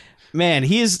 So, man,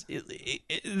 he is...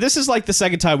 This is like the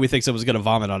second time we think someone's going to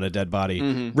vomit on a dead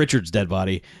body. Richard's dead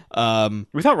body.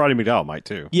 We thought Roddy McDowell might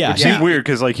too. Yeah. Which Yeah. seemed weird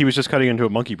because like he was just cutting into a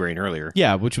monkey brain earlier.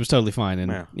 Yeah, which was totally fine,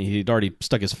 and Yeah. he'd already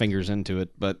stuck his fingers into it.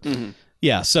 But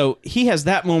yeah, so he has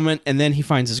that moment, and then he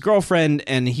finds his girlfriend,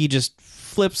 and he just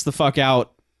flips the fuck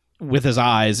out with his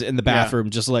eyes in the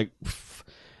bathroom, just like,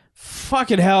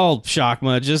 fucking hell,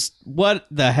 Shakma, just what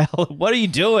the hell? What are you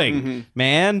doing,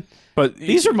 man? But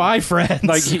These are my friends.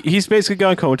 like he's basically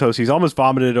gone comatose. He's almost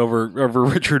vomited over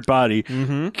Richard's body.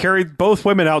 Carried both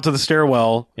women out to the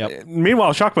stairwell. Yep.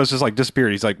 Meanwhile, Shakma's just like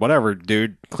disappeared. He's like, whatever,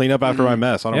 dude, clean up after my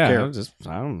mess. I don't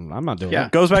care. I'm not doing Yeah.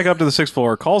 it. Goes back up to the 6th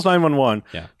floor, calls 911.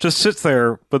 Yeah. Just sits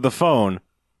there with the phone,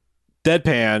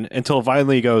 deadpan, until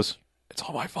finally he goes, "It's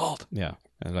all my fault." Yeah,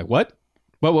 and like what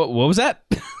was that?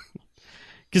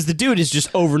 Because the dude is just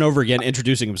over and over again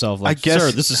introducing himself. Like, I guess-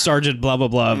 sir, this is Sergeant blah blah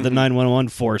blah of the 911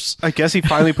 force. I guess he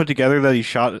finally put together that he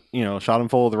shot him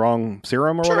full of the wrong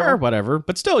serum or Sure, whatever. whatever.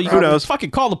 But still, you Who can knows?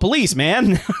 fucking call the police,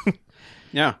 man.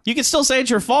 Yeah. You can still say it's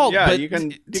your fault. Yeah, but you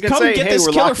can come say, and get hey, this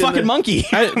we're killer locked in fucking the- monkey.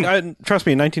 Trust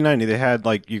me, in 1990 they had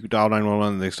like you could dial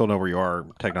 911 and they still know where you are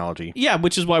technology. Yeah,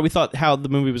 which is why we thought how the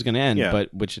movie was going to end, Yeah.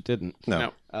 but which it didn't.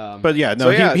 No. No. But yeah, no, So,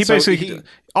 yeah, he so basically he-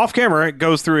 off camera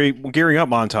goes through a gearing up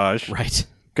montage. Right.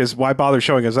 Because why bother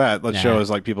showing us that? Let's Nah. show us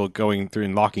like people going through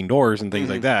and locking doors and things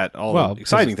like that. All Well, the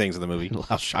exciting things in the movie. Allow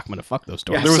Shockman to fuck those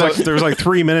doors. Yeah. There was like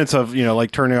 3 minutes of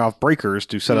like turning off breakers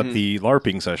to set up the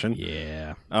LARPing session.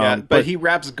 Yeah. Yeah, But but he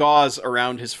wraps gauze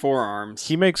around his forearms.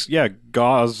 he makes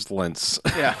gauze lintz.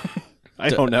 Yeah. I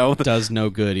don't know. Does no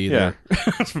good either.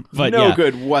 But no yeah.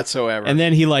 good whatsoever. And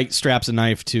then he like straps a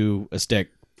knife to a stick,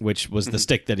 which was the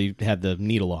stick that he had the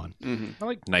needle on. I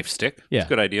like knife stick. Yeah. It's a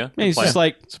good idea. And he's Good just plan.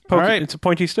 like, all right, It's a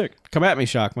pointy stick. come at me,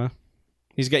 Shockma.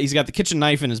 He's got the kitchen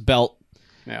knife in his belt.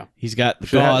 yeah. He's got the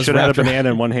Should gauze have had a wrapped around. banana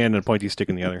in one hand and a pointy stick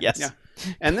in the other. Yes. Yeah.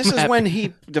 And this is when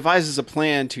he devises a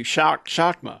plan to shock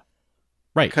Shakma.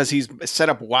 Right. Because he's set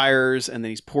up wires and then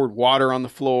he's poured water on the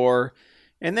floor.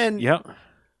 And then Yep.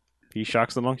 He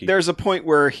shocks the monkey. there's a point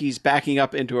where he's backing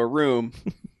up into a room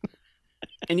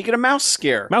and you get a mouse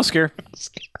scare. Mouse scare.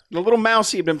 The little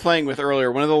mouse he'd been playing with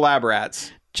earlier, one of the lab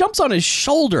rats. Jumps on his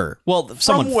shoulder. Well,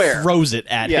 someone where? throws it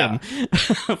at Yeah. him.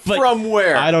 But From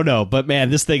where? I don't know. But man,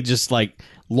 this thing just like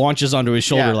launches onto his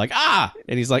shoulder Yeah. like,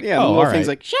 and he's like, Yeah, oh, little all right. things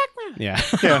like Shakma.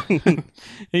 Yeah.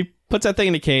 He puts that thing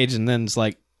in a cage and then it's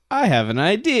like, I have an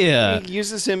idea. He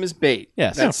uses him as bait.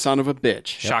 Yes. That son of a bitch.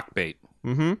 Shock bait.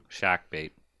 Mm-hmm. Shock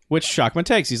bait. Which Shockman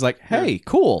takes. He's like, hey,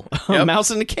 cool. A Yep.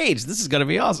 mouse in a cage. This is going to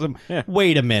be awesome. Yeah.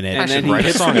 Wait a minute. And then should write a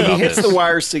hits, song he about hits this. the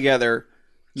wires together.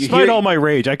 You Despite hear- all my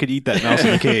rage, I could eat that mouse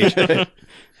in the cage.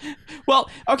 Well,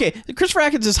 okay, Christopher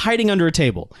Atkins is hiding under a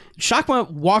table. Shockma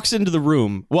walks into the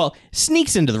room. Well,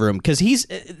 sneaks into the room because he's...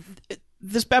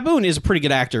 this baboon is a pretty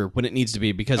good actor when it needs to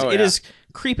be because Oh, it yeah. is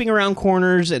creeping around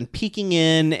corners and peeking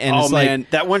in and Oh it's man,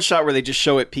 that one shot where they just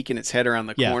show it peeking its head around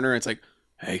the Yeah. corner. It's like,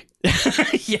 hey,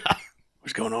 like... yeah.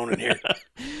 what's going on in here?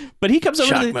 But he comes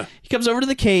over Shockma. he comes over to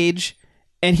the cage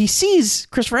and he sees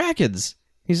Christopher Atkins.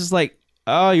 He's just like,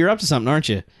 "Oh, you're up to something, aren't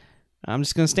you? I'm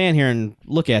just gonna stand here and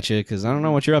look at you because I don't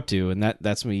know what you're up to." And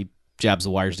that's when he jabs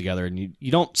the wires together, and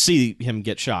you don't see him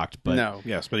get shocked, but No.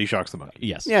 Yes, but he shocks the monkey.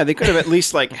 yes, Yeah, they could have at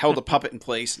least like held a puppet in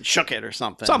place and shook it or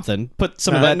something. something. Put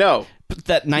some of But that no. put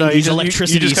that you 90s just- you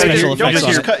electricity just They special gotta- effects you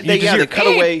on just it. cut, you just hear- cut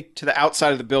away to the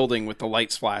outside of the building with the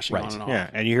lights flashing Right. on and off. Yeah,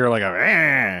 and you hear like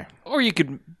a Or you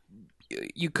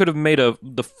could have made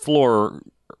the floor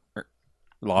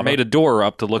llama. made a door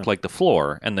up to look like the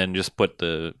floor, and then just put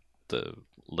the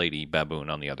lady baboon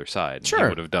on the other side. Sure. He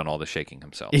would have done all the shaking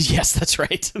himself. Yes, that's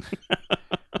right.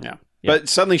 Yeah. But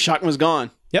suddenly Shockma's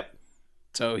gone. Yep.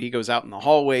 So he goes out in the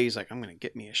hallway. He's like, I'm going to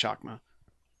get me a Shockma.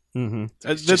 Mm-hmm.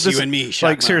 It's just you and me, Shockma.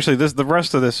 Like seriously, the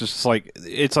rest of this is just like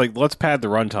it's like let's pad the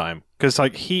runtime because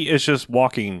like he is just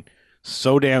walking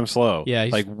so damn slow. Yeah,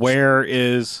 he's- like where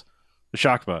is the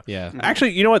Shakma? Yeah.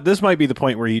 Actually, you know what? This might be the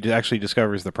point where he actually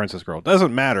discovers the princess girl. It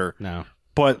doesn't matter, No.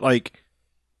 but like,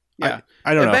 Yeah.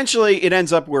 I don't know. Eventually, it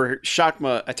ends up where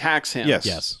Shockma attacks him. Yes,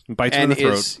 Yes. bites him in And the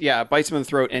throat. bites him in the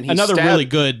throat. And he Another really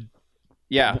good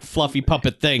Yeah. fluffy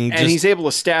puppet thing. And he's able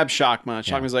to stab Shockma. And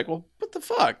Shockma's like, well, what the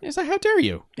fuck? He's like, how dare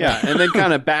you? Yeah. And then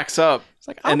kind of backs up. It's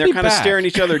like, I'll And they're be kind of back. staring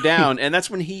each other down. And that's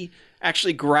when he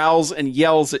actually growls and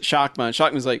yells at Shockma. And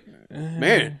Shockma's like,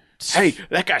 man, hey,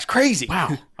 that guy's crazy.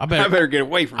 Wow. I I better better get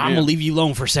away from I'm him. gonna leave you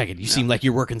alone for a second. You seem like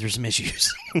you're working through some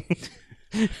issues.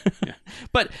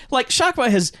 But like Shockma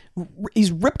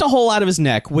he's ripped a hole out of his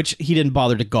neck, which he didn't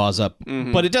bother to gauze up.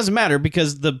 But it doesn't matter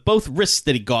because the both wrists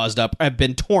that he gauzed up have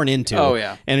been torn into. Oh,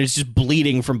 yeah. And it's just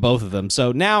bleeding from both of them.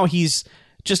 So now he's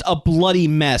just a bloody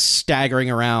mess staggering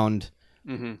around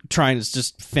trying to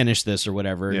just finish this or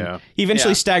whatever. Yeah. And he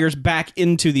eventually Yeah. staggers back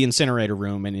into the incinerator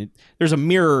room, and there's a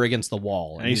mirror against the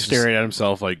wall. And he's staring at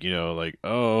himself like,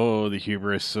 oh, the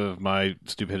hubris of my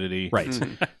stupidity. Right.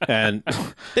 And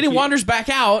Then he wanders back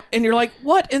out, and you're like,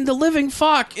 what in the living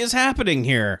fuck is happening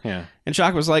here? yeah. And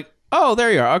Shock was like, oh,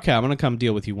 there you are. Okay, I'm going to come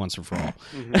deal with you once and for all.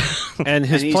 And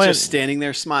his And he's plan just standing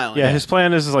there smiling. Yeah, his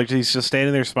plan is like he's just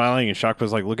standing there smiling, and Shock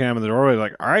was like looking at him in the doorway,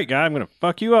 like, "All right, guy, I'm gonna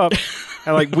fuck you up."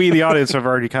 And like we, the audience, have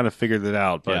already kind of figured it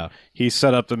out. But Yeah. he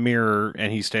set up the mirror,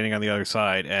 and he's standing on the other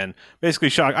side, and basically,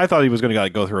 Shock. I thought he was gonna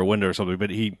like go through a window or something, but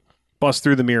he busts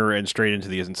through the mirror and straight into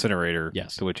the incinerator.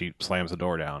 Yes. To which he slams the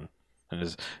door down, and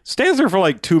just stands there for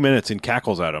like 2 minutes and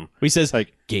cackles at him. He says,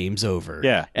 Like, game's over.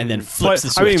 yeah, And then flips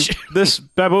the I mean, switch. this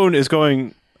baboon is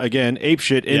going again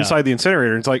apeshit inside the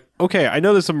incinerator. It's like, okay, I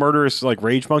know this is a murderous like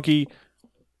rage monkey,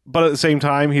 but at the same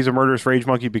time, he's a murderous rage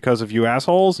monkey because of you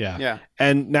assholes. yeah. Yeah.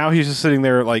 And now he's just sitting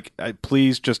there like,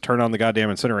 please just turn on the goddamn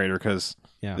incinerator because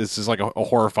Yeah. this is like a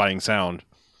horrifying sound.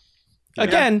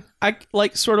 Again, I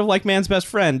like sort of like man's best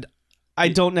friend. I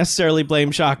don't necessarily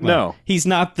blame Shockma. No. He's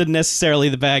not necessarily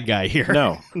the bad guy here.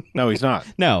 No, he's not.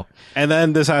 No. And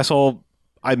then this asshole,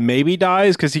 maybe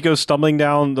dies because he goes stumbling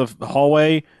down the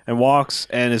hallway and walks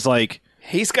and is like,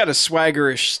 He's got a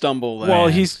swaggerish stumble. well,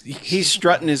 he's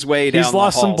strutting his way down He's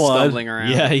lost the hall, some blood. stumbling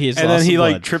around. Yeah, he is. and then lost he some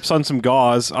like blood. trips on some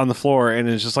gauze on the floor and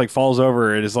is just like falls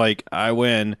over and is like, I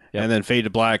win. Yep. And then fade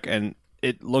to black. And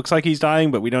it looks like he's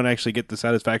dying, but we don't actually get the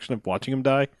satisfaction of watching him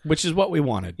die. Which is what we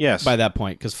wanted. Yes. By that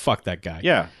point, because fuck that guy.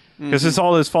 Yeah. Because it's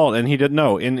all his fault. And he didn't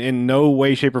know. In no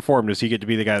way, shape, or form does he get to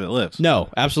be the guy that lives. No,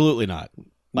 absolutely not.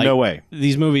 Like, no way.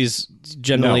 These movies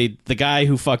generally, the guy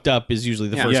who fucked up is usually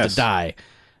the first Yes. to die.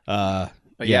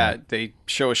 But yeah, they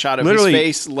show a shot of Literally, his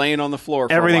face laying on the floor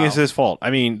for Everything a while. is his fault. I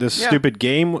mean, this Yeah. stupid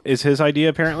game is his idea,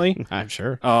 apparently. I'm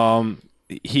sure.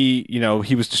 He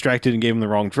was distracted and gave him the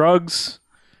wrong drugs.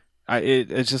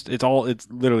 It's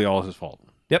literally all his fault.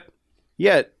 Yep.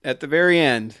 Yet, at the very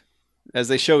end, as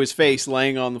they show his face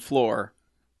laying on the floor,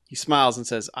 he smiles and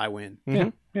says, I win.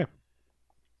 Mhm.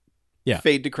 Yeah.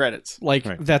 Fade to credits. Like,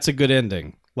 Right. that's a good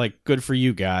ending. Like, good for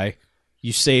you, guy.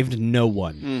 You saved no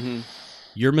one. Mm-hmm.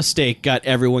 Your mistake got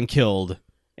everyone killed,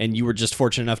 and you were just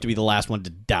fortunate enough to be the last one to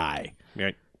die.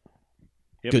 Right.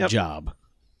 Yep. Good Yep. job.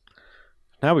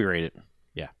 Now we rate it.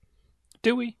 Yeah.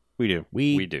 Do we? We do.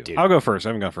 We do. I'll go first. I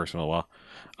haven't gone first in a while.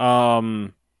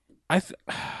 I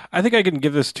think I can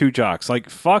give this 2 jocks. Like,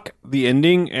 fuck the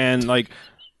ending and like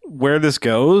where this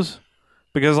goes,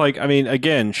 because like, I mean,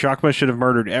 again, Shockma should have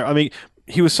murdered. I mean,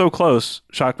 he was so close.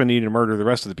 Shockma needed to murder the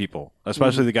rest of the people,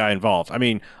 especially the guy involved. I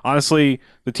mean, honestly,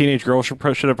 the teenage girl should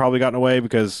have probably gotten away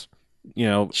because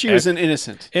She was an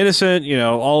innocent. innocent.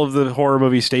 All of the horror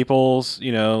movie staples.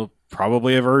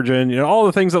 Probably a virgin. All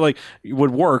the things that like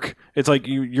would work. It's like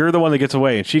you're the one that gets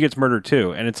away, and she gets murdered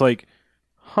too. And it's like,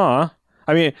 huh?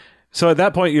 I mean, so at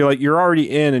that point, you're already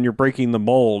in, and you're breaking the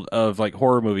mold of like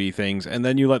horror movie things, and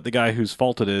then you let the guy whose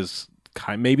fault it is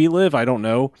maybe live. I don't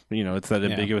know. It's that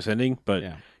ambiguous ending, but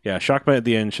yeah, Shockma at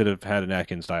the end should have had an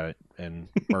Atkins diet and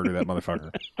murder that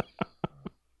motherfucker.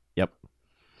 Yep.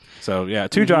 So yeah,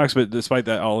 2 jocks, but despite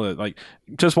that, all that, like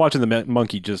just watching the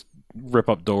monkey just rip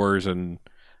up doors, and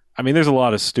I mean, there's a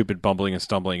lot of stupid bumbling and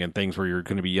stumbling and things where you're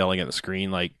going to be yelling at the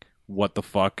screen like, "What the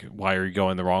fuck? Why are you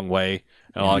going the wrong way?"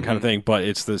 and all that kind of thing. But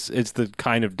it's the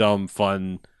kind of dumb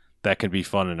fun that can be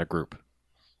fun in a group.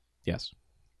 Yes.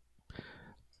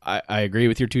 I agree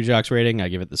with your 2 jocks rating. I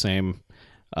give it the same.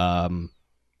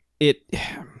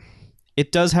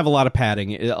 It does have a lot of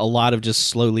padding, a lot of just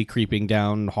slowly creeping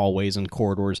down hallways and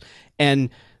corridors. And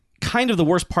kind of the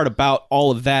worst part about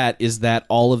all of that is that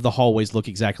all of the hallways look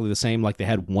exactly the same, like they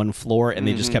had one floor and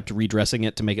they just kept redressing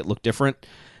it to make it look different.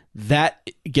 That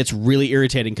gets really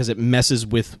irritating because it messes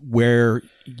with where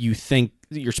you think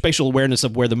your spatial awareness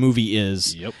of where the movie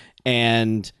is. Yep.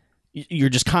 And you're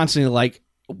just constantly like,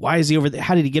 why is he over there?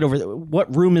 How did he get over there?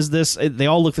 What room is this? They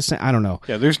all look the same. I don't know.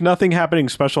 Yeah, there's nothing happening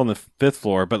special on the 5th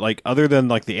floor, but like other than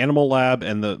like the animal lab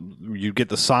and you get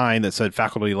the sign that said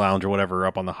faculty lounge or whatever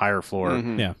up on the higher floor,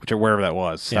 Yeah. which or wherever that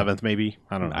was, 7th maybe.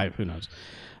 I don't know. Who knows?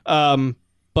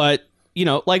 But,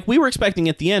 like we were expecting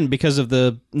at the end because of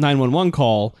the 911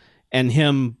 call and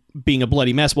him being a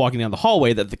bloody mess walking down the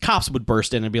hallway that the cops would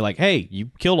burst in and be like, hey,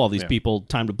 you killed all these people.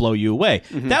 Time to blow you away.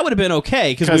 That would have been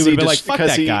okay because we would have been like, fuck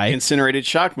that he guy. incinerated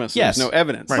Shockma, so Yes. there's no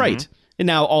evidence. Right. And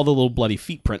now all the little bloody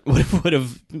feet print would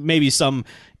have maybe some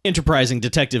enterprising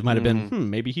detective might have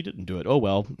been, maybe he didn't do it. Oh,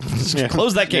 well,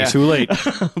 close that case. Too late.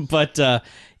 But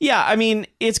yeah, I mean,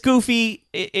 it's goofy.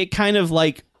 It kind of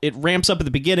like it ramps up at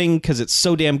the beginning because it's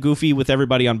so damn goofy with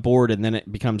everybody on board, and then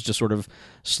it becomes just sort of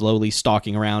slowly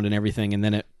stalking around and everything, and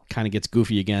then it kind of gets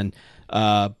goofy again.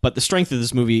 But the strength of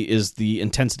this movie is the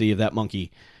intensity of that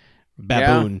monkey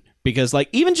baboon, because like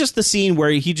even just the scene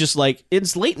where he just like,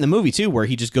 it's late in the movie too, where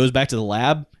he just goes back to the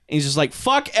lab and he's just like,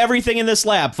 fuck everything in this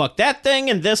lab, fuck that thing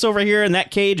and this over here and that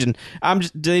cage, and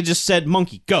they just said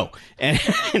monkey go, and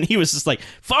he was just like,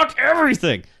 fuck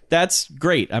everything. That's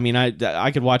great. I mean,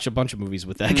 I could watch a bunch of movies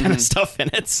with that kind of stuff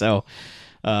in it. So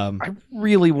I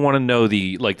really want to know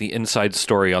the inside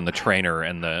story on the trainer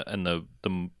and the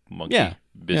monkey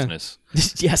business.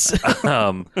 Yes.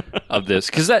 Of this,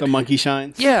 because The monkey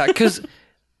shines. Yeah, because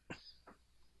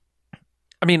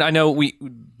I mean, I know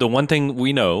the one thing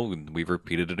we know, we've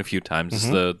repeated it a few times, is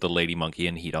the lady monkey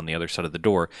and Heat on the other side of the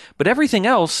door. But everything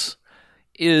else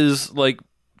is like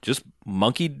just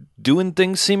monkey doing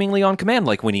things seemingly on command,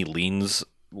 like when he leans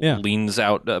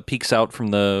out, peeks out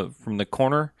from the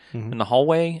corner in the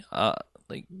hallway.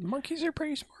 Like Monkeys are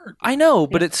pretty smart. I know,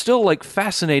 but it's still like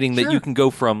fascinating that you can go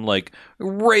from like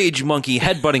rage monkey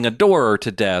headbutting a door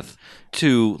to death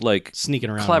to like sneaking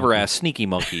around, clever ass sneaky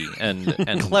monkey and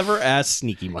clever ass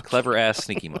sneaky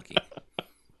monkey.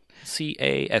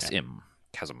 CASM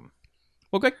chasm.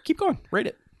 Okay, keep going. Rate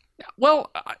it.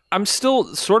 Well, I'm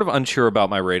still sort of unsure about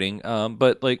my rating,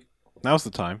 but like Now's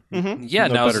the time. yeah,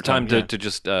 No now's the better time time, to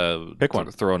just Pick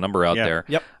one. throw a number out Yeah. there.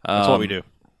 Yep. That's what we do.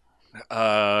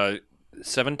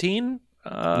 17.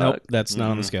 Nope, that's not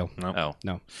on the scale. No. Oh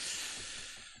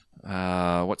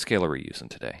No. What scale are we using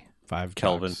today? 5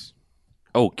 Kelvin. bucks.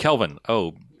 Oh, Kelvin.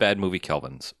 Oh, bad movie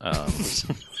Kelvins.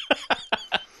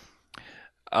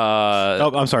 Oh,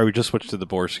 I'm sorry. We just switched to the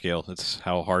Bohr scale. That's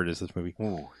how hard is this movie?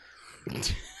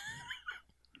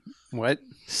 What?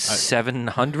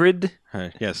 700.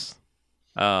 Yes.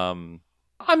 I'm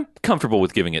comfortable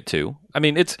with giving it 2. I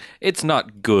mean, it's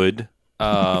not good.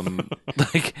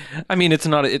 Like, I mean, it's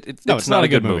not a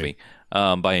good movie.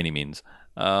 By any means.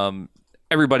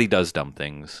 Everybody does dumb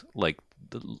things like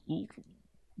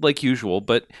usual,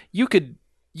 but you could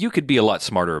be a lot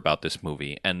smarter about this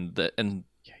movie, and Yeah,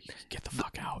 you can get the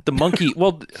fuck out. the monkey.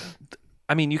 Well,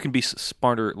 I mean, you can be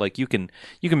smarter. Like you can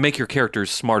make your characters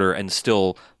smarter and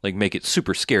still like make it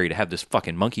super scary to have this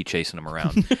fucking monkey chasing them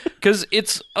around because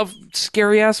it's a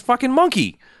scary ass fucking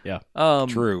monkey. Yeah.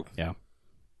 True. Yeah.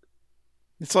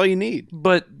 That's all you need.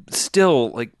 But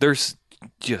still, like there's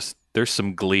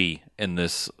some glee in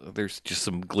this. There's just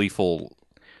some gleeful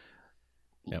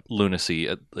lunacy.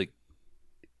 Like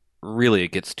really,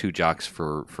 it gets 2 jocks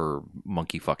for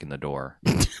monkey fucking the door.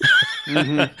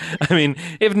 I mean,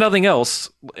 if nothing else,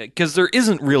 because there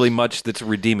isn't really much that's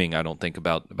redeeming, I don't think,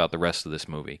 about the rest of this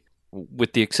movie,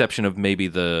 with the exception of maybe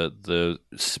the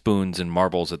spoons and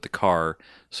marbles at the car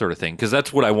sort of thing. Because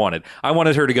that's what I wanted. I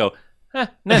wanted her to go,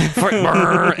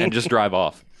 and just drive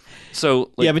off.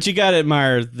 So like, yeah, but you gotta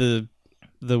admire the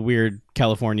weird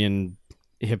Californian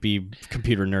hippie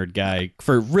computer nerd guy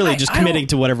for really just committing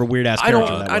to whatever weird ass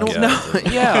character that was. I don't know.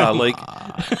 Yeah, like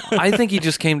I think he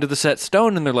just came to the set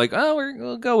stone, and they're like, "Oh,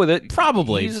 we'll go with it."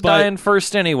 Probably, he's but dying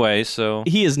first anyway, so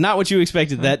he is not what you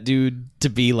expected that dude to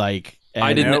be like.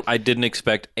 I and- didn't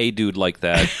expect a dude like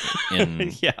that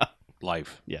in Yeah.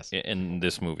 Life. Yes. in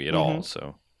this movie at all.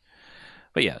 So,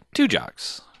 but yeah, 2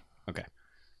 jocks. Okay.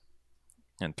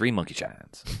 And 3 monkey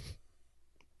shines.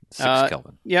 6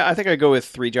 Kelvin. Yeah, I think I'd go with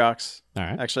 3 jocks. All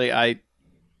right. Actually, I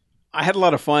had a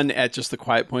lot of fun at just the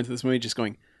quiet points of this movie, just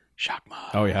going,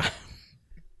 Shockma. Oh yeah.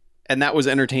 And that was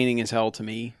entertaining as hell to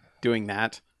me, doing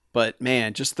that. But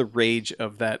man, just the rage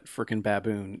of that frickin'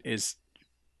 baboon is...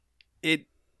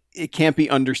 It can't be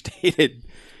understated.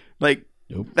 Like,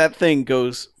 that thing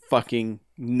goes fucking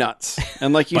nuts.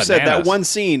 And like you said, that Bananas. one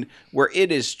scene where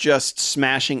it is just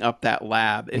smashing up that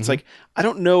lab. It's like, I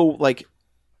don't know, like,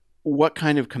 what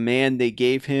kind of command they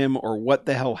gave him or what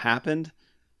the hell happened.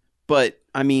 But,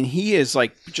 I mean, he is,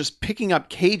 like, just picking up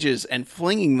cages and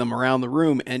flinging them around the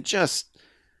room and just,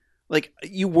 like,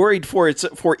 you worried for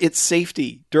its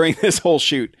safety during this whole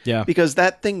shoot. Yeah. Because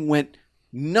that thing went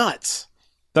nuts.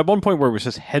 That one point where it was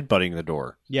just headbutting the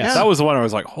door. Yes. That was the one I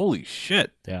was like, holy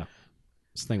shit. Yeah.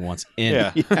 This thing wants in.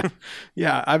 Yeah.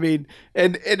 Yeah. I mean,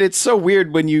 and it's so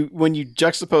weird when you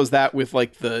juxtapose that with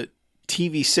like the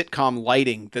TV sitcom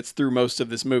lighting that's through most of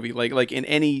this movie. Like in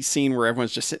any scene where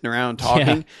everyone's just sitting around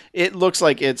talking, it looks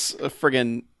like it's a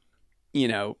friggin',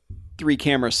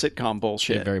 3-camera sitcom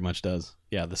bullshit. It very much does.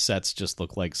 Yeah, the sets just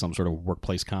look like some sort of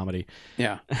workplace comedy.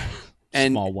 Yeah.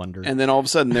 And, Small wonder. And then all of a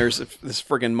sudden, there's this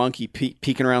friggin' monkey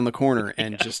peeking around the corner,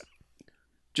 and just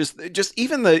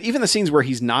even the scenes where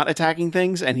he's not attacking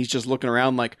things and he's just looking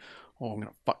around like, oh, I'm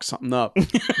gonna fuck something up.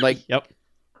 Like, Yep.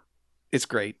 it's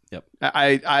great. Yep.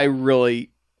 I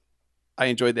really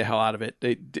enjoyed the hell out of it.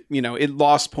 It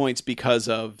lost points because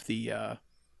of the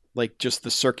like just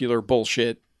the circular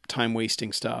bullshit, time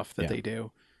wasting stuff that they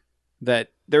do.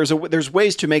 That there's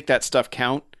ways to make that stuff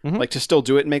count, like to still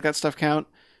do it and make that stuff count.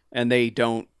 And they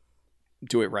don't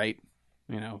do it right.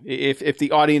 If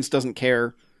the audience doesn't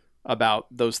care about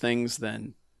those things,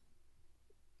 then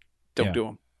don't do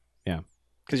them. Yeah.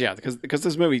 Because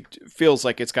this movie feels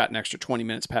like it's got an extra 20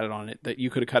 minutes padded on it that you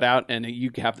could have cut out and you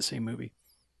have the same movie.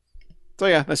 So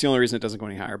yeah, that's the only reason it doesn't go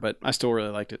any higher, but I still really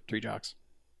liked it. 3 jocks.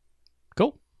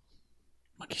 Cool.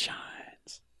 Monkey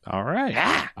shines. All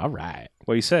right. All right.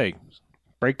 What do you say?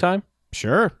 Break time?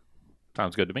 Sure.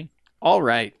 Sounds good to me. All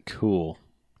right. Cool.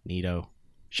 Neato.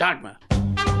 Shagma.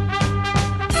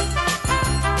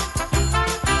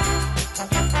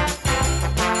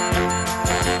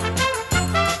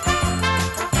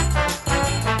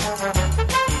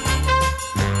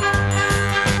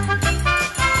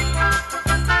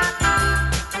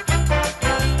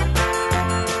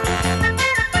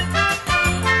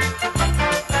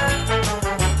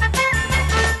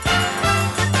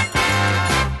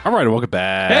 All right, welcome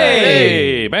back.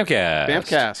 Hey, Bamcast.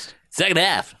 Bamcast. Second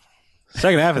half.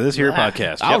 Second half of this here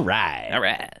podcast. All right. All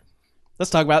right. Let's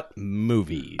talk about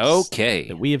movies. Okay.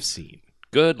 That we have seen.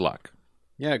 Good luck.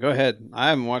 Yeah, go ahead. I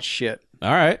haven't watched shit.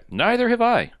 All right. Neither have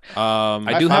I.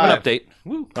 I do High have an five. update.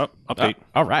 Woo. Oh, update.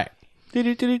 All right.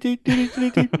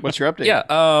 What's your update? Yeah.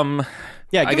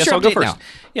 Yeah, I give us guess your I'll go update first. now.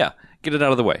 Yeah. Get it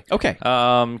out of the way. Okay.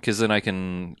 Because then I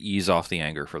can ease off the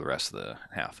anger for the rest of the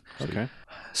half. Okay.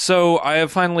 So I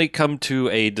have finally come to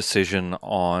a decision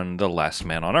on The Last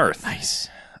Man on Earth. Nice.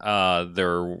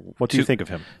 What do you think of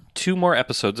him? 2 more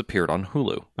episodes appeared on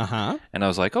Hulu, Uh-huh. and I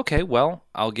was like, okay, well,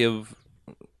 I'll give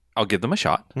them a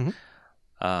shot. Mhm.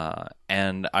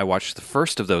 And I watched the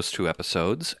first of those 2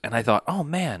 episodes, and I thought, oh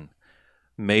man,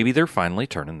 maybe they're finally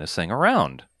turning this thing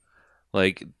around.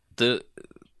 Like the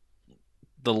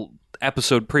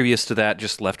episode previous to that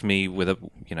just left me with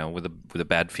a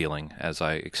bad feeling, as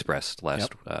I expressed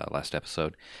last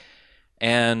episode.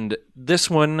 And this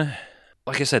one,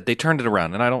 like I said, they turned it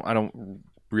around, and I don't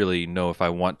really know if I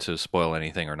want to spoil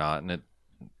anything or not, and it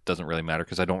doesn't really matter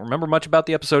because I don't remember much about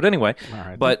the episode anyway. All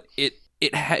right. But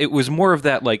it was more of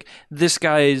that, like, this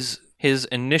guy's his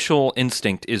initial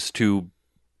instinct is to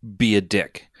be a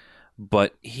dick,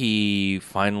 but he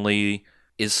finally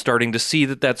is starting to see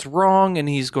that that's wrong, and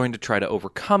he's going to try to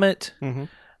overcome it. Mhm.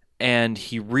 And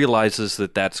he realizes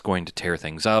that that's going to tear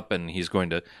things up, and he's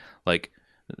going to, like,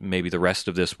 maybe the rest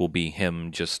of this will be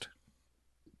him just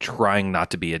trying not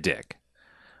to be a dick.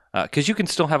 Because you can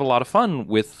still have a lot of fun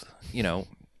with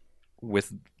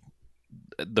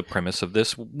the premise of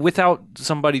this without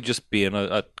somebody just being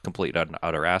a complete and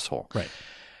utter asshole. Right.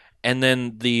 And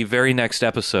then the very next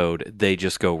episode, they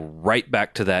just go right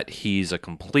back to that he's a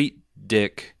complete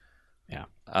dick.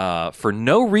 Yeah. For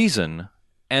no reason,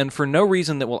 and for no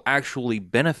reason that will actually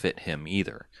benefit him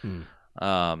either.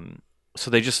 So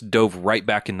they just dove right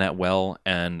back in that well,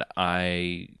 and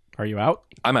Are you out?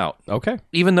 I'm out. Okay.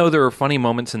 Even though there are funny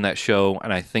moments in that show,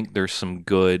 and I think there's some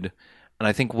good, and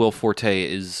I think Will Forte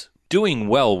is doing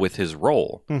well with his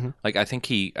role. Mhm. Like I think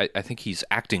he's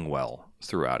acting well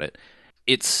throughout it.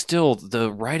 It's still,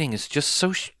 the writing is just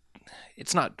so.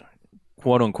 It's not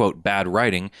quote unquote bad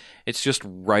writing. It's just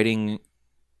writing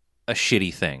a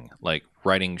shitty thing, like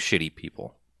writing shitty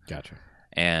people. Gotcha.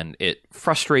 And it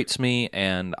frustrates me,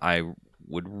 and I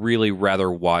would really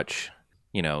rather watch,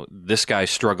 this guy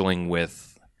struggling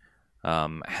with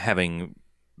having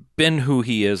been who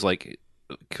he is, like,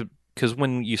 because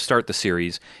when you start the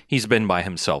series, he's been by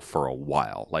himself for a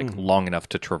while, like long enough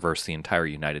to traverse the entire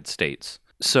United States.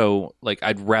 So, like,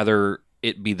 I'd rather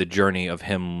it be the journey of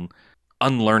him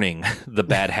unlearning the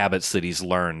bad habits that he's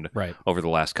learned Right. over the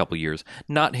last couple years,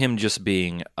 not him just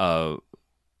being a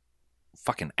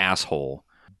fucking asshole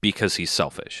because he's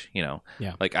selfish,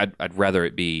 Yeah. Like I'd rather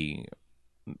it be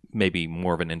maybe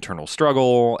more of an internal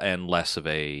struggle and less of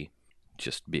a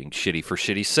just being shitty for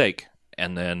shitty's sake,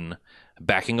 and then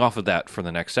backing off of that for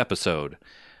the next episode,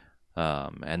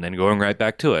 and then going right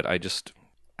back to it. I just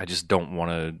don't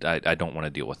want to. I don't want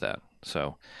to deal with that.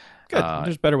 So Good.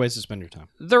 There's better ways to spend your time.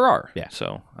 there are. Yeah.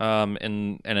 So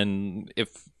and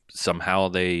if somehow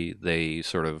they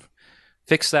sort of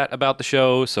fix that about the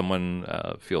show, someone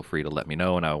feel free to let me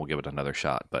know, and I will give it another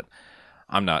shot. But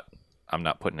I'm not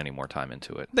putting any more time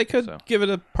into it. They could So. give it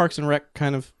a Parks and Rec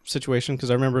kind of situation, because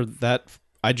I remember that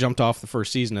I jumped off the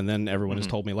first season, and then everyone has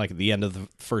told me like at the end of the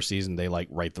first season they like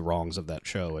right the wrongs of that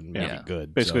show and make it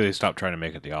good. Basically, so. they stopped trying to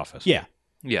make it The Office. Yeah.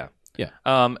 Yeah. Yeah.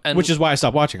 And Which is why I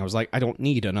stopped watching. I was like, I don't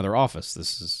need another Office.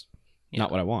 This is not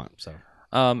what I want. So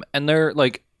and they're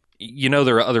like,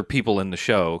 there are other people in the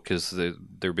show because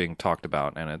they're being talked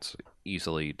about, and it's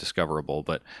easily discoverable.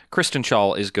 But Kristen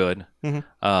Schaal is good.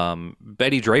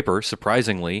 Betty Draper,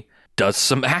 surprisingly, does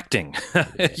some acting.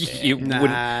 You Nah.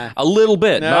 wouldn't- a little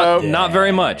bit, Nope. not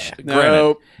very much.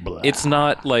 Nope. Granted, it's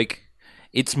not like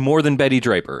it's more than Betty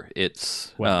Draper.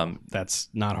 It's that's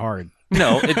not hard.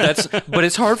 but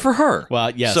it's hard for her.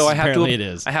 Well, yes, so I have apparently to it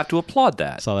is. I have to applaud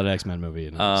that. Saw that X-Men movie,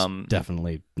 and it's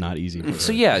definitely not easy for her.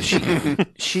 So yeah,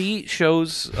 she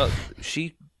shows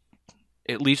she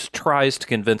at least tries to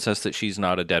convince us that she's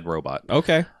not a dead robot.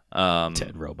 Okay.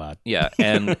 Dead robot. Yeah,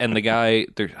 and the guy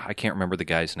I can't remember the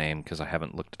guy's name because I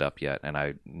haven't looked it up yet, and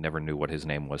I never knew what his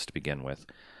name was to begin with.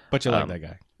 But you like that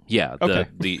guy. Yeah, Okay.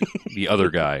 the other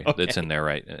guy Okay. that's in there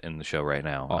in the show right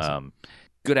now. Awesome.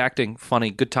 Good acting, funny,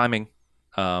 good timing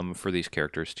for these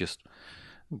characters. Just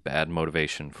bad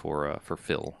motivation for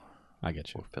Phil. I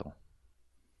get you. Or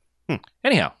Phil.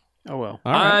 Anyhow, Oh well.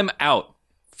 All right. I'm out.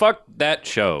 Fuck that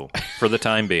show for the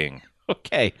time being.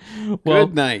 Okay. Well,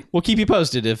 Good night. we'll keep you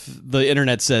posted if the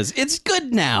internet says it's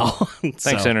good now. Thanks,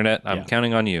 So, Internet. I'm yeah.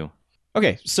 counting on you.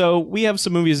 Okay, so we have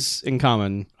some movies in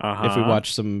common Uh-huh. if we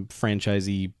watch some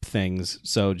franchisey things.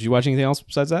 So, did you watch anything else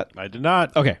besides that? I did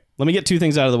not. Okay, let me get two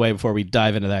things out of the way before we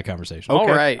dive into that conversation. All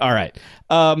right. All right.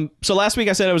 So last week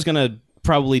I said I was going to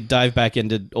probably dive back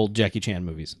into old Jackie Chan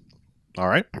movies. All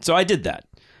right. So I did that.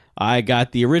 I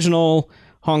got the original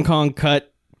Hong Kong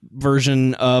cut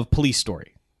version of Police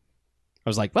Story. I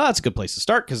was like, well, that's a good place to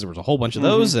start because there was a whole bunch of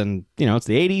those, and it's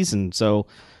the 80s, and so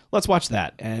let's watch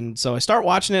that. And so I start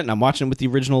watching it, and I'm watching it with the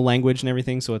original language and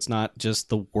everything, so it's not just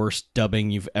the worst dubbing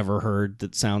you've ever heard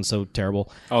that sounds so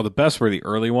terrible. Oh, the best were the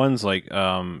early ones, like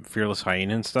Fearless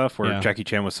Hyena and stuff, where Yeah. Jackie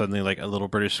Chan was suddenly like a little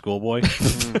British schoolboy.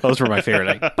 Those were my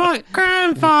favorite. Like, but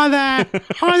grandfather,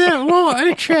 I don't want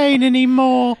a train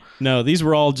anymore. No, these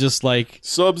were all just like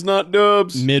Subs not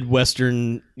dubs.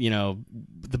 Midwestern,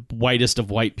 the whitest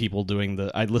of white people doing the.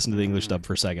 I listened to the English dub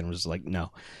for a second and was just like,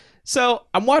 no. So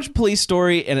I'm watching Police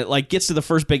Story, and it like gets to the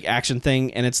first big action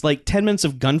thing, and it's like 10 minutes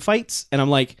of gunfights, and I'm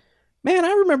like, man, I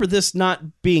remember this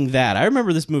not being that. I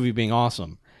remember this movie being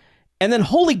awesome. And then,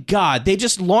 holy God, they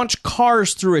just launch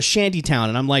cars through a shanty town,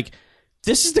 and I'm like,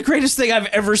 this is the greatest thing I've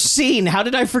ever seen. How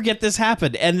did I forget this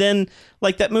happened? And then,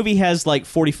 like, that movie has like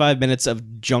 45 minutes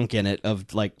of junk in it,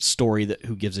 of like story that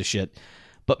who gives a shit.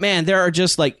 But man, there are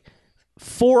just like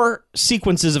 4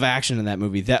 sequences of action in that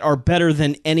movie that are better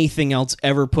than anything else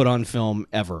ever put on film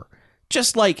ever.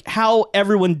 Just like how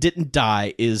everyone didn't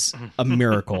die is a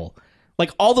miracle.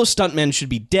 Like all those stuntmen should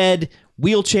be dead,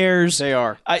 wheelchairs. They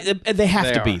are. They have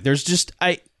They to be. are. There's just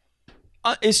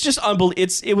it's just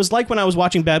unbelievable. It was like when I was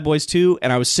watching Bad Boys 2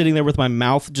 and I was sitting there with my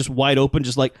mouth just wide open,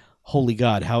 just like, holy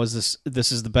God, how is this?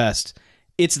 This is the best.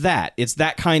 It's that. It's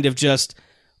that kind of just,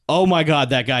 oh my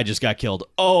God, that guy just got killed.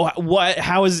 Oh, what?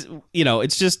 How is,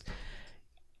 it's just,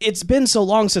 it's been so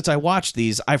long since I watched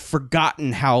these. I've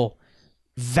forgotten how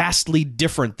vastly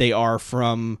different they are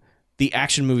from the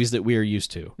action movies that we are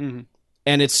used to. Mm-hmm.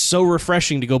 And it's so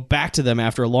refreshing to go back to them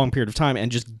after a long period of time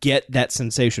and just get that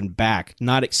sensation back,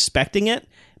 not expecting it,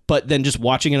 but then just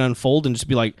watching it unfold and just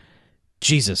be like,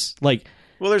 Jesus, like,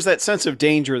 Well, there's that sense of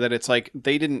danger that it's like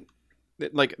they didn't,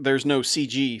 like, there's no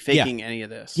CG faking any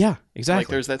of this. yeah, exactly. Like,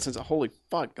 there's that sense of, holy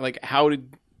fuck. Like, how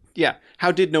did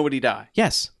nobody die?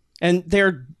 Yes. And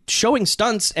they're showing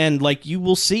stunts, and like you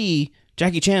will see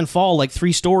Jackie Chan fall like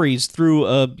 3 stories through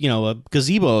a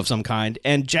gazebo of some kind,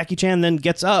 and Jackie Chan then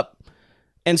gets up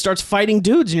and starts fighting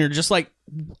dudes, and you're just like,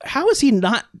 how is he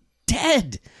not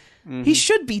dead? He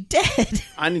should be dead.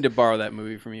 I need to borrow that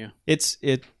movie from you. It's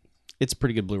a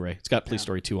pretty good Blu-ray. It's got Police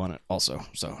Story 2 on it also,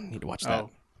 so I need to watch that.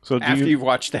 Oh, So after you've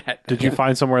watched that. did you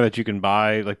find somewhere that you can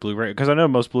buy like Blu-ray? Because I know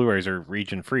most Blu-rays are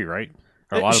region free, right?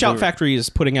 Or a lot of Shout Blu-ray- Factory is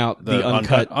putting out the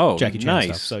uncut Jackie Chan nice.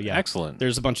 stuff. So yeah, Excellent.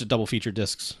 There's a bunch of double feature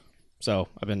discs. So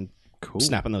I've been Cool.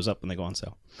 snapping those up when they go on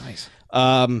sale. Nice.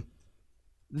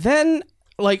 Then,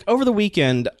 like over the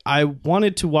weekend, I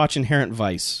wanted to watch Inherent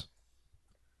Vice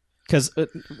because,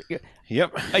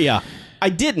 Yep. yeah, I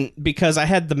didn't because I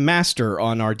had The Master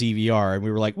on our DVR, and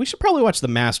we were like, we should probably watch The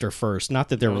Master first. Not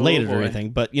that they're related or boy.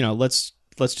 anything, but let's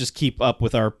just keep up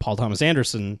with our Paul Thomas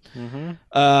Anderson. Mm-hmm.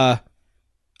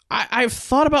 I've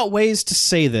thought about ways to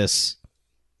say this.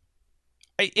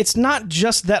 It's not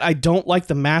just that I don't like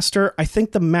The Master. I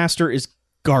think The Master is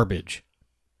garbage.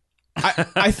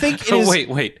 I think it is.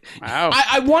 Wait. Wow.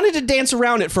 I wanted to dance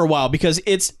around it for a while because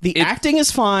the acting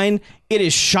is fine. It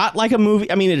is shot like a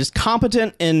movie. I mean, it is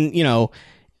competent, and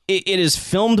it is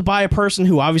filmed by a person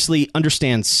who obviously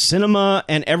understands cinema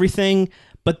and everything.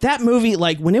 But that movie,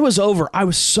 like when it was over, I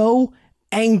was so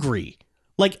angry,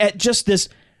 like at just this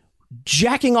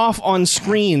jacking off on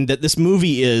screen that this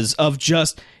movie is of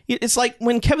just. It's like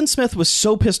when Kevin Smith was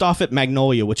so pissed off at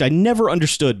Magnolia, which I never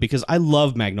understood because I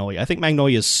love Magnolia. I think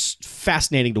Magnolia is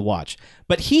fascinating to watch.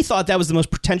 But he thought that was the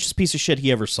most pretentious piece of shit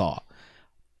he ever saw.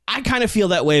 I kind of feel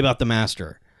that way about The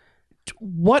Master.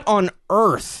 What on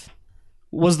earth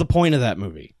was the point of that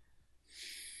movie?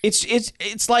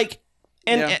 It's like,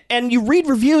 and you read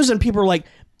reviews and people are like,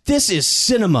 this is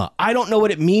cinema. I don't know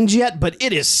what it means yet, but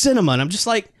it is cinema. And I'm just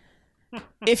like,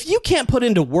 if you can't put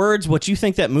into words what you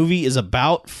think that movie is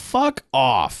about, fuck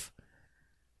off.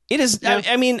 It is. Yeah.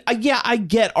 I mean, I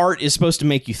get art is supposed to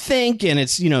make you think, and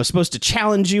it's supposed to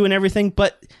challenge you and everything.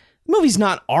 But the movie's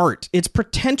not art; it's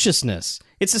pretentiousness.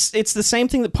 It's the same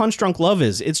thing that Punch Drunk Love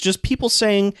is. It's just people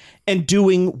saying and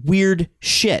doing weird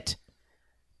shit.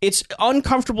 It's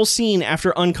uncomfortable scene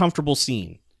after uncomfortable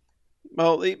scene.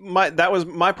 Well, that was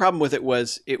my problem with it.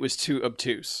 It was too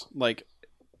obtuse. Like,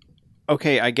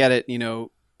 okay, I get it,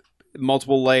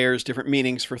 multiple layers, different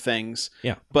meanings for things.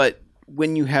 Yeah. But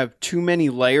when you have too many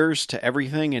layers to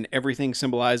everything and everything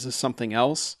symbolizes something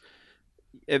else,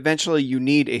 eventually you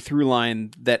need a through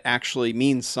line that actually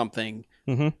means something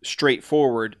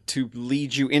straightforward to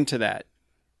lead you into that.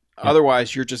 Yeah.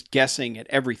 Otherwise, you're just guessing at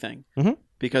everything. Mm-hmm.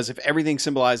 Because if everything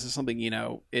symbolizes something,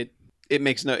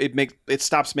 it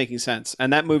stops making sense.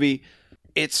 And that movie,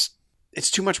 it's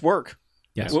too much work.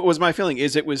 Yes. What was my feeling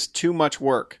is it was too much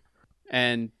work.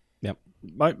 And yep.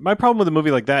 My problem with a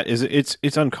movie like that is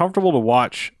it's uncomfortable to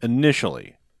watch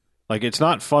initially. Like, it's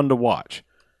not fun to watch.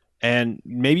 And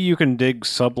maybe you can dig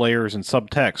sub layers and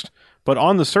subtext, but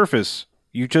on the surface,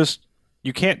 you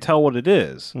can't tell what it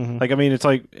is. Mm-hmm. Like, I mean, it's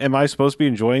like, am I supposed to be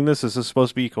enjoying this? Is this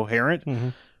supposed to be coherent? Mm-hmm.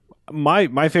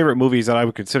 My favorite movies that I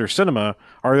would consider cinema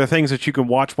are the things that you can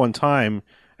watch one time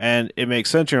and it makes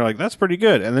sense. You're like, that's pretty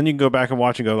good. And then you can go back and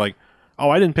watch and go like, oh,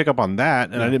 I didn't pick up on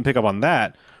that, and I didn't pick up on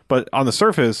that. But on the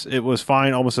surface, it was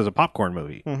fine almost as a popcorn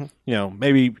movie. Mm-hmm.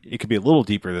 Maybe it could be a little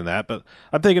deeper than that, but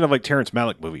I'm thinking of like Terrence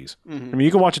Malick movies. Mm-hmm. I mean,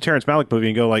 you can watch a Terrence Malick movie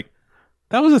and go like,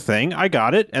 that was a thing, I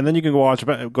got it. And then you can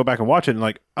go back and watch it and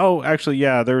like, oh, actually,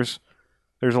 yeah, there's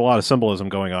a lot of symbolism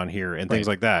going on here and things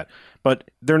like that. But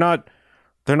they're not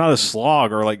a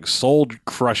slog or like soul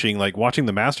crushing like watching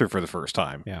The Master for the first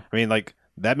time. Yeah. I mean, like,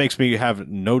 that makes me have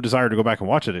no desire to go back and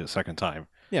watch it a second time.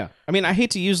 Yeah. I mean, I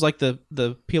hate to use like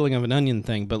the peeling of an onion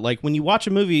thing, but like when you watch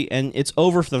a movie and it's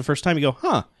over for the first time, you go,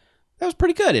 huh, that was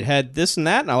pretty good. It had this and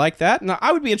that, and I like that, and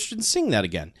I would be interested in seeing that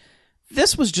again.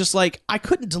 This was just like, I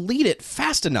couldn't delete it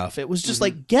fast enough. It was just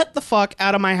like, get the fuck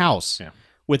out of my house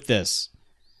with this.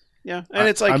 Yeah. And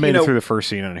it's like, I made it through the first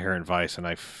scene on Inherent Vice, and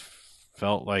I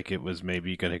felt like it was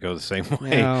maybe going to go the same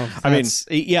way. No,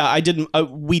 I didn't.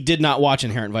 We did not watch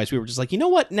Inherent Vice. We were just like, you know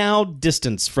what? Now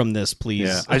distance from this,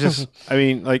 please. Yeah, I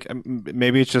mean, like,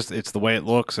 maybe it's the way it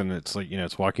looks, and it's like,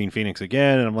 it's Joaquin Phoenix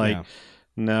again, and I'm like,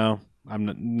 no,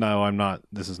 I'm not.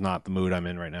 This is not the mood I'm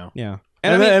in right now. Yeah.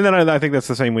 And then I think that's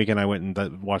the same weekend I went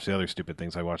and watched the other stupid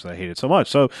things I watched that I hated so much.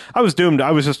 So I was doomed.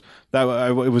 I was just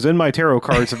it was in my tarot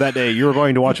cards of that day. You were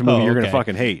going to watch a movie you're going to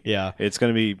fucking hate. Yeah, it's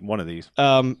going to be one of these.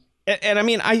 And I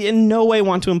mean, I in no way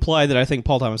want to imply that I think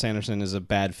Paul Thomas Anderson is a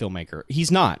bad filmmaker. He's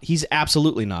not. He's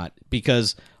absolutely not.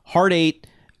 Because Hard 8,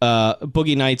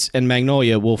 Boogie Nights, and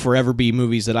Magnolia will forever be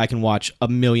movies that I can watch a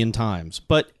million times.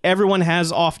 But everyone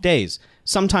has off days.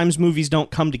 Sometimes movies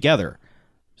don't come together.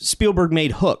 Spielberg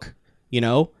made Hook,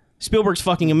 Spielberg's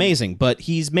fucking amazing, but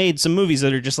he's made some movies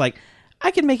that are just like, I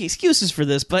can make excuses for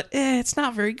this, but it's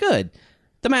not very good.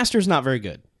 The Master's not very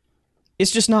good.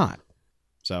 It's just not.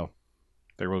 So...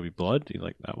 There Will Be Blood? Do you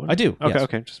like that one? I do. Okay, yes.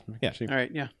 okay. Just all right,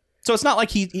 yeah. So it's not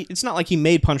like he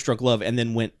made Punch Drunk Love and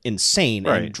then went insane,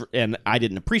 and I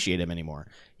didn't appreciate him anymore.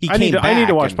 I need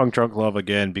to watch Punch Drunk Love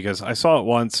again because I saw it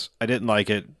once. I didn't like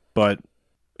it, but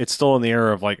it's still in the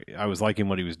era of like I was liking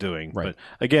what he was doing. Right. But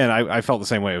again, I felt the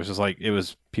same way. It was just like it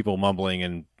was people mumbling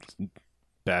and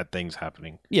bad things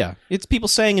happening. Yeah, it's people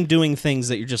saying and doing things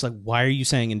that you're just like, why are you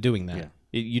saying and doing that?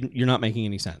 Yeah. You're not making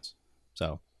any sense.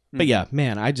 So, but yeah,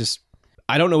 man,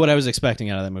 I don't know what I was expecting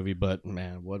out of that movie, but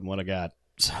man, what I got.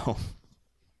 So,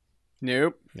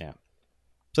 nope. Yeah.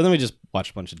 So then we just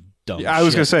watched a bunch of dumb shit. I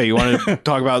was going to say, you want to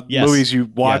talk about movies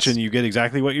you watch Yes. and you get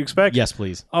exactly what you expect? Yes,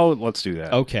 please. Oh, let's do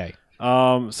that. Okay.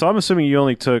 So I'm assuming you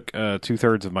only took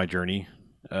 2/3 of my journey.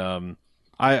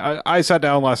 I sat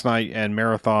down last night and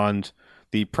marathoned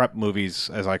the prep movies,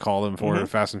 as I call them, for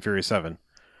Fast and Furious 7.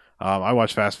 I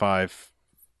watched Fast 5,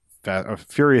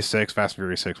 Furious 6, Fast and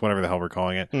Furious 6, whatever the hell we're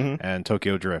calling it, and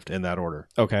Tokyo Drift in that order.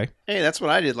 Okay. Hey, that's what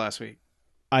I did last week.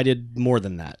 I did more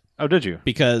than that Oh, did you?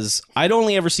 because I'd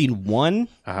only ever seen 1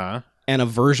 Uh-huh. and a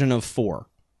version of 4.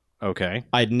 Okay.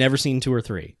 I'd never seen 2 or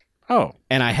 3. Oh,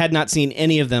 And I had not seen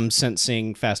any of them since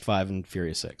seeing Fast 5 and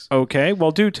Furious 6. okay.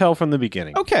 Well, do tell from the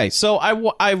beginning. Okay, so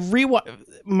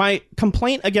my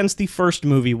complaint against the first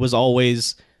movie was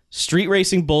always street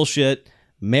racing bullshit,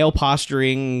 male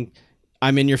posturing,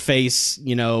 I'm in your face,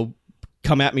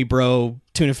 come at me, bro,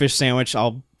 tuna fish sandwich,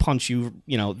 I'll punch you,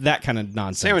 that kind of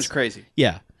nonsense. Sandwich crazy.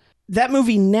 Yeah. That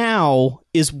movie now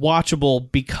is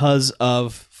watchable because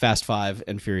of Fast 5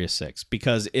 and Furious 6,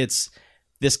 because it's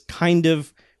this kind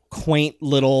of quaint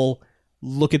little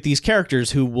look at these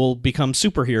characters who will become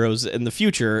superheroes in the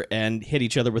future and hit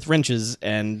each other with wrenches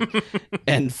and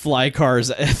and fly cars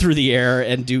through the air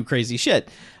and do crazy shit.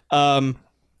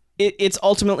 It's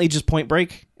ultimately just Point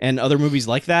Break and other movies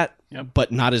like that,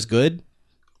 but not as good.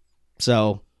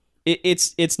 So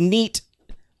it's neat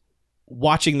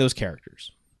watching those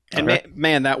characters. And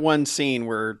man, that one scene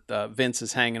where Vince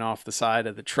is hanging off the side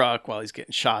of the truck while he's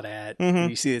getting shot at, and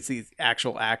you see it's the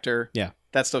actual actor. Yeah.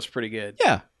 That stuff's pretty good.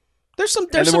 Yeah. There's some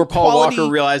And then some where Paul quality, Walker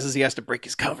realizes he has to break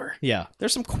his cover. Yeah,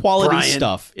 there's some quality Brian.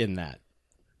 stuff in that.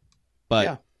 But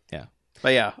Yeah. yeah.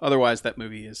 But yeah, otherwise that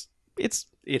movie It's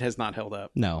it has not held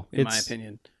up, no, in my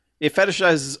opinion. It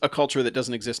fetishizes a culture that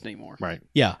doesn't exist anymore. Right.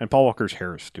 Yeah. And Paul Walker's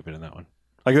hair is stupid in that one.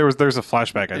 Like there's a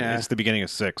flashback. Yeah. It's the beginning of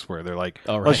 6 where they're like,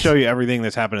 Oh, right. let's show you everything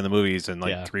that's happened in the movies in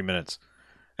like Yeah. 3 minutes.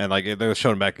 And like they were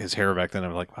showing back his hair back then.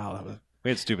 I'm like, wow, we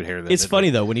had stupid hair then. It's didn't funny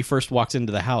we? though when he first walks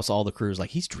into the house, all the crew's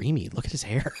like, "He's dreamy. Look at his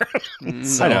hair." I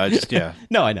know. It's just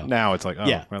No, I know. Now it's like, oh,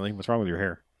 Yeah. really? What's wrong with your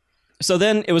hair? So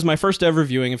then it was my first ever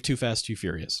viewing of Too Fast, Too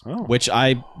Furious, Oh. which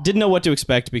I didn't know what to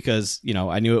expect because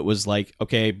I knew it was like,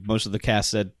 okay, most of the cast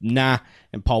said nah,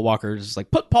 and Paul Walker is like,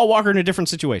 put Paul Walker in a different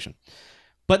situation.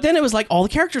 But then it was like all the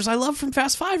characters I love from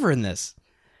Fast 5 are in this,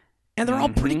 and they're all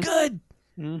pretty good.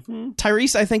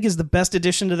 Tyrese, I think, is the best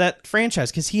addition to that franchise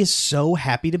because he is so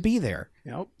happy to be there.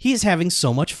 Yep. He is having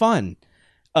so much fun.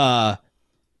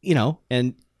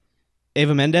 And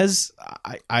Eva Mendes,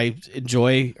 I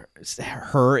enjoy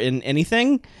her in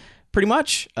anything, pretty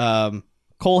much.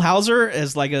 Cole Hauser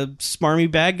as like a smarmy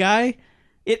bad guy.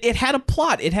 It had a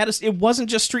plot. It wasn't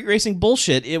just street racing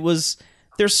bullshit.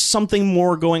 There's something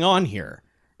more going on here.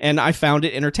 And I found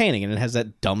it entertaining, and it has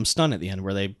that dumb stunt at the end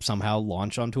where they somehow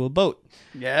launch onto a boat.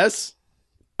 Yes.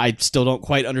 I still don't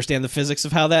quite understand the physics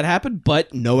of how that happened,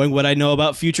 but knowing what I know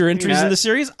about future entries Yeah. in the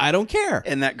series, I don't care.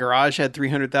 And that garage had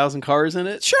 300,000 cars in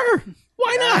it. Sure.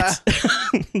 Why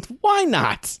not? Why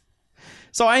not?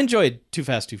 So I enjoyed Too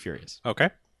Fast, Too Furious. Okay.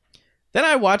 Then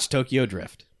I watched Tokyo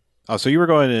Drift. Oh, so you were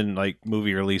going in like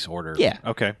movie release order? Yeah.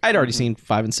 Okay. I'd already seen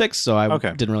 5 and 6, so I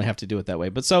Okay. didn't really have to do it that way.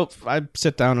 But so I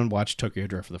sit down and watch Tokyo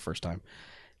Drift for the first time.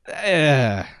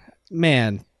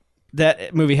 Man,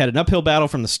 that movie had an uphill battle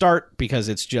from the start because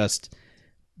it's just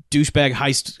douchebag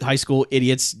high school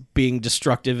idiots being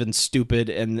destructive and stupid,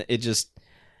 and it just...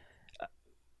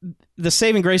 The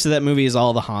saving grace of that movie is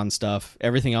all the Han stuff.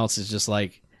 Everything else is just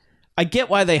like... I get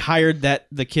why they hired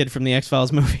the kid from the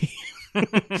X-Files movie.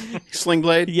 Sling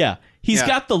Blade. Yeah. He's Yeah.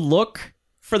 got the look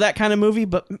for that kind of movie,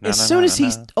 but as soon as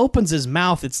he opens his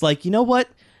mouth, it's like, you know what?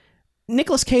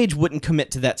 Nicolas Cage wouldn't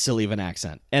commit to that silly of an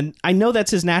accent. And I know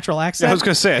that's his natural Yeah, accent. I was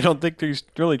going to say, I don't think he's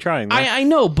really trying. That. I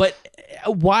know, but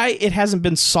why it hasn't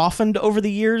been softened over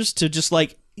the years to just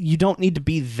like, you don't need to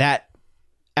be that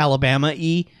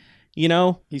Alabama-y,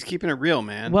 He's keeping it real,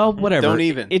 man. Well, whatever. Don't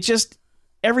even. It just,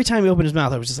 every time he opened his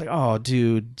mouth, I was just like, oh,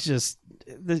 dude,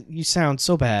 you sound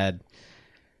so bad.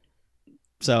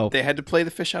 So They had to play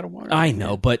the fish out of water. I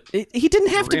know, but he didn't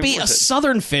have to be a Reinforce it.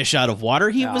 southern fish out of water.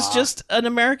 He was just an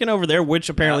American over there, which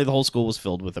apparently the whole school was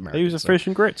filled with He Americans. was a fish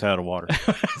and grits out of water.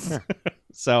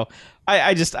 So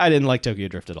I didn't like Tokyo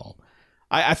Drift at all.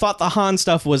 I thought the Han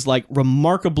stuff was like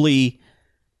remarkably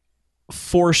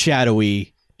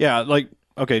foreshadowy. Yeah, like,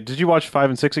 okay, did you watch 5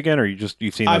 and 6 again, or you've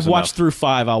seen those I've watched enough? through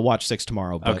 5. I'll watch 6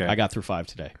 tomorrow, but Okay. I got through 5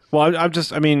 today. Well,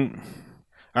 I mean,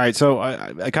 all right, so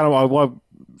I kind of,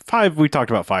 5, we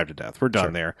talked about 5 to death. We're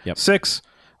done there. Yep. 6,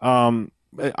 it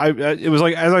was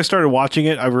like, as I started watching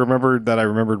it, I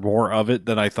remembered more of it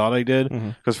than I thought I did,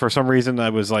 because for some reason I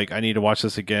was like, I need to watch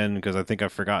this again, because I think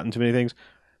I've forgotten too many things.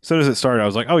 As soon as it started, I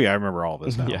was like, oh yeah, I remember all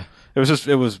this now. Yeah. It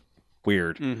was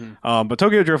weird. But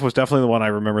Tokyo Drift was definitely the one I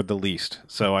remembered the least,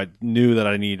 so I knew that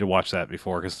I needed to watch that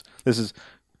before, because this is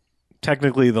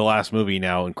technically the last movie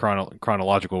now in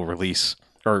chronological release,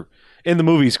 or in the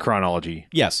movie's chronology.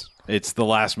 Yes, It's the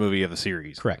last movie of the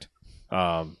series. correct.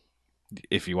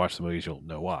 If you watch the movies, you'll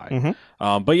know why.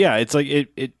 Mhm. But yeah, it's like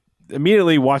it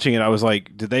immediately watching it, I was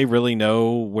like, did they really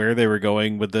know where they were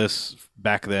going with this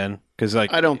back then? Because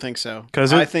like I don't think so.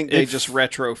 'Cause I it- think they it- just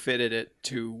retrofitted it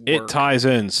to work. it ties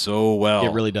in so well.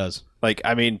 It really does. Like,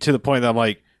 I mean, to the point that I'm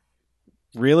like,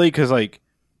 really? Because like,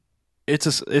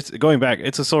 it's going back.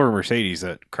 It's a silver Mercedes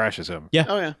that crashes him. Yeah.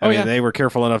 Oh yeah. I mean, yeah. they were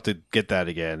careful enough to get that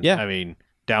again. Yeah. I mean,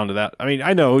 down to that. I mean,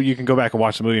 I know you can go back and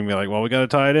watch the movie and be like, well, we got to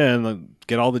tie it in, and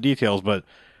get all the details, but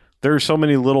there's so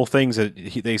many little things that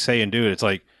they say and do. It's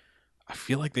like, I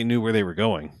feel like they knew where they were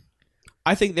going.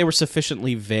 I think they were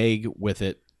sufficiently vague with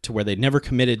it to where they never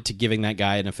committed to giving that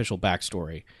guy an official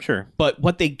backstory. Sure. But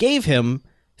what they gave him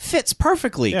fits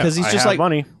perfectly because he's I just have like,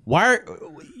 money. why are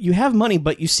you have money,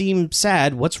 but you seem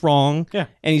sad. What's wrong? Yeah.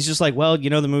 And he's just like, well, you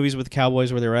know, the movies with the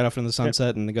cowboys where they ride off into the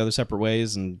sunset and they go their separate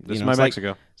ways. And This you is know, my it's like,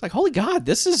 Mexico. it's like, holy God,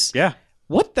 this is Yeah.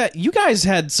 what that you guys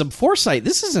had some foresight.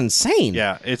 This is insane.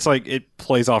 Yeah. It's like it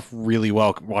plays off really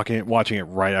well watching it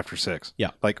right after 6. Yeah.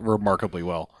 Like remarkably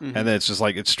well. And then it's just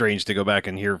like, it's strange to go back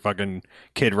and hear fucking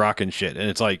Kid Rock and shit. And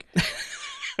it's like,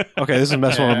 okay, this is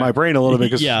messing with my brain a little bit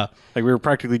because Yeah. like we were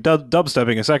practically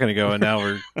dubstepping a second ago, and now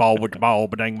we're ball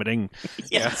ba-dang ba-ding.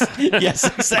 Yes. Yes.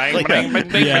 Exactly. Bang, bang,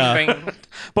 bang, Yeah. bang, bang.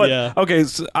 But Yeah. okay,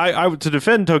 so I to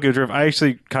defend Tokyo Drift, I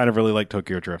actually kind of really like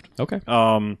Tokyo Drift. Okay.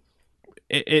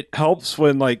 It helps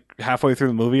when like halfway through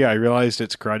the movie I realized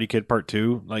it's Karate Kid Part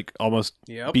 2, like almost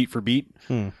Yep. beat for beat.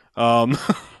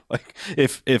 Like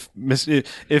if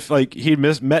like he'd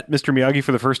met Mr. Miyagi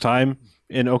for the first time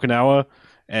in Okinawa,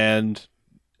 and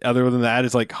other than that,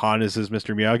 it's like Han is his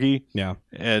Mr. Miyagi, Yeah.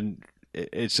 and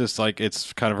it's just like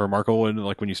it's kind of remarkable when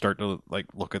like when you start to like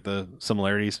look at the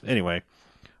similarities. Anyway,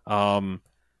 I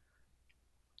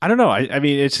don't know. I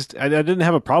mean, it's just I didn't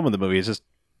have a problem with the movie. It's just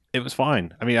it was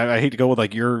fine. I mean, I hate to go with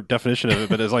like your definition of it,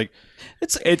 but it's like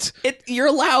it's You're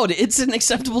allowed. It's an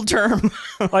acceptable term.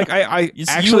 like I You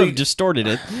actually have distorted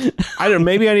it. I don't.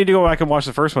 Maybe I need to go back and watch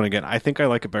the first one again. I think I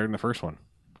like it better than the first one.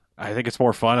 I think it's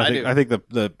more fun. I think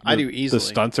I do the easily.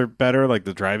 stunts are better. Like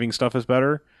the driving stuff is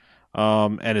better,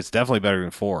 and it's definitely better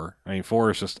than 4. I mean,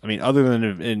 4 is just. I mean, other than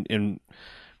in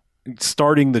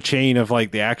starting the chain of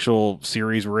like the actual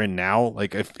series we're in now,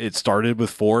 like if it started with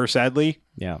 4, sadly,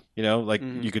 Yeah. you know, like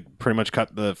Mhm. you could pretty much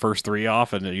cut the first 3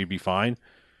 off and you'd be fine.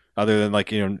 Other than like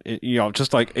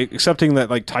just like accepting that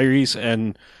like Tyrese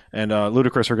and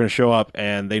Ludacris are going to show up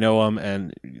and they know him,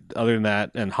 and other than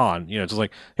that, and Han, just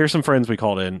like here's some friends we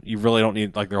called in. You really don't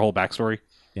need like their whole backstory.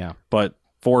 Yeah. But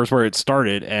 4 is where it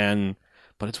started,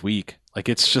 but it's weak. Like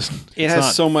it's just It it's has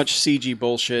not- so much CG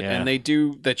bullshit, Yeah. and they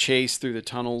do the chase through the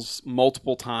tunnels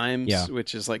multiple times, Yeah.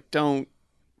 which is like, don't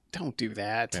do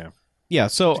that. Yeah. Yeah.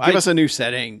 So Give us a new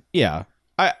setting. Yeah.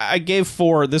 I gave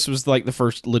 4. This was like the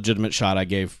first legitimate shot I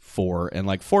gave 4. And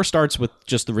like 4 starts with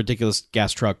just the ridiculous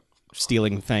gas truck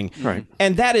stealing thing. Right.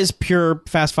 And that is pure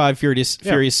Fast 5, Furious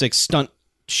 6 stunt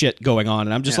shit going on.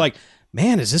 And I'm just like,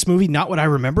 man, is this movie not what I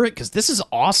remember it? Because this is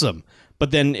awesome.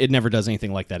 But then it never does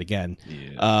anything like that again.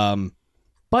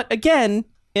 But again,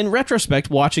 in retrospect,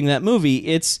 watching that movie,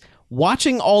 it's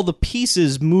watching all the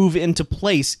pieces move into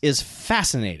place is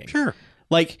fascinating. Sure.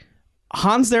 Like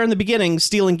Han's there in the beginning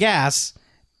stealing gas,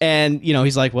 and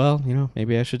he's like, well,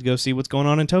 maybe I should go see what's going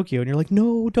on in Tokyo. And you're like,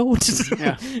 no, don't.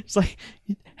 Yeah. It's like,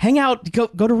 hang out, go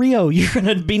to Rio. You're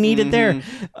gonna be needed there.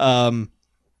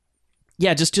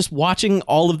 Yeah, just watching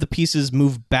all of the pieces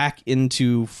move back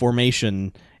into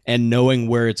formation and knowing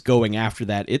where it's going after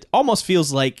that, it almost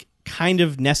feels like kind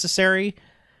of necessary.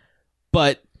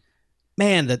 But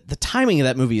man, the timing of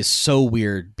that movie is so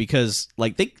weird because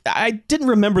like I didn't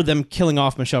remember them killing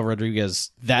off Michelle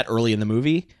Rodriguez that early in the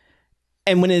movie.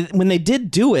 And when they did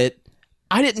do it,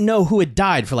 I didn't know who had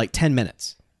died for like 10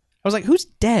 minutes. I was like, who's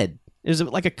dead? Is it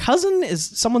like a cousin? Is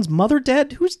someone's mother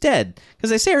dead? Who's dead? Because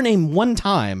they say her name one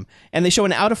time and they show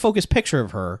an out of focus picture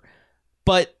of her,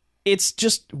 but it's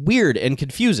just weird and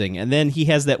confusing. And then he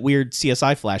has that weird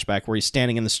CSI flashback where he's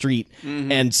standing in the street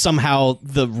and somehow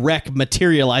the wreck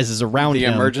materializes around The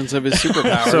him. emergence of his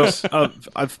superpowers.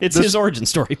 So It's his origin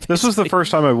story. This was the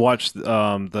first time I watched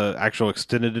the actual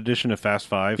extended edition of Fast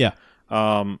 5. Yeah.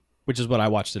 Um, Which is what I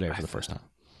watched today for the first time.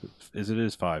 it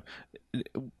is 5.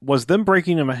 Was them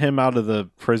breaking him out of the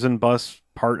prison bus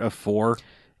part of 4?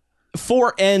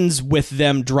 4 ends with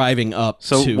them driving up.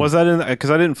 So to, was that in? Because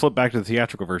I didn't flip back to the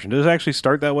theatrical version. Did it actually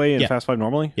start that way in Yeah. Fast 5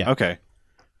 normally? Yeah. Okay.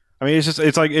 I mean,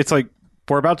 it's like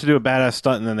we're about to do a badass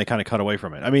stunt and then they kind of cut away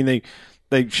from it. I mean,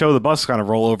 they show the bus kind of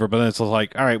roll over, but then it's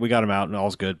like, all right, we got him out and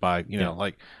all's good. Bye.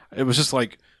 Like it was just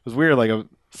like it was weird. Like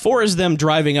 4 is them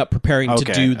driving up, preparing to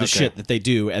Okay, do the okay. shit that they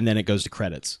do, and then it goes to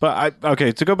credits. But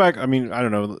to go back, I mean, I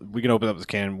don't know. We can open up this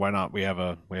can. Why not? We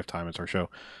have time. It's our show.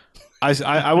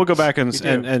 I will go back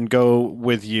and go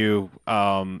with you.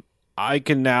 I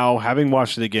can now, having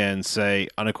watched it again, say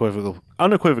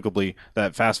unequivocally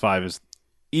that Fast 5 is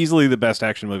easily the best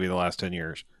action movie of the last 10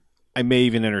 years. I may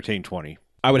even entertain 20.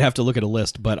 I would have to look at a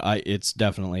list, but it's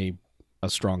definitely a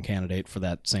strong candidate for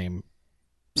that same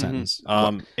sentence.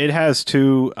 It has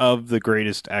 2 of the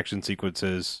greatest action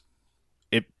sequences.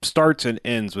 It starts and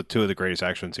ends with 2 of the greatest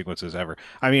action sequences ever.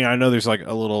 I mean, I know there's like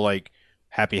a little like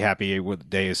happy with the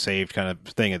day is saved kind of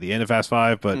thing at the end of Fast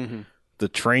 5, but the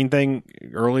train thing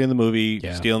early in the movie,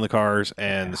 stealing the cars,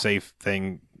 and the safe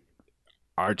thing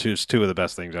are just 2 of the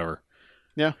best things ever.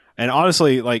 Yeah. And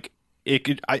honestly, like it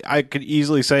could, I could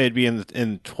easily say it'd be in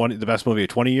the best movie of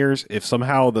 20 years if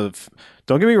somehow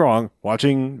don't get me wrong,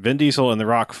 watching Vin Diesel and The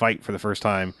Rock fight for the first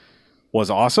time was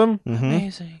awesome.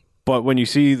 Amazing. But when you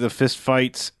see the fist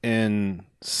fights in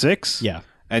 6, Yeah.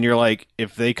 and you're like,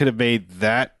 if they could have made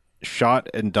that shot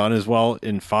and done as well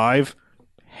in 5,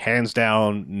 hands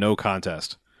down, no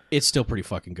contest. It's still pretty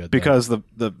fucking good. Because the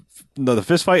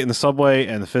fist fight in the subway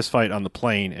and the fist fight on the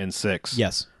plane in 6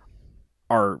 yes,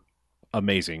 are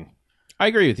amazing. I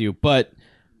agree with you. But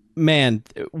man,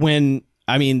 when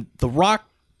The Rock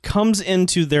comes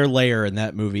into their lair in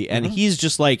that movie, and he's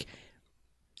just like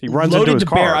He runs loaded into his to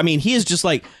car. bear. I mean, he is just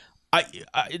like,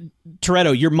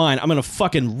 Toretto, you're mine. I'm gonna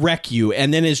fucking wreck you.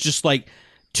 And then it's just like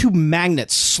 2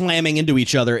 magnets slamming into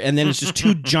each other, and then it's just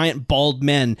 2 giant bald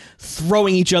men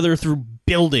throwing each other through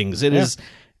buildings.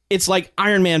 It's like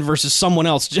Iron Man versus someone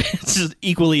else, just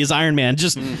equally as Iron Man.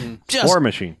 Just War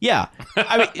Machine. yeah.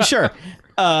 I mean, sure.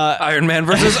 Iron Man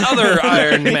versus other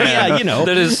Iron Man. Yeah, you know.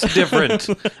 That is different.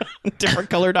 Different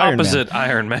colored Iron Man. Opposite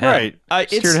Iron Man. Right.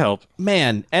 Just It's here to help.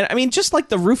 Man, and I mean, just like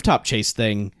the rooftop chase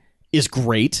thing is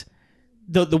great.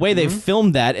 The way they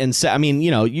filmed that, and I mean,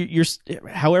 you know, you're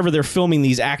however they're filming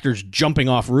these actors jumping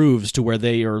off roofs to where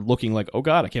they are looking like, oh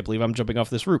god, I can't believe I'm jumping off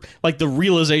this roof. Like the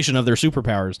realization of their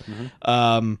superpowers.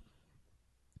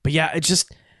 But yeah, it just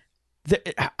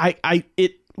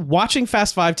watching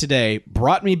Fast 5 today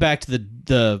brought me back to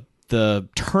the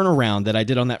turnaround that I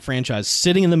did on that franchise,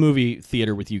 sitting in the movie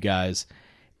theater with you guys,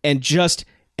 and just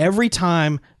every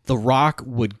time The Rock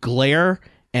would glare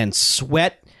and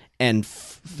sweat and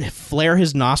flare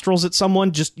his nostrils at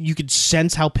someone, just you could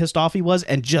sense how pissed off he was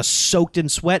and just soaked in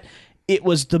sweat. It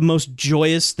was the most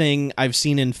joyous thing I've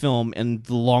seen in film in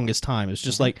the longest time. It's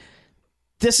just like,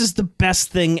 this is the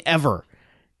best thing ever.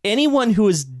 Anyone who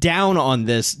is down on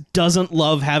this doesn't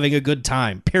love having a good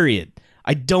time, period.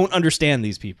 I don't understand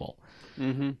these people.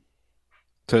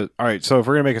 All right, so if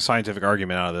we're going to make a scientific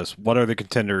argument out of this, what are the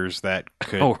contenders that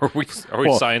could... Oh, are we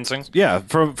Well, sciencing? Yeah,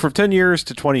 from 10 years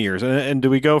to 20 years. And do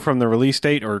we go from the release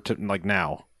date or to like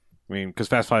now? I mean, because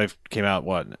Fast 5 came out,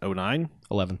 what, 09?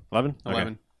 11. 11?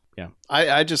 11. Yeah.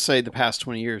 I just say the past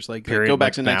 20 years. Like, Period, go back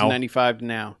like to now? 1995 to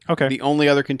now. Okay. The only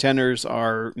other contenders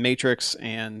are Matrix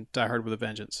and Die Hard with a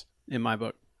Vengeance, in my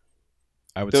book.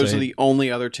 I would Those say are the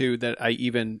only other 2 that I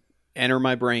even enter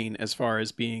my brain as far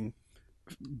as being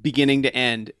beginning to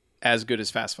end as good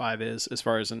as Fast 5 is, as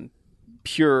far as a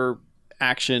pure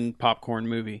action popcorn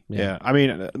movie. Yeah. I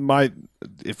mean,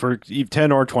 if for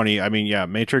 10 or 20, I mean, yeah,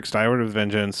 Matrix, Die Hard with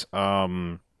Vengeance,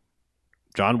 John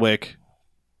Wick,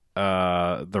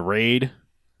 The Raid,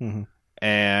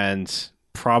 and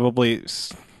probably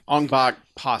Ong Bak,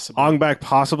 possibly. Ong Bak,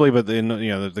 possibly, but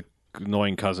the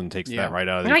annoying cousin takes that right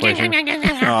out of the equation.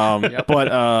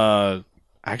 But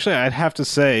actually, I'd have to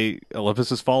say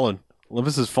Olympus Has Fallen.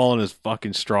 Olympus Has Fallen is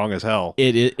fucking strong as hell.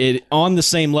 it on the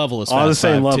same level as On the Fast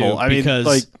same 5 level. too, I mean, because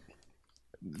like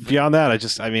beyond that,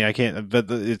 I can't. But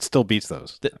it still beats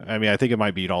those. I mean, I think it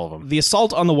might beat all of them. the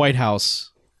assault on the White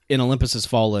House in Olympus Has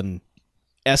Fallen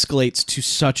escalates to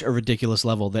such a ridiculous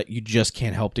level that you just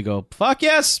can't help to go, fuck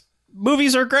yes,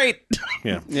 movies are great.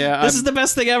 Yeah. Yeah, This is the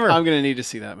best thing ever. I'm going to need to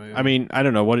see that movie. I mean, I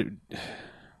don't know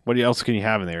what else can you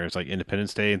have in there? It's like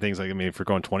Independence Day and things like. I mean, if we're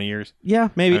going 20 years, Yeah,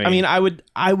 maybe. I mean, I things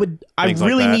like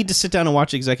really that. need to sit down and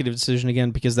watch Executive Decision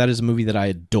again, because that is a movie that I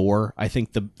adore. I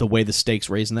think the way the stakes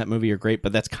raised in that movie are great,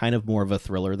 but that's kind of more of a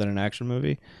thriller than an action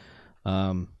movie.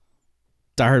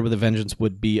 Die Hard with a Vengeance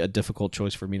would be a difficult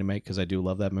choice for me to make because I do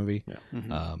love that movie.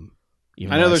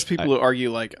 Even I know though there's people who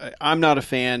argue, like, I'm not a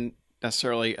fan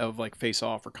necessarily of like Face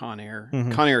Off or Con Air.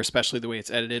 Con Air, especially the way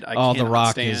it's edited. I The cannot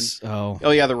Rock stand. is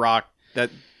Oh yeah, The Rock.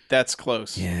 That's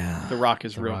close. yeah. The Rock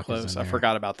is The real Rock is close. in I there.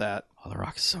 forgot about that. The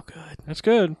Rock is so good. that's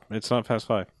good. It's not Fast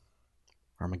 5.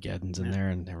 Armageddon's in there,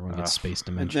 and everyone gets space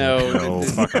dimension. No, No,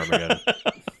 fuck Armageddon.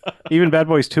 Even Bad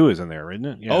Boys 2 is in there, isn't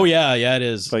it? Oh yeah, it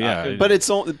is. But yeah,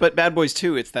 but Bad Boys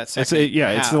 2, it's that second.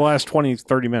 it's the last 20,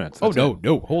 30 minutes. Oh That's it.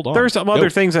 no, hold on. There's some other No.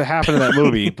 things that happen in that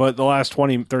movie, but the last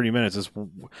 20, 30 minutes is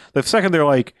the second they're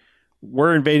like,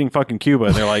 we're invading fucking Cuba,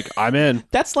 and they're like, I'm in.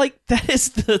 That is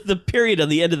the period on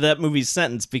the end of that movie's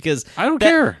sentence because I don't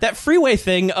care. That freeway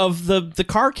thing of the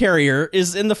car carrier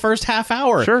is in the first half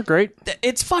hour. Sure, great.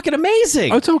 It's fucking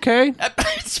amazing. Oh, it's okay.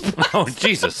 Oh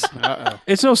Jesus!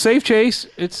 It's no safe chase.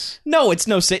 It's No, it's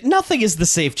no safe. Nothing is the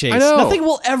safe chase. I know. Nothing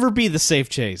will ever be the safe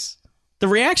chase. The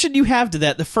reaction you have to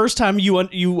that the first time you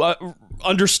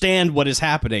understand what is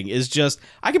happening is just.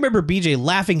 I can remember BJ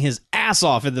laughing his ass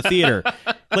off in the theater.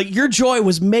 Like your joy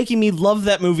was making me love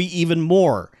that movie even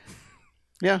more.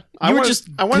 Yeah, You were just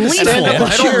I wanted to gleeful. stand up and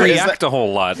I don't cheer. Is react a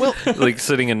whole lot. Like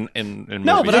sitting in No, movies.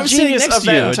 but the I'm sitting genius next of to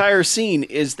that you. entire scene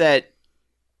is that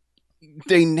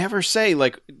they never say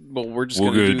like, "Well, we're just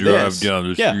going to do drive this." down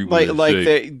the Yeah.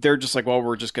 street. They're just like, "Well,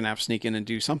 we're just going to have to sneak in and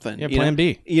do something." Yeah, you plan know?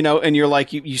 B. You know, and you're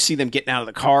like, you see them getting out of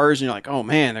the cars, and you're like, "Oh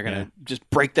man, they're going to just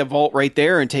break the vault right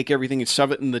there and take everything and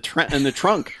shove it in the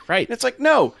trunk." Right. And it's like,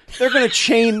 no, they're going to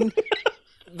chain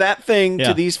that thing Yeah.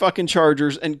 to these fucking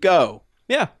chargers and go,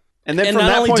 Yeah. and then And from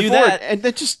not that only point do forward, that- and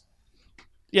then just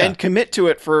Yeah. and commit to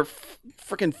it for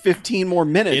freaking 15 more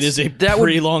minutes. It is a That would-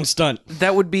 pretty long stunt.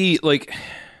 that would be like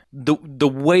the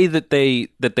way that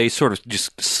they sort of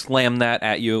just slam that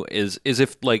at you is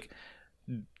if like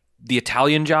the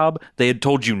Italian Job, they had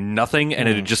told you nothing and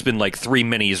it had just been like 3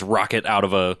 minis rocket out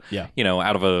of a Yeah.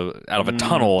 out of a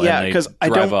tunnel Yeah, and they because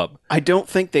drive up. I don't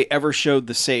think they ever showed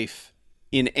the safe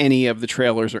in any of the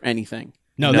trailers or anything.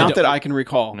 No, they not don't. that I can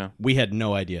recall. No. We had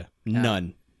no idea.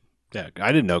 None. yeah.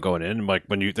 I didn't know going in. Like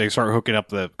when they start hooking up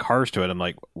the cars to it, I'm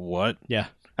like, what? Yeah.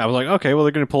 I was like, okay, well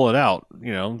they're going to pull it out.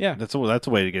 You know, Yeah. That's a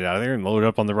way to get out of there and load it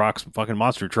up on the Rock's fucking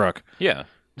monster truck. Yeah.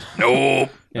 Nope.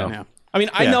 Yeah. Yeah. I mean,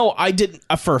 I Yeah. know I didn't,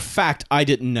 for a fact, I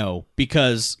didn't know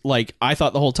because, like, I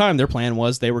thought the whole time their plan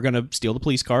was they were going to steal the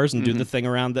police cars and do the thing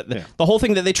around that, the whole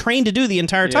thing that they trained to do the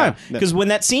entire time. Yeah. Because when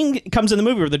that scene comes in the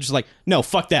movie where they're just like, no,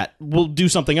 fuck that, we'll do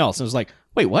something else. And it was like,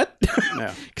 wait, what?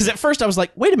 Yeah. Because at first I was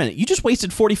like, wait a minute, you just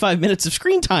wasted 45 minutes of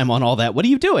screen time on all that. What are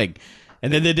you doing?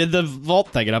 And then they did the vault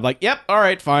thing, and I'm like, yep, all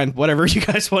right, fine, whatever you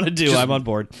guys want to do, I'm on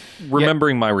board.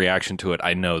 Remembering my reaction to it,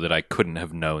 I know that I couldn't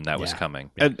have known that was Yeah. coming.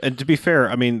 And to be fair,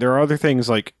 I mean, there are other things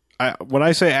like when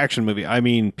I say action movie, I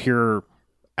mean pure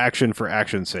action for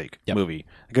action's sake movie.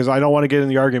 Because I don't want to get in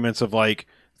the arguments of like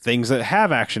things that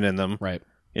have action in them, Right.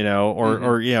 you know,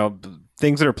 or you know,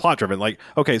 things that are plot driven. Like,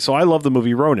 okay, so I love the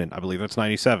movie Ronin. I believe that's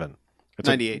 97. It's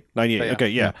 98. 98. But yeah. Okay,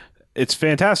 yeah. It's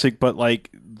fantastic, but like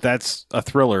that's a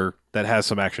thriller that has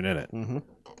some action in it. Mm-hmm.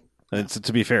 It's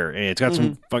to be fair, it's got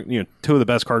some two of the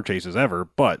best car chases ever,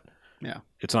 but Yeah.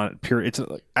 it's not pure. It's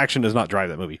action does not drive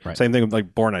that movie. Right. Same thing with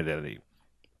like Bourne Identity.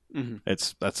 Mhm.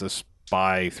 That's a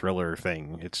spy thriller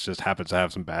thing. It just happens to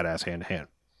have some badass hand to hand.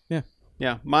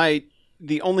 Yeah.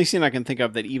 The only scene I can think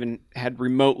of that even had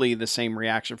remotely the same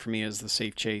reaction for me as the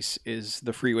safe chase is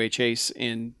the freeway chase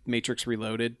in Matrix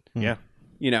Reloaded. Yeah.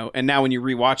 You know, and now when you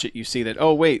rewatch it, you see that,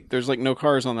 oh, wait, there's like no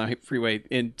cars on the freeway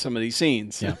in some of these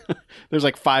scenes. Yeah. There's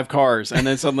like 5 cars. And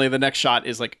then suddenly the next shot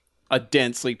is like a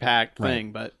densely packed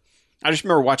thing. But I just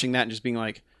remember watching that and just being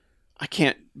like, I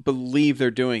can't believe they're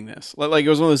doing this. Like it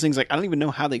was one of those things like, I don't even know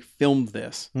how they filmed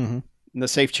this. Mm-hmm. And the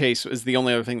safe chase was the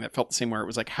only other thing that felt the same where it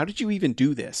was like, how did you even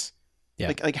do this?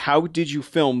 Yeah. Like how did you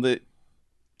film that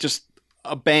just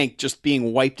a bank just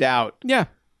being wiped out? Yeah.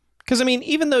 Because, I mean,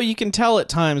 even though you can tell at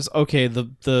times, okay,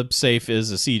 the safe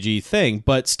is a CG thing,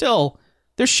 but still,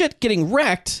 there's shit getting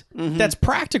wrecked that's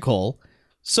practical.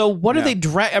 So what are they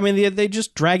I mean, are they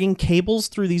just dragging cables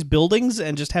through these buildings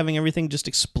and just having everything just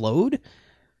explode?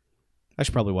 I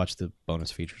should probably watch the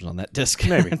bonus features on that disc.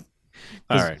 Maybe.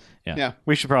 All right. Yeah.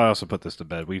 We should probably also put this to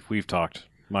bed. We've talked.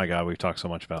 My God, we've talked so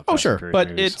much about. Oh, Fast and sure. Furious But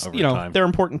movies it's, over you know, time. they're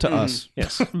important to us.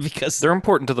 Yes. Because They're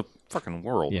important to the fucking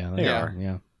world. yeah, They they are. are.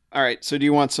 Yeah. All right. So do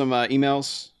you want some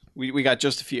emails? We got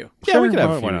just a few. Yeah, we Sure, could have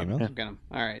a why few not? emails. Yeah. Got 'em.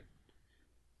 All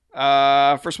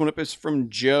right. First one up is from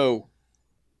Joe,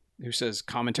 who says,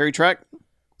 commentary track.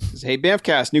 Says, hey,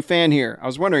 Bamfcast, new fan here. I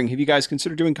was wondering, have you guys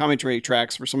considered doing commentary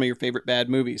tracks for some of your favorite bad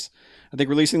movies? I think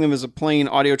releasing them as a plain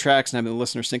audio tracks and having the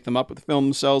listeners sync them up with the film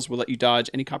themselves will let you dodge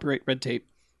any copyright red tape.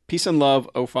 Peace and love,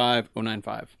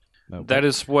 05095. That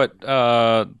is what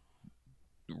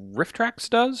Riff Tracks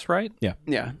does, right? Yeah.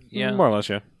 Yeah. More or less,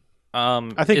 yeah.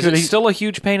 I think is that it he- still a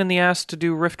huge pain in the ass to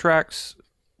do Riff Tracks?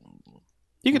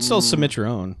 You could still submit your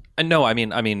own. No, I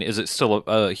mean, is it still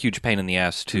a huge pain in the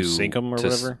ass to sync 'em or to,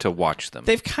 whatever? to watch them?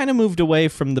 They've kind of moved away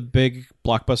from the big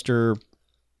blockbuster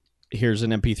here's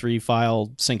an MP3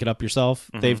 file, sync it up yourself.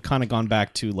 They've kind of gone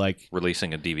back to like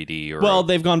Releasing a DVD or well,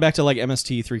 they've gone back to like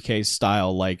MST3K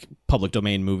style, like public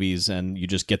domain movies, and you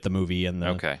just get the movie and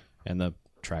the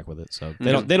track with it. So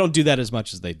they don't do that as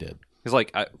much as they did. It's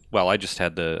like I just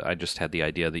had the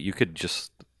idea that you could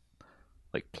just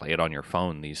like play it on your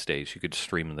phone these days. You could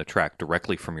stream the track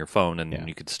directly from your phone, and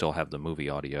you could still have the movie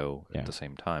audio at the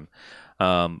same time.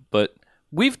 But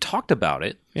we've talked about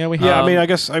it. Yeah, we Yeah, I mean, I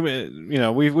guess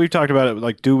we've talked about it.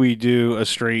 Like, do we do a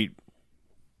straight?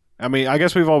 I mean, I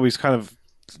guess we've always kind of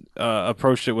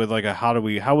approached it with like a how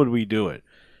would we do it?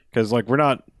 Because like we're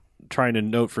not trying to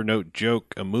note for note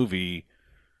joke a movie,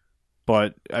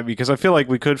 but I mean, because I feel like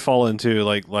we could fall into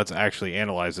like let's actually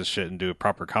analyze this shit and do a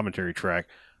proper commentary track.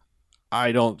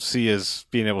 I don't see as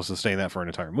being able to sustain that for an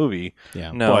entire movie.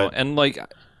 Yeah, No, and like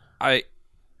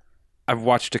I've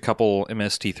watched a couple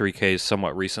MST3Ks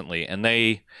somewhat recently, and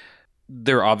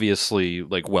they're obviously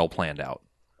like well planned out.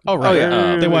 Oh right,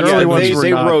 yeah. They The watched early the ones movies were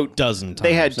they not- wrote dozen times.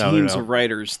 They had No, teams no. of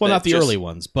writers. well, that not the just- early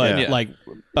ones, but Yeah. like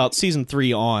about season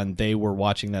 3 on, they were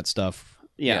watching that stuff.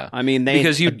 Yeah, I mean they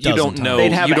Because you dozen don't times. know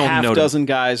they'd have you a don't half know dozen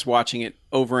guys watching it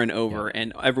over and over,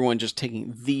 and everyone just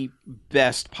taking the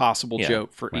best possible Yeah.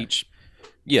 joke for each.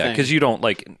 Yeah, thing. because you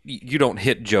don't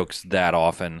hit jokes that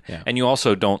often, Yeah. and you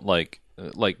also don't like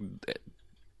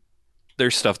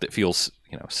there's stuff that feels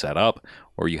set up,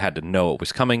 or you had to know it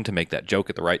was coming to make that joke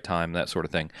at the right time, that sort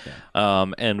of thing.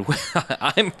 And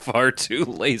I'm far too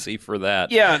lazy for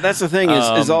that. Yeah, that's the thing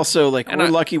is also like and we're I-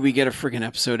 lucky we get a freaking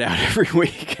episode out every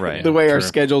week. Right. the way our True.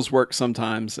 schedules work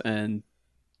sometimes, and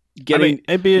I getting mean,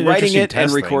 it'd be an writing interesting it and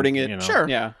test recording thing, it. you know? Sure.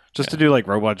 Yeah. Just to do like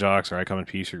Robot Jocks or I Come in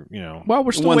Peace or Well,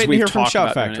 we're still ones waiting to we've hear from talked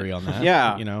Shout about doing Factory it. on that.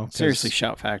 Yeah. 'cause Seriously,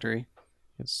 Shout Factory.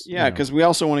 it's, Yeah, because we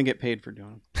also want to get paid for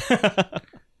doing them.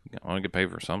 I want to get paid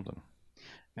for something.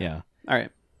 yeah. All right.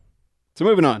 So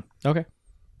moving on. Okay.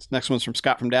 This next one's from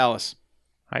Scott from Dallas,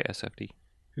 Hi, SFD.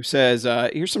 who says,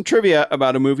 here's some trivia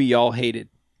about a movie y'all hated.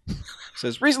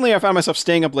 Says, recently I found myself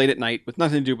staying up late at night with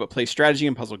nothing to do but play strategy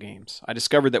and puzzle games. I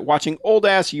discovered that watching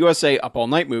old-ass USA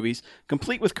up-all-night movies,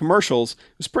 complete with commercials,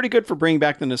 was pretty good for bringing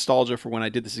back the nostalgia for when I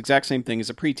did this exact same thing as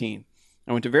a preteen.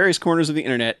 I went to various corners of the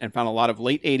internet and found a lot of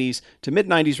late 80s to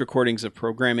mid-90s recordings of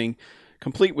programming,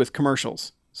 complete with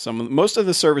commercials. Most of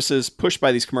the services pushed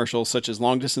by these commercials, such as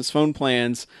long-distance phone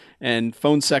plans and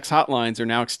phone sex hotlines, are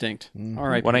now extinct. All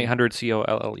right.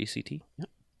 1-800-COLLECT.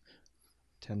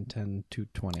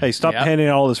 10-10-220. Hey, stop Yep. handing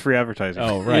out all this free advertising.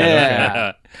 Oh, right.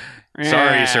 Yeah.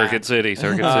 Sorry, Yeah. Circuit City.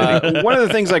 Circuit City. One of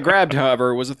the things I grabbed,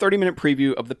 however, was a 30-minute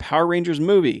preview of the Power Rangers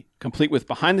movie, complete with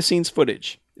behind-the-scenes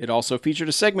footage. It also featured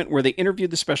a segment where they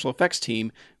interviewed the special effects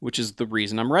team, which is the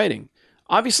reason I'm writing.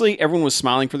 Obviously, everyone was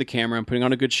smiling for the camera and putting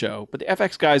on a good show, but the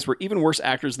FX guys were even worse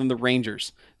actors than the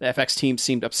Rangers. The FX team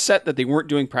seemed upset that they weren't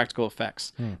doing practical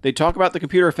effects. They'd talk about the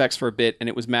computer effects for a bit, and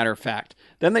it was matter of fact.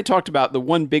 Then they talked about the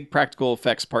one big practical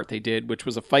effects part they did, which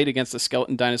was a fight against a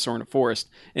skeleton dinosaur in a forest,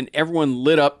 and everyone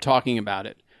lit up talking about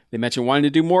it. They mentioned wanting to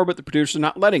do more, but the producers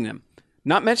not letting them.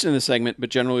 Not mentioned in the segment,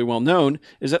 but generally well known,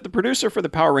 is that the producer for the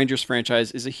Power Rangers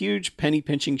franchise is a huge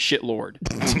penny-pinching shitlord.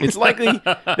 It's likely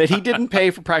that he didn't pay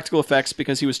for practical effects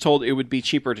because he was told it would be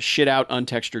cheaper to shit out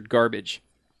untextured garbage.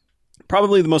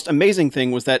 Probably the most amazing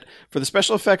thing was that for the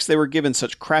special effects, they were given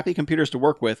such crappy computers to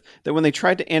work with that when they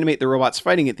tried to animate the robots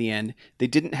fighting at the end, they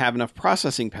didn't have enough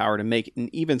processing power to make an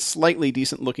even slightly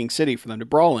decent-looking city for them to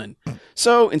brawl in.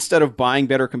 So instead of buying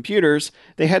better computers,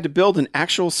 they had to build an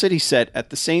actual city set at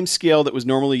the same scale that was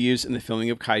normally used in the filming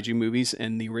of kaiju movies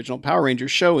and the original Power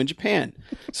Rangers show in Japan.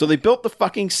 So they built the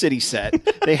fucking city set.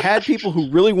 They had people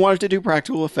who really wanted to do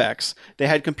practical effects. They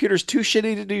had computers too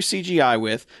shitty to do CGI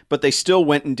with, but they still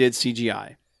went and did CGI.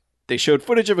 They showed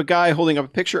footage of a guy holding up a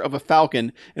picture of a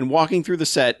falcon and walking through the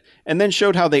set, and then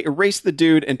showed how they erased the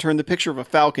dude and turned the picture of a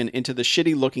falcon into the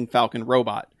shitty-looking falcon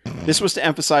robot. This was to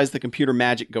emphasize the computer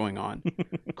magic going on.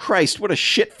 Christ, what a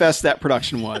shit fest that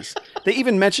production was. They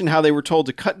even mentioned how they were told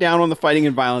to cut down on the fighting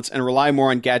and violence and rely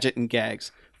more on gadget and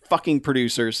gags. Fucking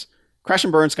producers. Crash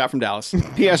and burn, Scott from Dallas.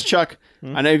 P.S. Chuck,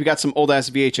 I know you've got some old-ass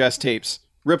VHS tapes.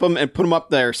 Rip them and put them up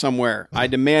there somewhere. I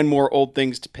demand more old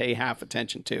things to pay half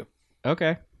attention to.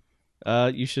 Okay.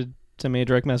 You should send me a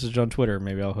direct message on Twitter.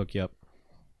 Maybe I'll hook you up.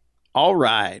 All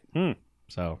right.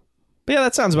 So, but yeah,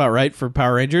 that sounds about right for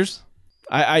Power Rangers.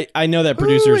 I know that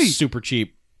producer's super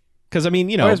cheap because I mean,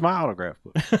 you know, Where's my autograph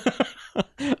book?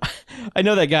 I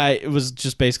know that guy was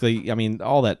just basically. I mean,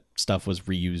 all that stuff was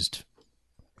reused.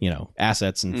 You know,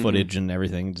 assets and footage and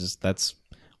everything. Just that's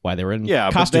why they were in. Yeah,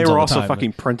 but costumes they were all also the time.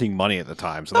 fucking printing money at the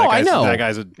time. So No, I know. that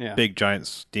guy's a Yeah. big, giant,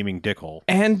 steaming dickhole.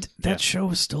 And that show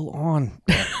is still on.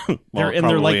 Well, they're in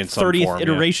their probably like in some 30th form, yeah.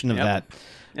 iteration of Yep.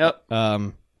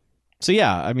 that. So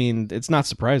yeah, I mean, it's not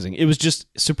surprising. It was just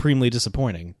supremely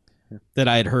disappointing that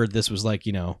I had heard this was like,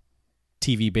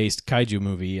 TV-based kaiju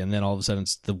movie, and then all of a sudden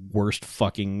it's the worst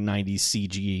fucking 90s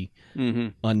CG,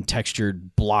 untextured,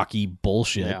 blocky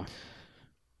bullshit. Yeah.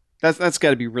 That's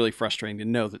got to be really frustrating to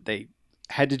know that they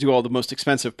had to do all the most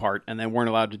expensive part and then weren't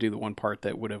allowed to do the one part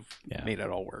that would have made it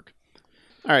all work.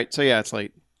 All right, so yeah, it's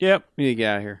late. Yep. We need to get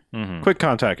out of here. Quick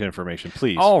contact information,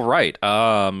 please. All right.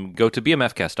 Go to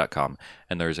bmfcast.com,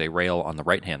 and there's a rail on the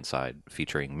right-hand side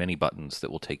featuring many buttons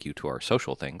that will take you to our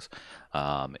social things.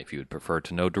 If you would prefer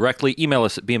to know directly, email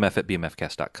us at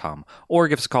bmf@bmfcast.com, or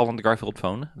give us a call on the Garfield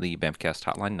phone, the Bamfcast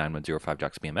hotline,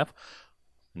 9105-JOCKS-BMF,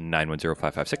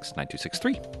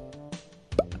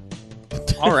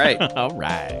 910-556-9263. All right. All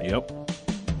right. Yep. All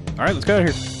right, let's get out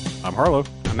of here. I'm Harlow.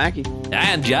 I'm Mackie.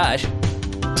 And Josh.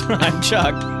 I'm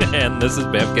Chuck. And this is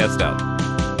Bamfcast Out.